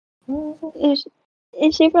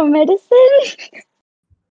 Is she from medicine?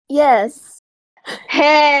 Yes.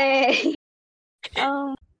 Hey.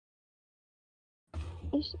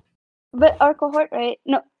 But our cohort, right?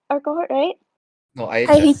 No, our cohort, right? No, Hi,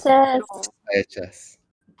 IHS. he says. IHS.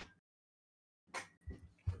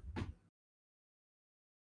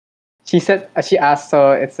 She said she asked,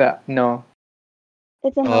 so it's a no.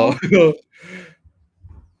 It's a no. Oh.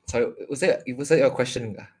 Sorry, was that your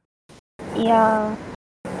question? Yeah.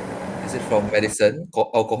 Is it from medicine?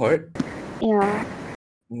 Our cohort? Yeah.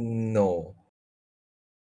 No.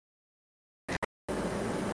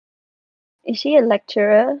 Is she a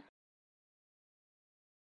lecturer?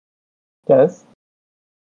 Yes.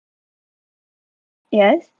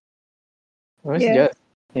 Yes. Where's Yes. Jess?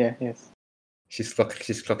 Yeah, yes. She's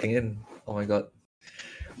clocking in. Oh my god.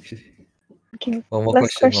 Okay. One more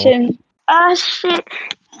Last question. question. Ah, shit.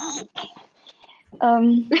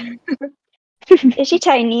 Is she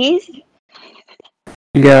Chinese?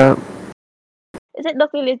 Yeah. Is it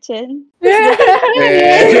Dr. Lichen? Yeah.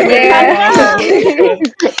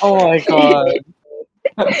 Oh my god.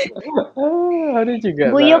 How did you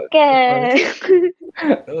get that? Buyok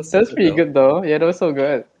That was so That's good pretty though. good though. Yeah, that was so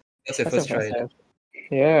good. That's your That's first try. impressive.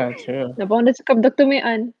 Yeah, true. Napang dia cakap Dr.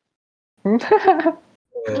 Mayan. Oh.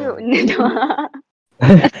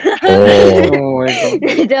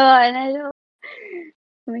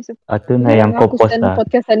 Oh my god. Atu na yang Aku kopos send lah.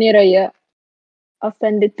 podcast ni Raya. I'll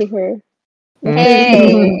send it to her.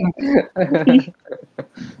 Hey,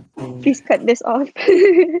 please cut this off.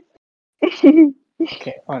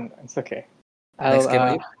 Okay, on. It's okay. Next game,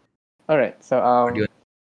 Ayub? All right. So Or do you,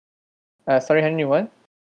 sorry, Henry, what?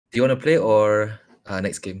 do you want to play or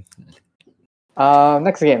next game?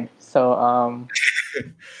 Next game. So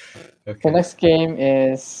the Okay. next game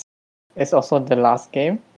is also the last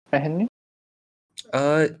game, right, Henry?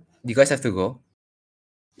 You guys have to go.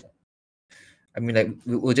 I mean, like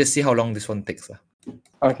we'll just see how long this one takes.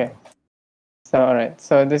 Okay. So all right.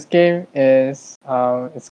 So this game is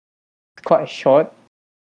it's quite short.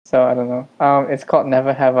 So I don't know. It's called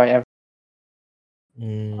Never Have I Ever.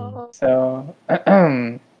 So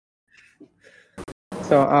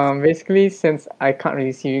basically, since I can't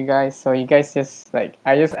really see you guys, so you guys just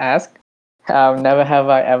I just ask, never have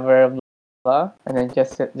I ever blah, blah, and then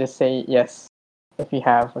just say yes if you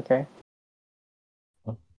have. Okay.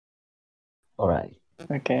 All right.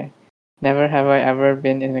 Okay. Never have I ever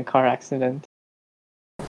been in a car accident.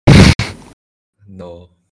 No.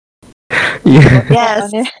 Yeah.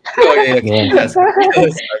 Yes. Oh yeah, okay. Yeah. Yes.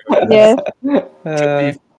 Yes.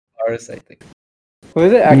 Uh, Ours, I think.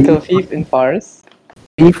 was it Khilfi in Paris?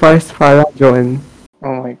 Me first, Farah John.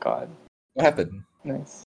 Oh my god. What happened?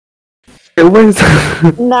 Nice. It was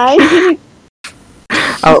Nice.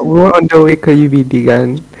 we were on the way ke UBD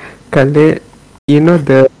kan. Kali, you know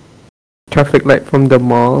the traffic light from the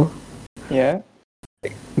mall Yeah.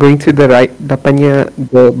 going to the right, depannya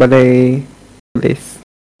the balai place.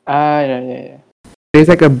 Yeah. There's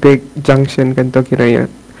like a big junction kan tu kiranya.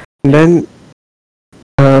 And then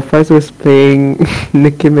Faz was playing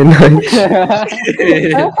Nicki Minaj.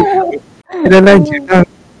 Dan lanjut lah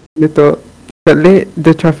gitu. Kali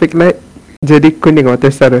the traffic light jadi kuning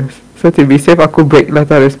terus terus. So to be safe aku brake lah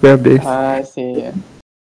terus habis. I see. Yeah.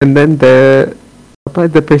 And then the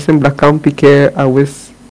person belakang fikir I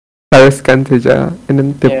was teruskan saja. And then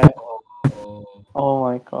the Yeah. Oh. Oh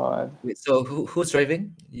my god. Wait, so who's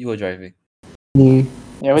driving? You were driving. ni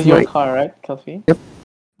Yeah, it was It's your like- car, right, Khilfi? Yep.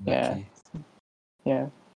 Yeah. Lucky. Yeah.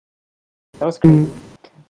 That was crazy.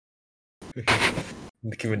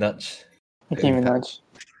 Nicki Minaj. Nicki Minaj.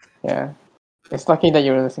 Yeah. It's lucky that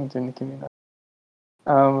you were listening to Nicki Minaj.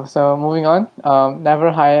 So moving on.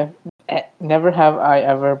 Never have I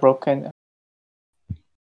ever broken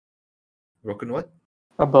Broken what?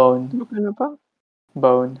 a bone. Bukan apa?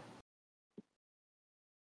 Bone.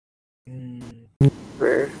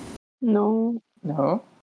 No. No.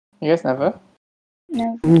 You guys never?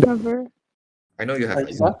 No. Never. I know you have.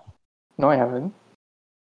 Aeryza? No, I haven't.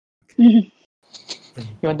 You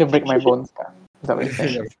want to break my bones, Ka? Is that what you're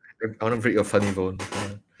saying? I want to break your funny bone.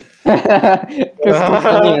 It's too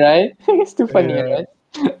funny, right? It's too funny, Yeah. right?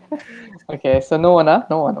 Okay, so no one, huh?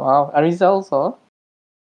 No one. Wow. Aeryza also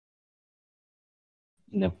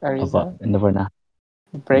Aeryza? Never nah.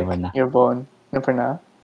 break Never na. your bone. No pernah.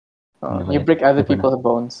 Oh, Never you na. break other Never na. people's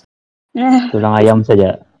bones. Tulang ayam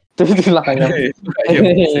saja. Tulang ayam.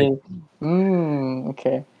 Ayam.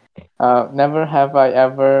 Okay. Never have I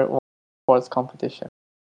ever won a sports competition.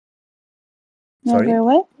 Sorry? Never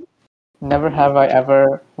what? Never have I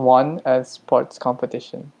ever won a sports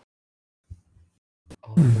competition.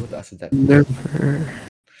 Oh, I would ask that. never.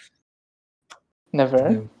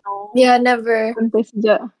 Never. Yeah, never. Second place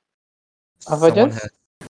saja. Apa, Someone Jess? has.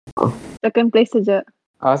 Second place saja.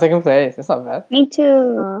 Second place. It's not bad. Me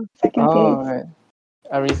too. Second Oh, place. right.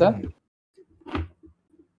 Aeryza?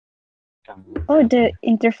 Oh, the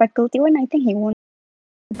interfaculty one, I think he won.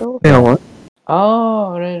 Both. Yeah, what?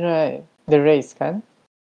 Oh, right. The race, kan?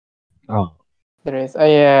 Oh. The race. Oh,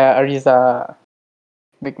 yeah. Aeryza.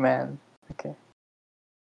 Big man. Okay.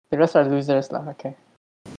 The rest are losers lah. Okay.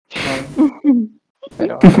 I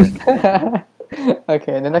don't know.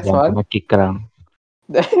 Okay, the next Yang one. kena kick kerang.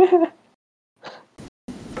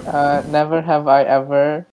 Never have I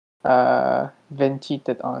ever been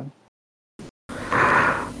cheated on.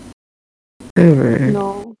 Never.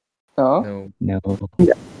 No. No? No. No.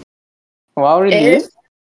 Wow, really? Ish.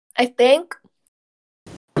 I think.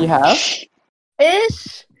 You have?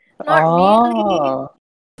 Ish. Not really. Oh.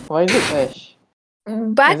 Why is it ish?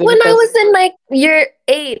 Back Is it when I because- was in like year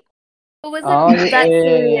 8, it wasn't Oh, year that eight.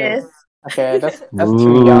 serious. Okay, that's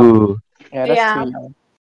pretty young. Ooh. Yeah, that's Yeah. too young.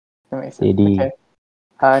 That makes sense. Steady. Okay.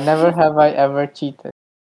 Never have I ever cheated.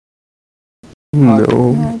 No.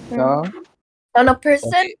 Never. No? On a person,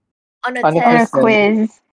 Okay. on a On a On a test, person.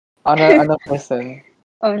 quiz. On a person.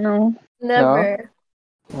 Oh no. never.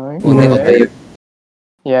 No? Only on Never? the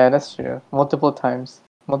Yeah, that's true. Multiple times.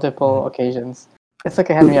 Multiple occasions. It's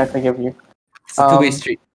okay, Henry, I forgive you. It's a two-way Um,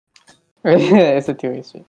 street. it's a two-way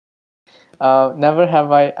street. Never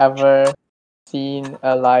have I ever seen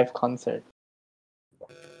a live concert.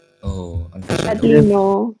 Oh, Sadly, unfortunately.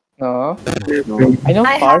 no. No. No. I know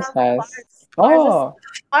I Fars have has.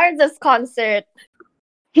 Farz's Oh! concert.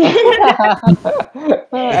 I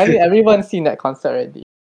think everyone's seen that concert already.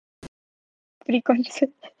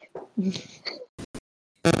 Pre-concert.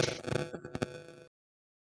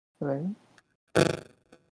 Hello?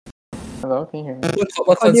 Hello, can you hear me?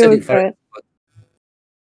 What concert Audio did is Farid?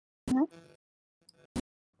 bad.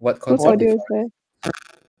 What Whose concert audio did is bad?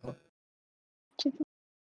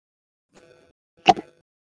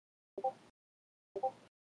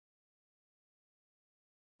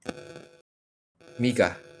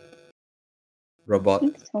 Mika? Robot.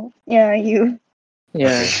 So, yeah, you.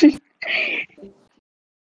 Yeah. Okay.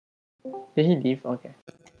 Did he leave? Okay.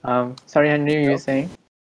 Sorry, Henry, you were saying?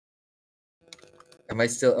 Am I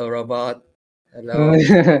still a robot? Hello.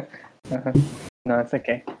 Uh-huh. No, it's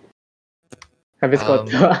okay. Habis Um,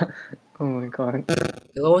 kotor. Oh my god.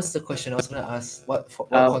 What was the question I was gonna ask? What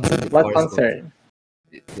concert did What Faris concert? go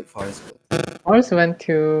to? Did Faris go to? Ours went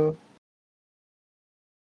to.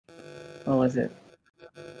 What was it?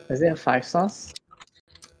 Was it a 5 sauce?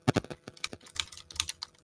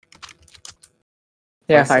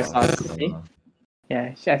 Yeah, 5 sauce. See?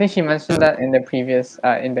 Yeah, I think she mentioned that in the previous,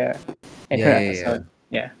 in her Yeah. episode.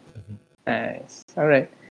 Yeah. Nice. All right.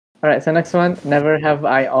 So next one. Never have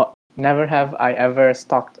I ever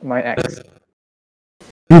stalked my ex.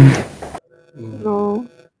 No.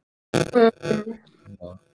 No.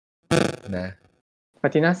 Nah.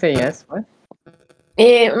 Fateenah, say yes. What?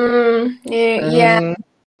 Yeah.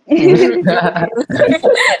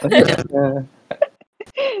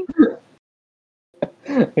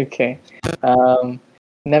 Okay.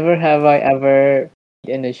 Never have I ever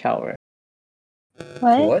peed in the shower.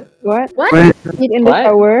 What? What? What? What? Eat in the What?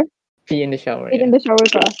 shower. Pee in the shower. Eat Yeah. in the shower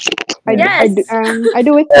class. Yes. I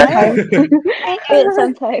do it sometimes. I do it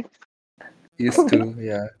sometimes. Used to,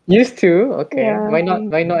 yeah. Used to. Okay. Yeah. Why not?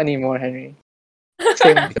 Why not anymore, Henry?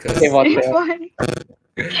 Same. Because Same water. Why?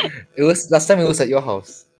 it was last time it was at your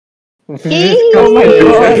house. Oh my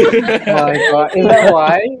god. My god. Is that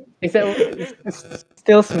why? Is that it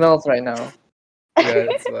still smells right now? Yeah,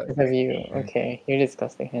 that's why. Because of you. Okay. You're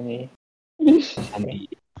disgusting, Henry. Handy.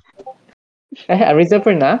 Aeryza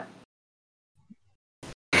pernah?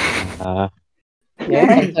 Yeah,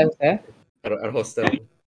 sometimes, eh? Our hostel.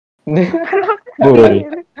 Boy.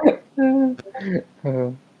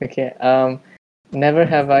 Okay. Never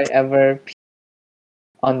have I ever peed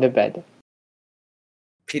on the bed.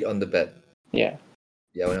 Peed on the bed. Yeah.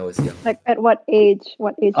 Yeah, when I was young. Like at what age?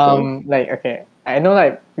 What age? though? Like okay. I know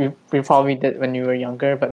like we probably did when you were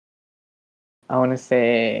younger, but I want to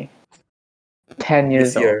say 10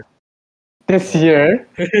 years This year. old. This year?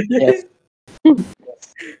 Yes.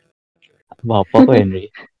 Bapak ko,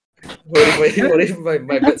 Henry. What if my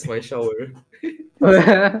bed's my shower?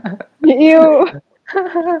 Ew.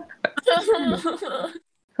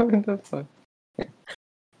 What the fuck?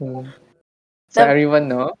 So everyone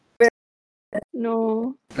know?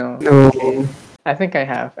 No. No. No. Okay. I think I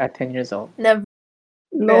have at 10 years old. Never.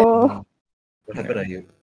 No. What happened to you?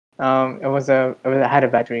 I had a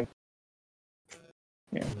bad dream.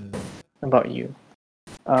 Yeah. About you.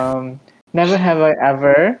 Never have I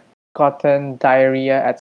ever gotten diarrhea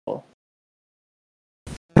at school.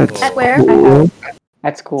 That's At where? cool.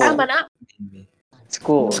 At school. Ah, mana?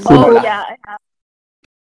 School. Oh yeah, I have.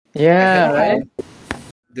 Yeah, right?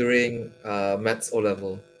 During maths O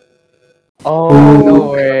level. Oh,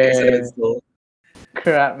 no way.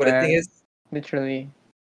 Crap, But the thing man. is, Literally.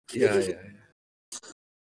 yeah.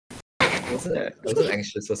 I wasn't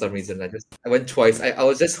anxious for some reason. I went twice. I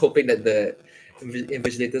was just hoping that the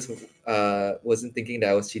invigilators wasn't thinking that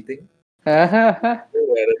I was cheating. Yeah, that's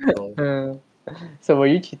all. So were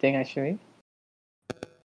you cheating actually?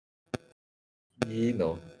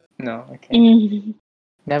 No. No, okay.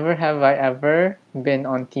 Never have I ever been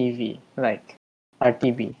on TV, like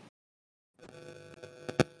RTB.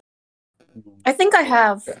 I think I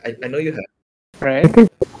have. I know you have. Right?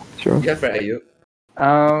 Sure. You have, right? You?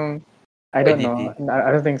 I don't know.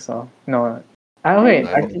 I don't think so. No. Wait.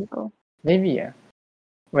 I hope. Maybe, yeah.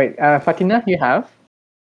 Wait, Fateenah, you have?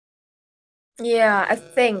 Yeah, I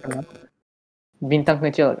think. Bintang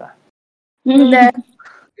kecil kah? And then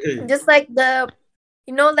just like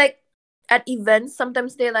like at events,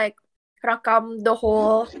 sometimes they like rakam the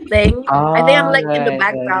whole thing. I think I'm Ah, like in the right,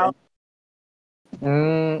 background.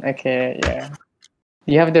 Okay, yeah.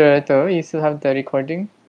 Do you have the Reto? You still have the recording?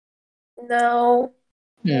 No.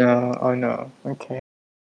 No. Oh no. Okay.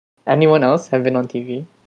 Anyone else have been on TV?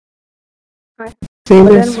 Same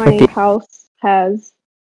But as then my Fateenah. house has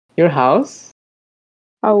Your house?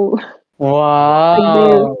 oh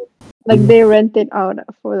Wow. they rent it out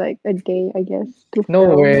for like a day, I guess, to No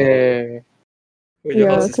film. way. Well, your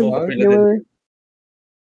Yeah, house is more because What? popular they than were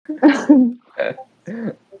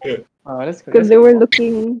Oh, that's good. because they were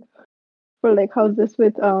looking for like houses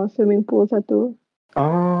with swimming pools too. wow.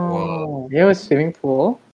 Oh, you have a swimming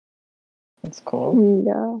pool? That's cool.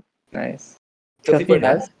 Yeah. Nice. Khilfi Khilfi pernah?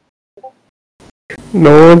 has?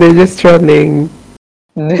 No, they're just running.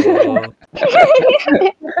 Oh,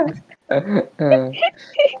 Uh,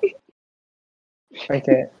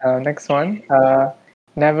 okay, next one.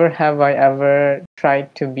 Never have I ever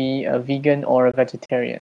tried to be a vegan or a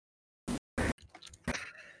vegetarian.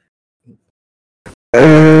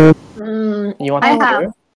 Uh, You want I to have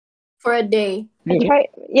answer? for a day. I Really? try.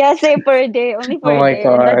 Yeah, say for a day, only for Oh a my day,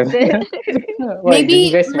 and that's god. it. Wait, did you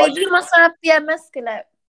Maybe guys watch? maybe masa PMS kila.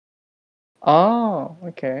 Oh,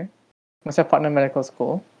 okay. Masa Partner Medical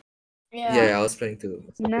School. Yeah. yeah, I was planning to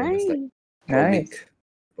supplements like Nice. for a Nice. week.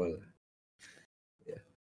 Well,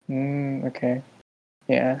 Okay.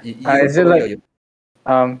 Yeah. you Is it probably like are you.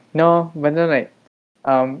 no, but then like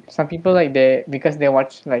some people like they because they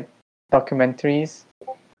watch like documentaries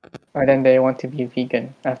and then they want to be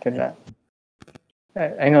vegan after that.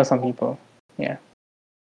 I know some people. Yeah.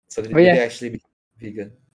 So But did they yeah, actually be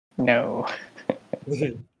vegan? no.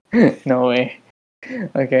 No way.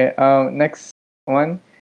 Okay. Next one.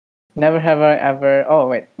 Never have I ever. Oh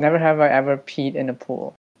wait. Never have I ever peed in a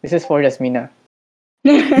pool. This is for Jazmina.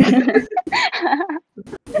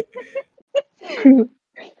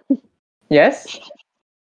 Yes.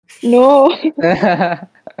 No.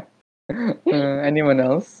 Anyone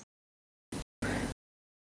else?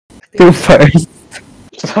 too fast.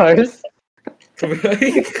 First. She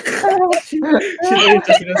didn't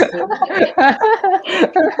just miss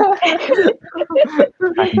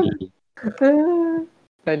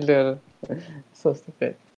That little. So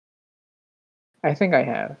stupid. I think I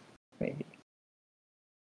have. Maybe.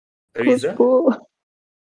 Who's Aeryza? pool?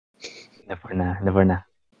 Never nah.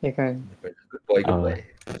 You can. Good boy, good Oh, boy.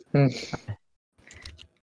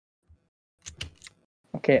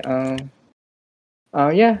 Okay.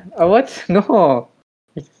 Yeah. What? No.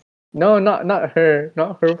 No, not her.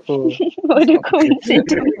 Not her pool. What a coincidence.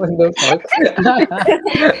 What the fuck?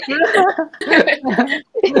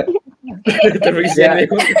 The reason Yeah.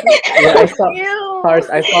 Yeah, I saw. Ew. First,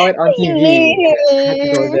 I saw it on TV. I had to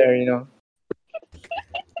go there.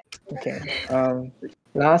 Okay.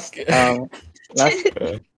 Last.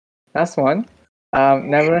 Last one.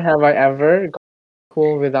 Never have I ever gone to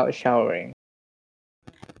school without showering.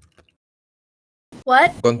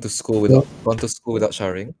 What? gone to school without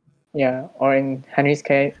showering. Yeah, or in Henry's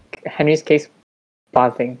case,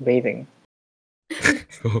 bathing.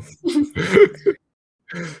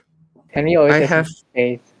 Henry always I has have to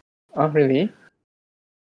bathe. Oh, really?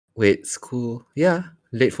 wait, school. Yeah,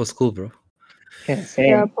 late for school, bro. Yeah, Yeah,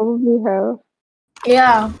 same. probably have.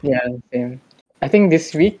 Yeah. Yeah, same. I think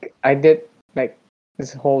this week I did like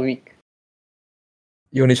this whole week.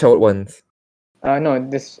 You only showered once. No,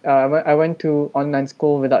 this I went to online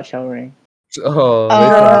school without showering. Oh,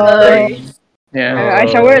 Oh. Yeah. I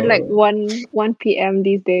shower at Oh. like 1 p.m.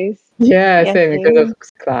 these days. Yeah, Yeah, same because same. of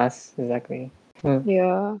class exactly.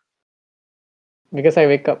 Yeah. Because I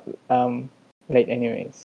wake up late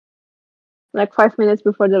anyways. Like 5 minutes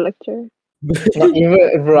before the lecture. Not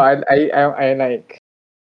even, bro. I like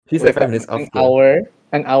He's like wake 5 up minutes an after.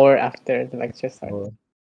 hour after the lecture starts. Oh.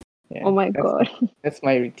 Yeah, Oh my god. that's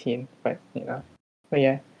my routine. But yeah.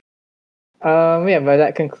 Yeah, but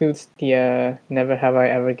that concludes the Never Have I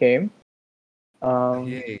Ever game.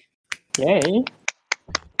 Yay. Yay!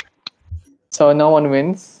 So no one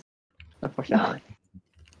wins, unfortunately.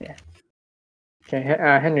 Yeah. Okay,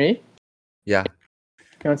 Henry, Yeah.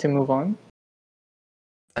 you want to move on?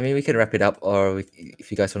 I mean, we can wrap it up, or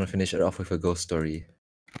if you guys want to finish it off with a ghost story,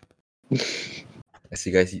 as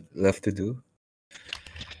you guys love to do.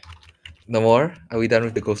 No more? Are we done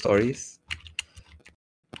with the ghost stories?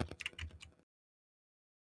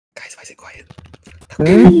 Guys, why is it quiet?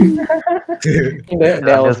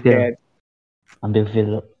 They're all scared. Ambil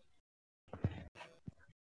feel.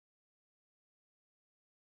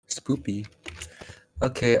 Spoopy.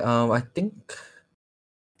 Okay, I think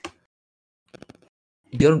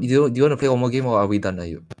Do you want to play one more game, or are we done? Are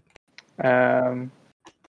you? I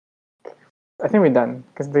think we're done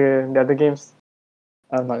because the other games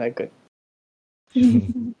are not that good.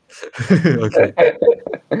 Okay.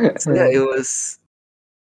 So yeah, it was.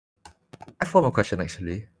 I have one more question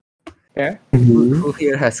actually. Yeah. Who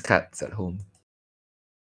here has cats at home?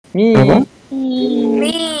 Me. Uh-huh.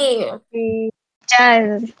 Me.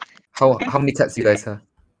 Jazz. How many cats do you guys have?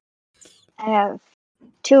 I have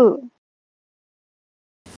 2.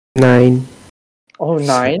 9. Oh,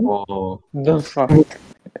 9? Oh, The fuck?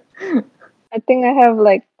 I think I have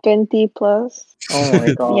like 20 plus. Oh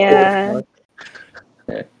my god. Yeah.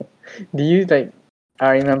 Do you like?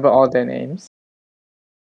 I remember all their names.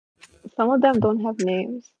 Some of them don't have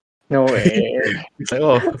names. No way. it's like,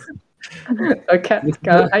 oh, A cat.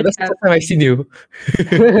 Hi that's the cat. first time I've seen you.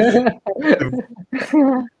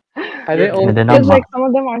 Are they all? Ada Because nama. like some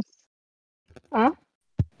of them are. Huh?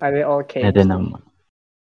 Are they all caged? Ada nama.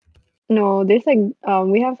 No, there's like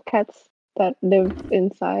we have cats that live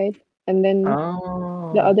inside, and then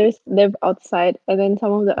Oh. the others live outside, and then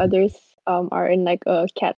some of the others are in like a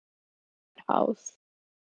cat house.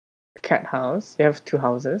 Cat house. You have 2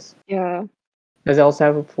 houses. Yeah. Does it also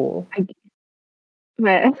have a pool?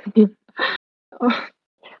 My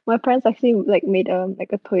my parents actually like made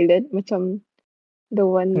like a toilet, macam the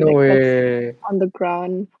one No like that's way. on the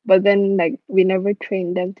ground, but then like we never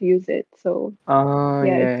trained them to use it, so Oh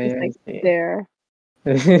yeah, yeah, it's just yeah. like I see. there.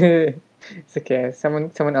 It's okay.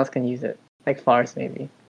 Someone else can use it. Like Fars maybe.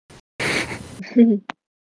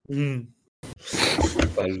 Mm.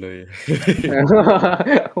 Paloy.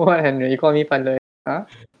 What, Henry? You call me Paloy? Huh?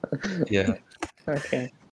 Yeah.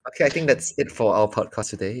 Okay. Okay, I think that's it for our podcast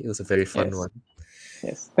today. It was a very fun Yes. one.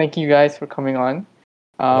 Yes. Thank you guys for coming on.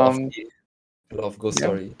 A lot of ghost yeah.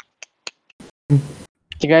 story. Do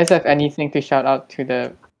you guys have anything to shout out to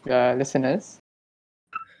the listeners?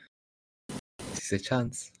 This is a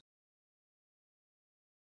chance.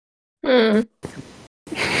 Hmm.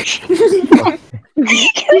 Stay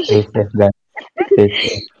safe, guys. Stay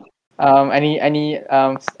safe.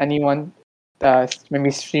 Anyone maybe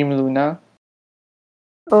stream Luna?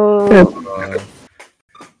 Oh,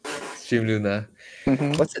 Stream Luna.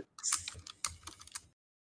 Mhm. What's it?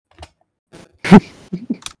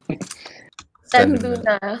 And Send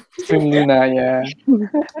Luna. Luna. Stream Luna, yeah.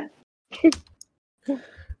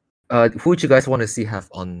 Who would you guys want to see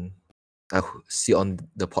on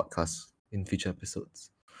the podcast in future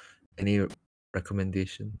episodes? Any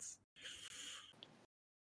recommendations?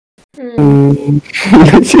 Hmm.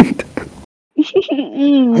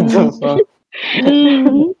 What the fuck?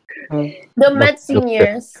 The Met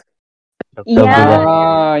Seniors. Yeah.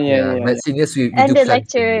 Ah, yeah. Med Seniors, we And do the plan.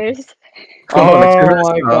 lecturers. Oh lecturers.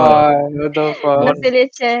 my god, what the fuck?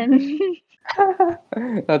 Affiliation.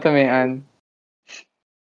 Dr. Mayan.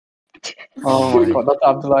 Oh my god, Dr.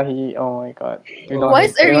 Abdullahi. Oh my god. Do not Why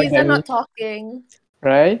hate- is do not Aeryza get me, not talking?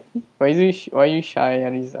 right? Why are you shy,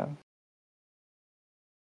 Aeryza?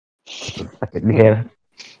 Sakit di hair.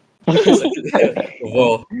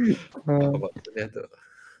 Wow. Uh, About ternyata.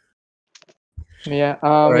 yeah.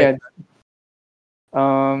 Alright.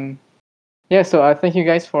 Yeah. So thank you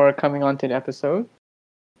guys for coming on to the episode.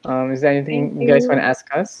 Is there anything Thank you guys you. want to ask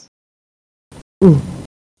us?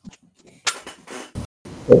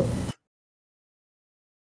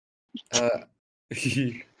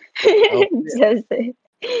 Just say.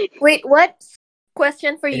 Wait, what?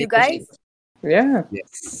 Question for you guys. Yeah.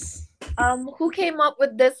 Yes. Who came up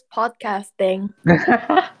with this podcast thing?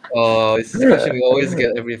 Oh, it's the question we always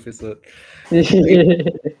get every episode.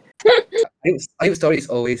 Ayub's story is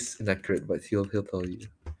always inaccurate, but he'll tell you.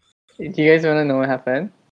 Do you guys want to know what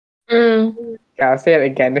happened? Mm. Yeah, I'll say it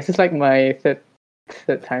again. This is like my third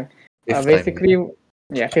time. Fifth time, Basically,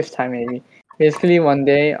 yeah, 5th time maybe. Basically, one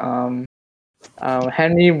day,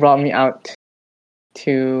 Henry brought me out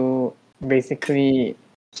to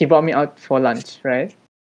he brought me out for lunch, right?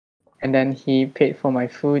 And then he paid for my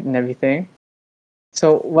food and everything.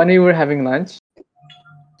 So when we were having lunch,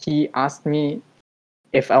 he asked me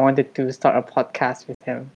if I wanted to start a podcast with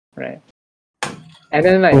him, right? And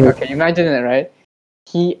then okay, imagine it, right?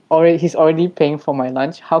 He's already paying for my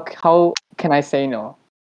lunch. How can I say no?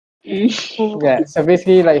 Yeah. So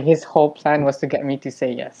basically, like his whole plan was to get me to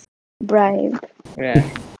say yes. Bribe. Yeah.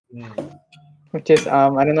 Which is I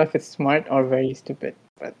don't know if it's smart or very stupid,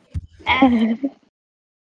 but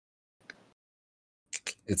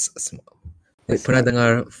It's small. Wait, pernah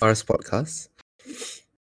dengar Fars podcast?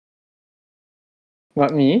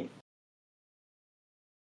 what, me?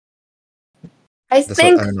 I That's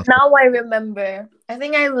think what I know. now I remember. I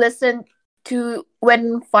think I listened to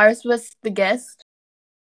when Fars was the guest.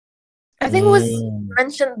 I think it was Mm.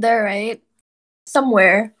 mentioned there, right?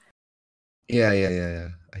 Somewhere. Yeah. I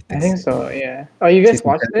I think think so. so. Yeah. Oh, you guys Season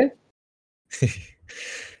watched it? 10.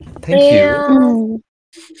 Thank you. Yeah. Mm.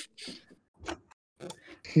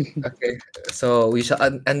 Okay, so we shall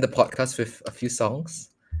end the podcast with a few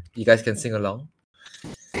songs. You guys can sing along.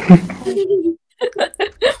 This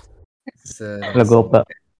is another Lagu song. apa?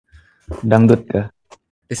 Dangdut kah?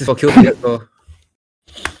 This is for Khilfi as well.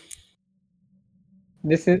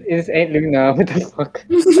 This is Ain't Luna. What the fuck?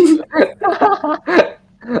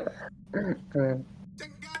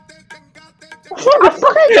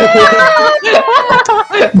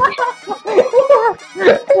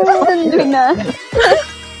 Luna.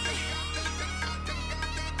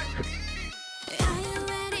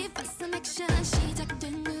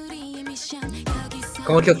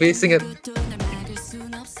 Come on, Khilfi, sing it.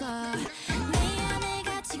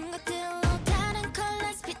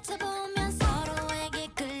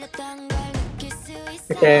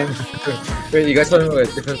 Okay. Wait, you guys want to know a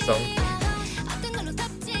different song?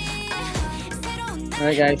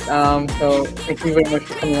 Alright, guys. So thank you very much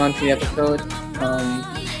for coming on to the episode.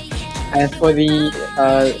 As for the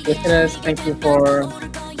listeners, thank you for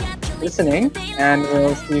listening, and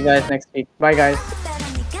we'll see you guys next week. Bye, guys.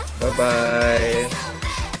 Bye-bye.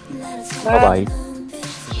 Bye bye.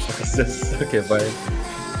 What's this? Okay, bye.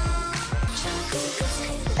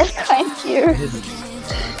 Thank you.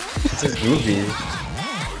 This is groovy.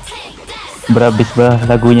 Berhabis bah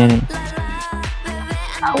lagunya nih.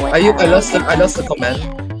 I lost the comment.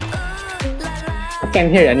 I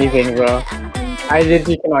can't hear anything, bro. I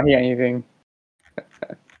literally cannot hear anything.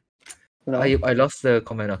 No. I lost the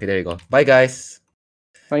comment. Okay, there you go. Bye, guys.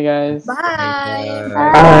 Bye, guys. Bye.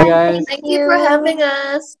 Bye, guys. Thank you for having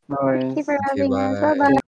us. No worries. Thank you for Okay, having us. bye.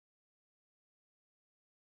 Bye bye.